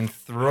and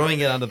throwing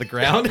it onto the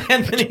ground,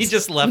 and then he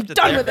just left it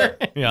Done there.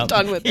 with it. Yeah.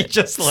 Done with He it.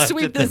 just left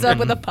Sweep it this there. up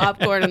with the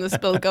popcorn and the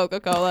spilled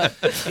Coca-Cola.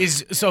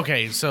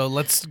 Okay, so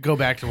let's go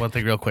back to one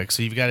thing real quick.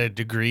 So you've got a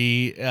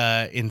degree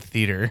in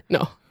theater.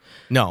 No,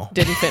 No.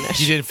 didn't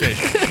finish. You didn't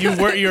finish. You're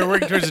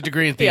working towards a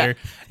degree in theater,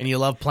 and you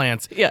love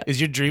plants. Yeah.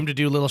 Is your dream to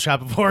do Little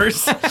Shop of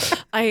Horrors?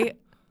 I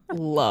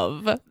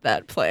love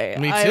that play.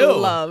 Me I too.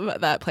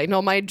 love that play.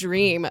 No, my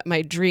dream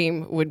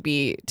would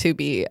be to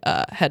be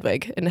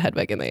Hedwig in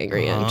Hedwig and the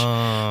Angry Inch.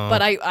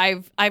 But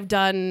I've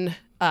done.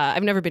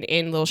 I've never been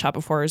in Little Shop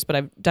of Horrors, but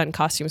I've done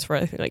costumes for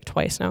it, I think like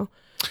twice now.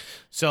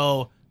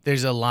 So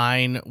there's a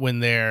line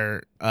when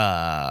they're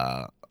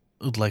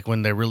like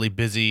when they're really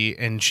busy,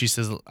 and she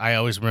says, I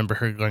always remember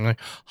her going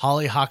like,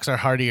 "Hollyhocks are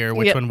hardier.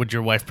 Which Yep. one would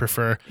your wife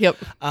prefer?" Yep.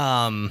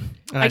 And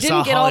I saw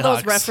didn't get all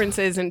those hollyhocks.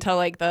 references until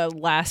like the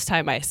last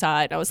time I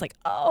saw it. And I was like,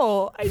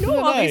 oh, I know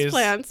all Nice. these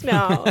plants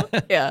now.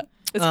 Yeah,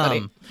 it's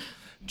funny.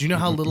 Do you know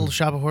how Little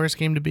Shop of Horrors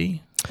came to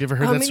be? You ever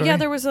heard that story? Yeah,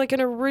 there was like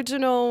an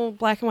original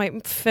black and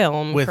white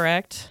film, With-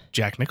 correct?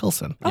 Jack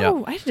Nicholson.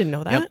 Oh, I didn't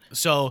know that. Yep.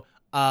 So,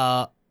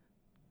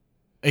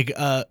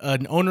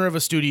 an owner of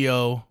a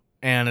studio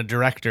and a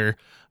director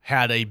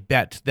had a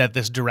bet that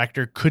this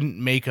director couldn't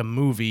make a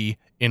movie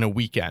in a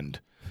weekend.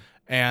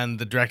 And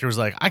the director was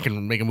like, "I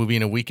can make a movie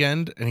in a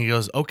weekend." And he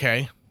goes,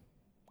 "Okay,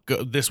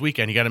 this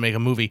weekend. You got to make a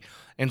movie.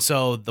 And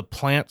so the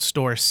plant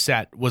store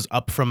set was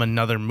up from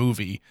another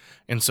movie.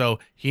 And so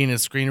he and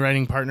his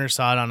screenwriting partner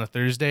saw it on a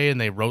Thursday,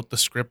 and they wrote the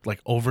script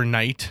like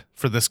overnight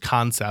for this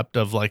concept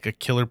of like a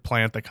killer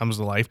plant that comes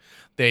to life.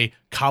 They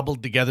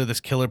cobbled together this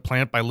killer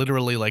plant by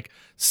literally like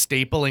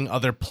stapling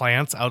other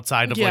plants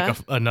outside of like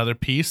another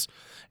piece.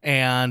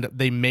 And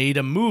they made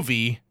a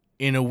movie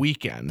in a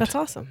weekend. That's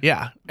awesome.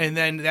 Yeah. And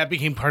then that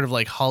became part of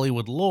like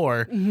Hollywood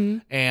lore.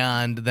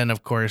 And then,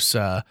 of course,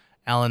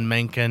 Alan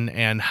Menken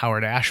and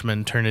Howard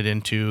Ashman turn it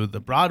into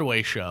the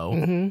Broadway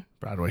show.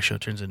 Broadway show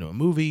turns into a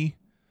movie.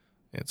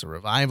 It's a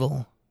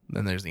revival.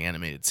 Then there's the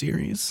animated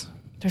series.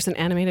 There's an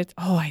animated.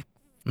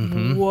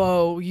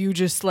 Whoa, you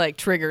just like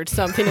triggered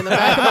something in the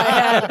back of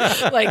my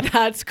head. Like,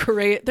 that's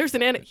great. There's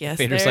an yes,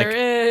 Vader's there like,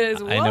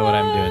 is. I know what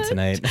I'm doing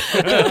tonight.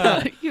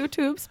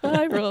 YouTube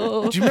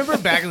spiral. Do you remember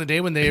back in the day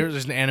when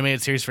there's an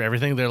animated series for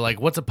everything? They're like,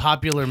 what's a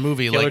popular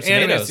movie? Killer like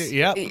Tomatoes.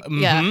 Yep.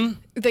 Yeah.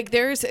 Like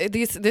there's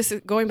this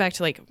is going back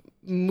to like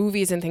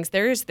movies and things.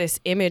 There's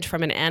this image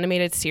from an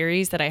animated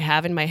series that I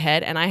have in my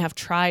head, and I have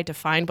tried to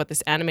find what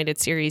this animated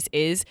series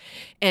is,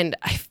 and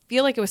I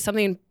feel like it was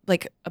something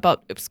like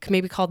about, it was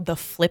maybe called The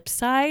Flip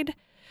Side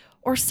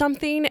or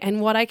something. And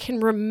what I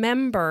can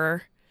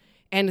remember,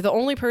 and the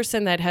only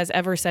person that has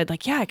ever said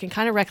like, yeah, I can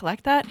kind of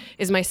recollect that,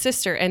 is my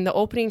sister. And the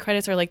opening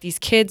credits are like these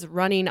kids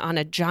running on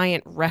a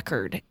giant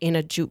record in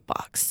a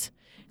jukebox.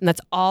 And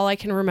that's all I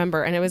can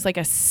remember. And it was like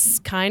there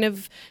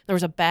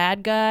was a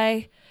bad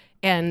guy,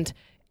 and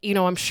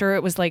I'm sure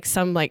it was like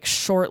some like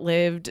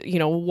short-lived,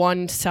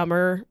 one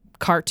summer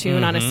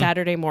cartoon on a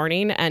Saturday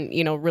morning, and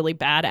really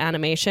bad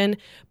animation,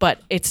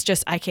 but it's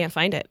just, I can't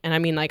find it. And I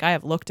mean, like, I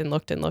have looked and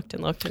looked and looked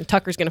and looked, and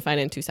Tucker's gonna find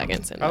it in 2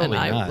 seconds. And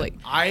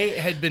I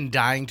had been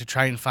dying to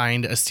try and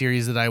find a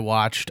series that I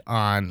watched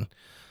on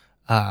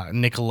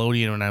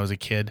Nickelodeon when I was a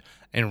kid,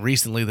 and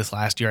recently this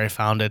last year I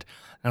found it.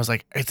 And I was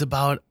like, it's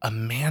about a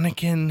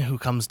mannequin who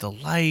comes to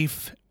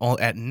life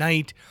at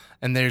night,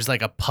 and there's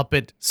like a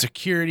puppet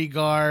security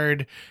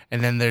guard,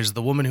 and then there's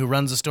the woman who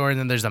runs the store, and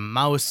then there's a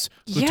mouse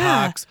who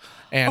talks.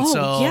 And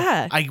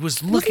I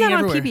was looking that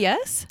everywhere. On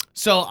PBS?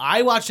 So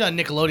I watched it on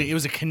Nickelodeon. It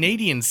was a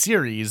Canadian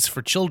series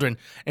for children,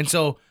 and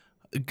so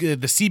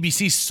the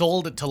CBC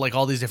sold it to like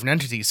all these different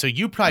entities. So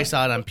you probably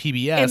saw it on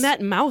PBS. And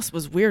that mouse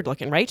was weird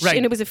looking, right? Right.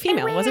 And it was a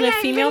female, wasn't it? A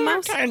female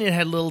mouse? And it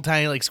had a little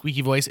tiny like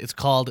squeaky voice. It's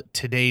called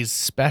Today's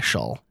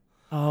Special.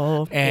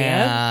 Oh,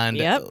 and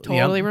yep,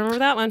 totally remember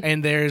that one.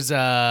 And there's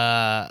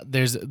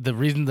the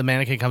reason the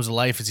mannequin comes to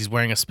life is he's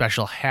wearing a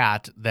special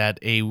hat that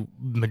a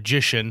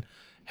magician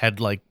had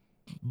like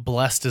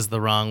blessed is the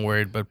wrong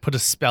word, but put a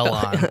spell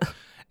on.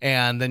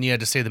 And then you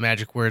had to say the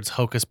magic words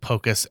hocus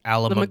pocus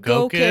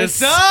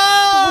alamagocus.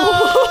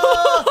 Oh!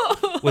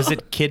 Was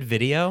it Kid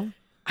Video?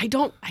 I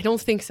don't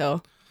think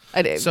so.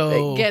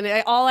 So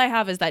again, all I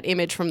have is that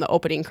image from the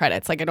opening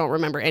credits. Like, I don't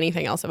remember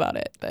anything else about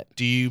it. But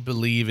do you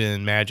believe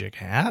in magic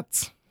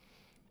hats?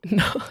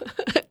 No.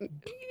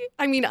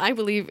 I mean, I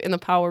believe in the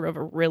power of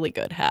a really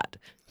good hat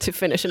to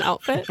finish an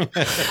outfit.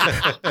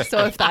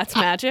 So if that's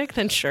magic,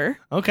 then sure.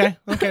 Okay,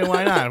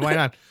 why not? Why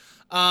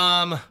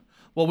not?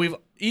 Well, we've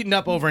eaten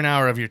up over an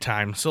hour of your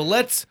time, so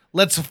let's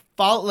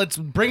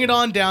bring it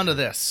on down to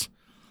this.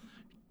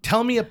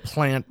 Tell me a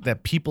plant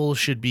that people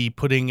should be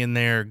putting in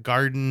their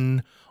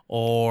garden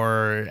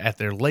or at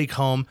their lake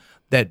home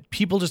that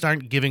people just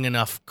aren't giving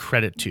enough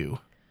credit to.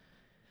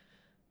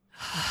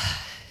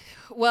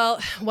 Well,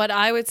 what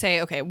I would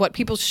say, what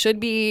people should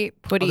be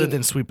putting... Other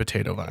than sweet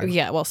potato vine.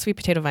 Yeah, well, sweet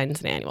potato vine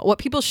is an annual. What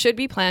people should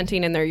be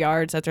planting in their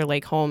yards at their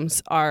lake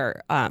homes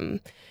are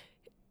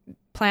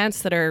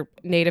plants that are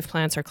native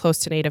plants or close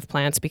to native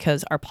plants,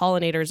 because our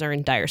pollinators are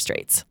in dire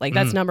straits. Like,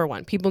 that's number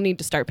one. People need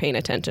to start paying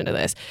attention to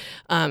this.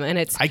 And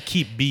it's... I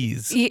keep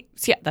bees.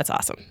 Yeah, that's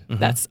awesome.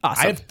 That's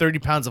awesome. I have 30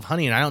 pounds of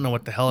honey, and I don't know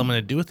what the hell I'm going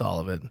to do with all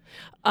of it.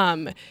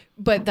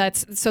 But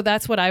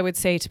that's what I would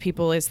say to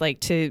people is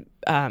like to...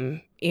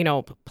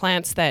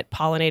 plants that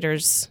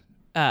pollinators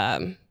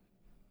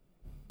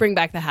bring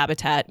back the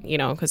habitat,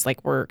 because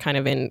like we're kind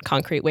of in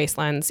concrete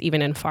wastelands,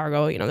 even in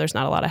Fargo, there's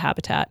not a lot of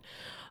habitat.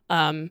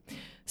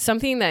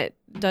 Something that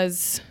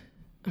does,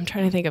 I'm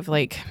trying to think of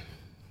like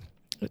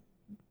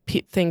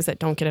things that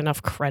don't get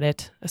enough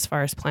credit as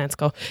far as plants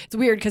go. It's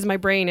weird because my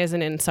brain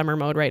isn't in summer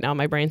mode right now.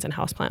 My brain's in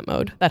houseplant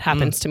mode. That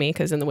happens to me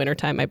because in the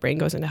wintertime, my brain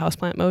goes into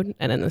houseplant mode,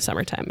 and in the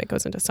summertime, it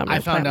goes into summer. I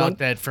found out mode.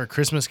 That for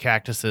Christmas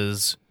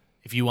cactuses,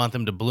 if you want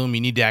them to bloom,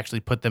 you need to actually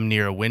put them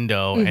near a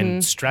window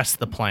and stress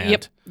the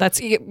plant.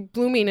 Yep.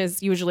 Blooming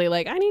is usually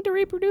like, I need to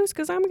reproduce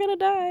because I'm going to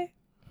die.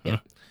 Yeah.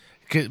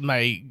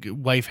 My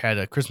wife had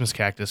a Christmas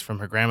cactus from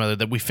her grandmother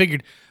that we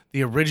figured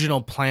the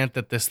original plant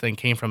that this thing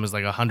came from is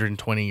like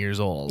 120 years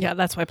old. Yeah,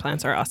 that's why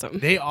plants are awesome.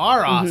 They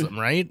are awesome,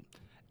 right?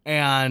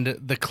 And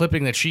the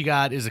clipping that she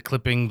got is a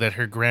clipping that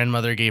her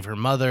grandmother gave her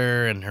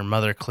mother, and her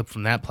mother clipped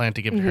from that plant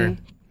to give to her.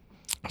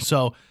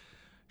 So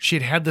she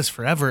had this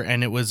forever,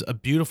 and it was a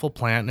beautiful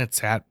plant, and it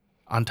sat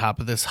on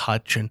top of this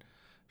hutch, and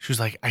she was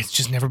like, it's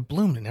just never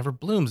bloomed. It never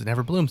blooms. It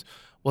never blooms.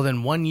 Well,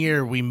 then one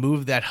year we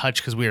moved that hutch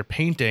because we were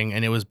painting,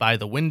 and it was by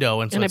the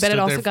window, and so And I bet it stood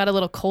also there. got a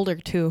little colder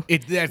too.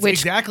 That's which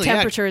exactly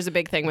temperature is a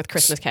big thing with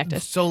Christmas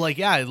cactus. So like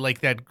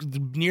that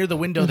near the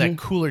window, that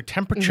cooler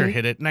temperature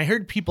hit it, and I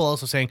heard people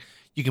also saying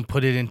you can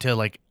put it into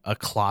like a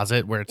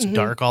closet where it's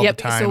dark all the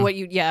time. So what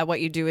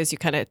you do is you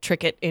kind of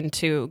trick it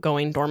into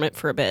going dormant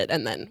for a bit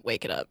and then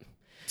wake it up.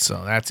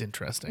 So that's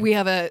interesting. We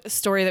have a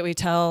story that we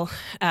tell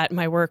at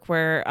my work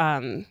where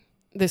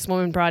this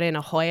woman brought in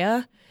a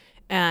Hoya,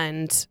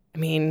 and I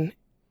mean,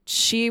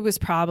 she was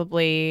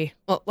probably,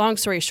 well, long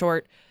story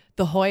short,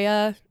 the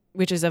Hoya,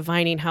 which is a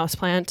vining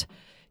houseplant,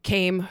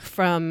 came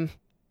from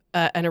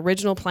an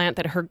original plant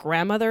that her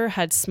grandmother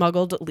had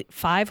smuggled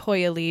 5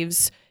 Hoya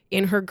leaves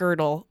in her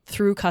girdle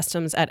through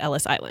customs at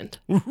Ellis Island.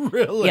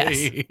 Really?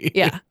 Yes.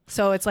 Yeah.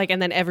 So it's like,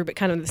 and then everybody,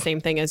 kind of the same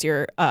thing as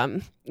your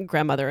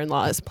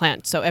grandmother-in-law's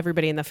plant. So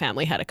everybody in the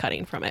family had a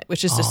cutting from it,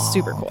 which is just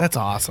super cool. That's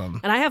awesome.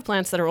 And I have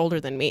plants that are older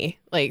than me,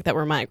 like that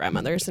were my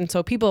grandmother's. And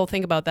so people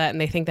think about that and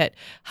they think that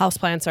house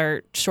plants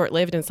are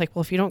short-lived. And it's like,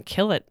 well, if you don't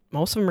kill it,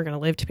 most of them are going to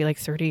live to be like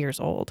 30 years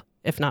old,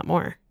 if not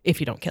more, if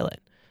you don't kill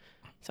it.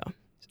 So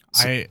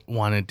I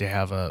wanted to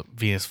have a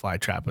Venus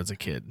flytrap as a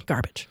kid.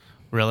 garbage.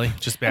 Really?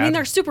 Just bad? I mean,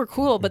 they're super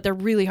cool, but they're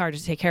really hard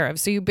to take care of.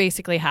 So you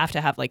basically have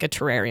to have like a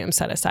terrarium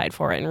set aside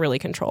for it and really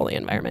control the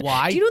environment.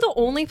 Why? Do you know the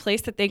only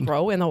place that they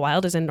grow in the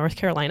wild is in North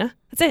Carolina?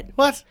 That's it.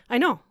 What? I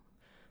know.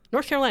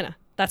 North Carolina.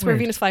 That's where Weird.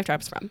 Venus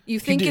flytrap is from.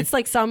 You think do- it's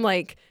like some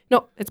like,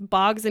 no, it's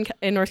bogs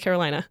in North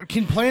Carolina.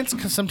 Can plants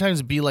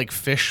sometimes be like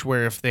fish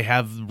where if they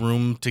have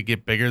room to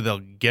get bigger, they'll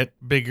get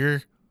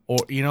bigger? Or,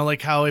 you know,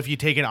 like how if you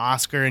take an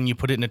Oscar and you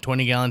put it in a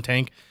 20-gallon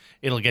tank,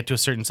 it'll get to a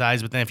certain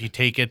size. But then if you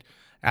take it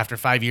after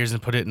 5 years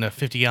and put it in a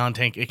 50-gallon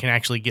tank, it can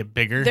actually get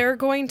bigger. They're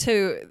going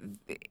to,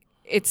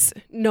 it's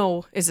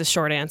no is the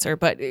short answer,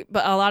 but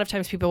a lot of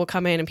times people will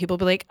come in and people will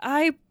be like,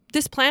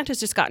 this plant has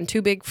just gotten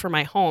too big for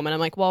my home. And I'm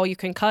like, well, you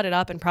can cut it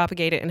up and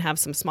propagate it and have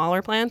some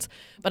smaller plants.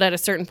 But at a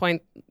certain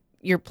point,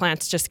 your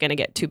plant's just going to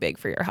get too big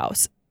for your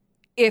house.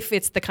 If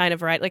it's the kind of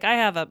variety, like I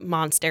have a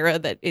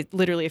Monstera that it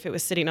literally, if it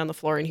was sitting on the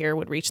floor in here,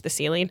 would reach the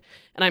ceiling.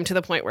 And I'm to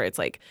the point where it's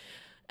like,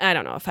 I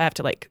don't know if I have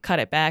to like cut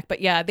it back, but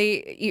yeah,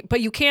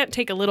 but you can't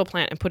take a little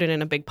plant and put it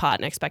in a big pot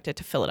and expect it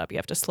to fill it up. You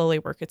have to slowly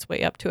work its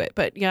way up to it.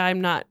 But yeah,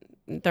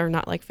 they're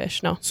not like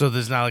fish. No, So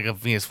there's not like a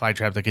Venus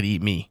flytrap that could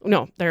eat me.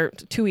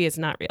 Tui is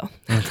not real.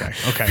 Okay.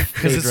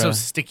 Because it's so Phaedra.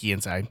 sticky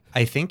inside.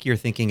 I think you're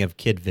thinking of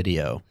Kid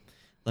Video.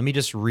 Let me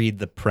just read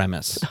the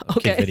premise of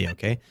Okay. Kid Video,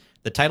 okay?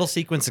 The title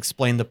sequence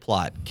explained the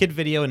plot. Kid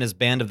Video and his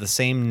band of the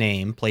same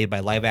name, played by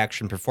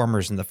live-action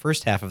performers in the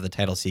first half of the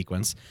title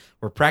sequence,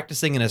 were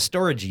practicing in a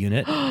storage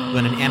unit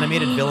when an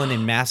animated villain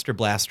named Master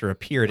Blaster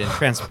appeared and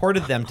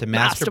transported them to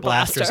Master Master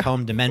Blaster's Blaster.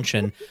 home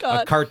dimension,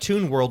 a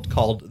cartoon world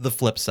called The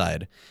Flip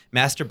Side.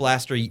 Master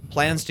Blaster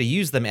plans to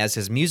use them as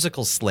his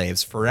musical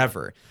slaves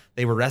forever.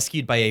 They were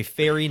rescued by a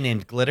fairy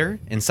named Glitter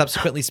and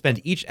subsequently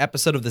spend each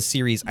episode of the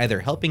series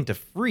either helping to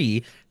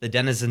free the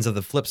denizens of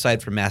the flip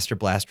side from Master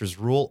Blaster's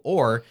rule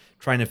or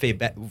trying to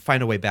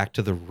find a way back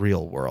to the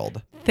real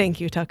world. Thank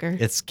you, Tucker.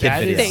 It's Kid That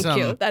Video. is Thank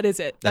you. some- That is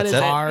it. That That's is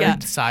it? Hard Yeah.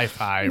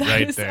 sci-fi That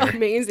right is there.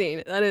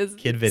 amazing. That is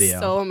Kid Video.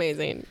 So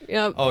amazing.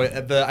 Yep. Oh,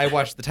 I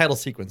watched the title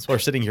sequence while we're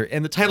sitting here,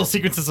 and the title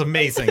sequence is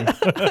amazing.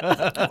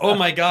 Oh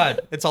my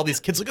God. It's all these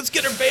kids like, let's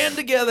get our band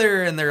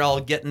together, and they're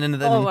all getting into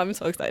them. Oh, I'm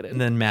so excited.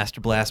 And then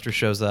Master Blaster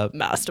shows up.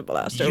 Master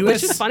Blaster, US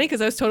which is funny because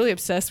I was totally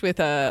obsessed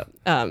with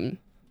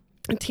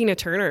Tina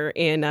Turner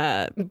in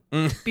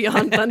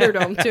Beyond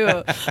Thunderdome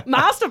too.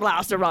 Master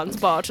Blaster runs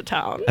bar to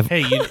town.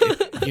 Hey,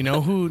 you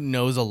know who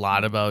knows a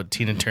lot about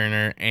Tina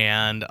Turner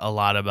and a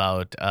lot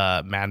about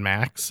Mad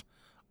Max?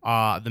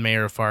 The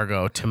mayor of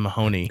Fargo, Tim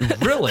Mahoney.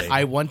 Really?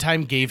 I one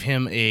time gave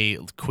him a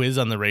quiz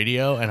on the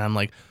radio, and I'm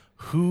like,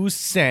 who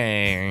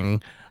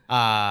sang?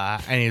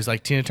 And he was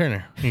like, Tina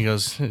Turner. He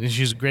goes,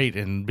 she's great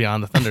in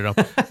Beyond the Thunderdome.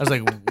 I was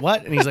like,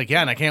 what? And he's like,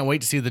 yeah, and I can't wait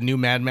to see the new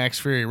Mad Max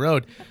Fury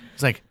Road.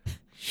 He's like,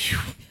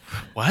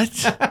 what?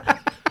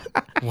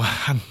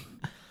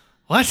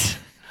 What?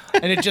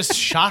 And it just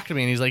shocked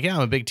me. And he's like, yeah,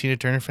 I'm a big Tina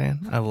Turner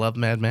fan. I love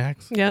Mad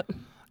Max. Yep.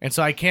 And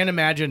so I can't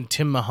imagine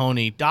Tim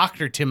Mahoney,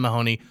 Dr. Tim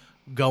Mahoney,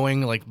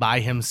 going like by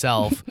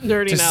himself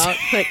Nerding to out,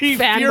 see like Fury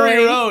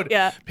fanboying. Road.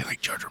 Yeah. Be like,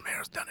 George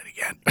Romero's done it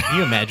again. Can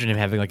you imagine him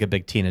having like a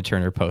big Tina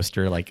Turner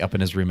poster like up in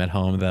his room at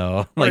home though?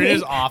 Or Like in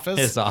his office.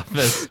 His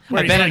office. Where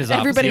I've he's been like- in his office.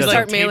 Everybody He was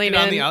start taped it mailing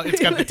on in. the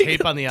it's got the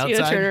tape on the Tina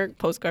outside. Turner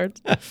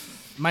postcards.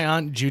 My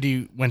aunt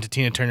Judy went to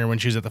Tina Turner when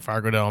she was at the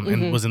Fargo Dome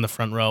and was in the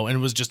front row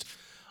and was just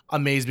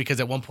amazed because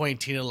at one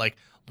point Tina like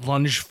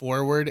lunged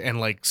forward and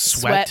like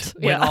sweat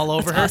went Yeah. all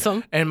over That's her.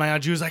 awesome. And my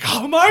aunt Judy was like,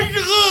 oh my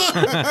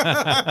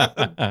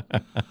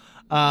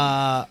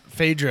God.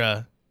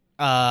 Phaedra,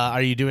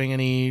 are you doing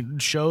any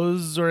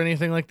shows or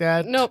anything like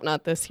that? Nope,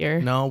 not this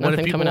year. No? What Nothing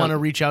if people coming up. want to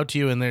reach out to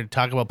you and they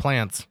talk about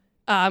plants?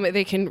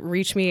 They can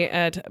reach me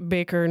at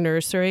Baker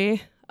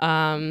Nursery,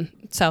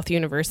 South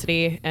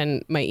University,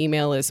 and my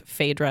email is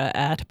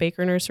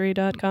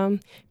phaedra@bakernursery.com,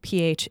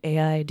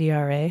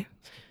 PHAIDRA.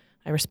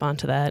 I respond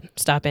to that.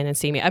 Stop in and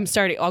see me.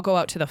 I'll go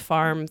out to the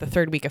farm the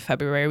third week of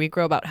February. We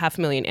grow about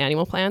 500,000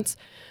 annual plants.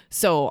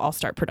 So I'll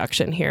start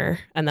production here,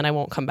 and then I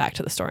won't come back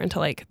to the store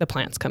until like the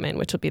plants come in,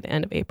 which will be the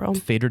end of April.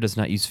 Fader does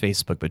not use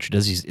Facebook, but she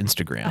does use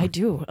Instagram. I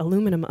do.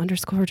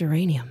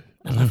 Aluminum_geranium.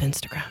 I love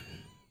Instagram.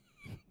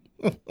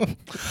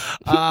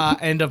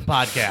 End of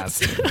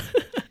podcast.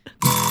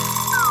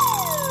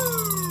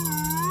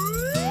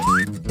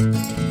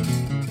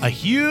 A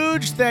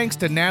huge thanks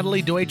to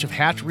Natalie Deutsch of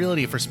Hatch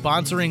Realty for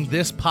sponsoring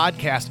this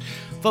podcast.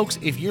 Folks,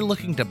 if you're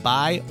looking to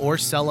buy or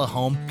sell a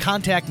home,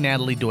 contact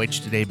Natalie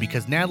Deutsch today,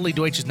 because Natalie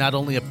Deutsch is not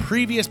only a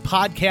previous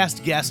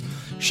podcast guest,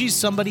 she's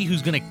somebody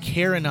who's going to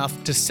care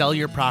enough to sell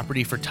your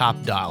property for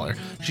top dollar.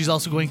 She's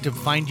also going to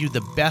find you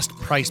the best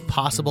price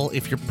possible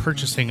if you're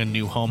purchasing a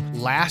new home.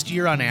 Last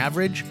year on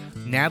average,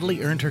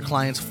 Natalie earned her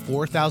clients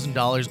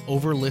 $4,000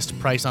 over list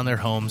price on their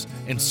homes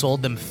and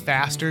sold them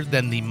faster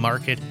than the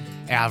market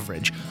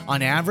average.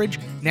 On average,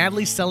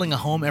 Natalie's selling a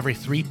home every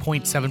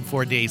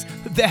 3.74 days.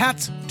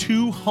 That's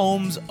 2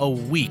 homes a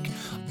week.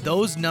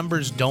 Those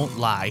numbers don't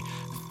lie.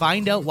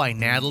 Find out why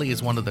Natalie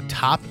is one of the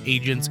top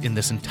agents in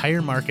this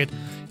entire market.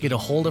 Get a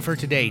hold of her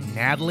today,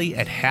 Natalie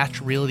at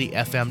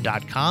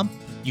hatchrealtyfm.com.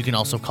 You can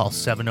also call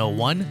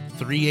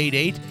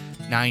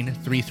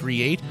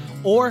 701-388-9338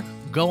 or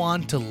go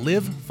on to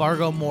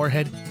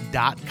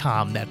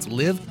livefargomoorhead.com. That's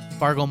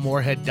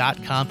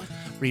livefargomoorhead.com.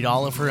 Read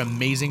all of her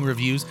amazing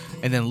reviews,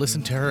 and then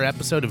listen to her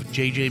episode of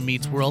JJ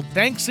Meets World.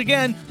 Thanks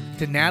again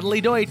to Natalie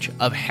Deutsch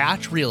of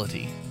Hatch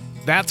Realty.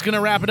 That's going to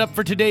wrap it up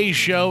for today's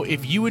show.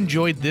 If you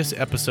enjoyed this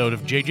episode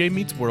of JJ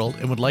Meets World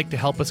and would like to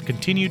help us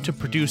continue to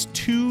produce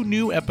 2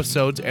 new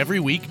episodes every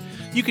week,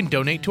 you can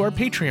donate to our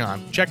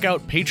Patreon. Check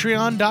out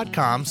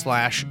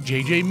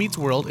patreon.com/JJ Meets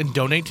World and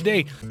donate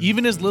today.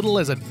 Even as little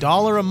as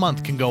 $1 a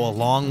month can go a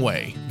long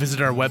way.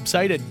 Visit our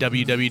website at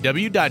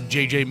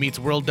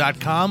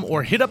www.jjmeetsworld.com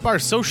or hit up our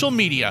social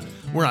media.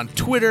 We're on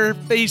Twitter,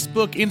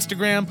 Facebook,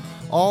 Instagram,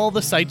 all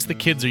the sites the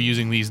kids are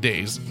using these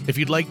days. If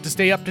you'd like to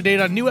stay up to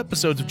date on new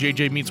episodes of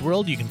JJ Meets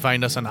World, you can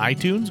find us on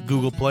iTunes,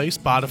 Google Play,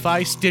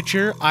 Spotify,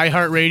 Stitcher,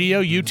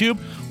 iHeartRadio, YouTube,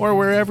 or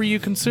wherever you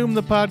consume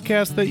the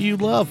podcast that you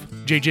love.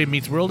 JJ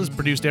Meets World is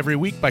produced every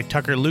week by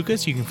Tucker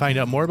Lucas. You can find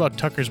out more about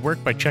Tucker's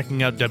work by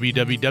checking out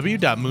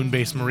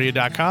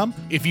www.moonbasemaria.com.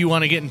 If you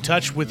want to get in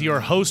touch with your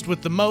host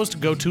with the most,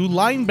 go to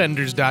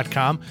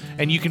linebenders.com,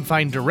 and you can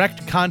find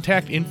direct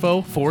contact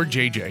info for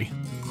JJ.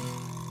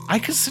 I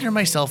consider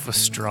myself a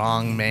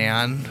strong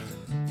man,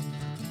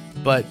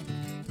 but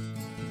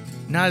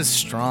not as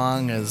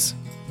strong as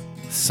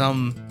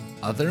some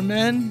other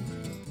men,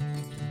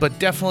 but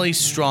definitely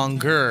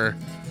stronger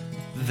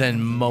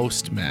than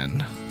most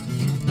men.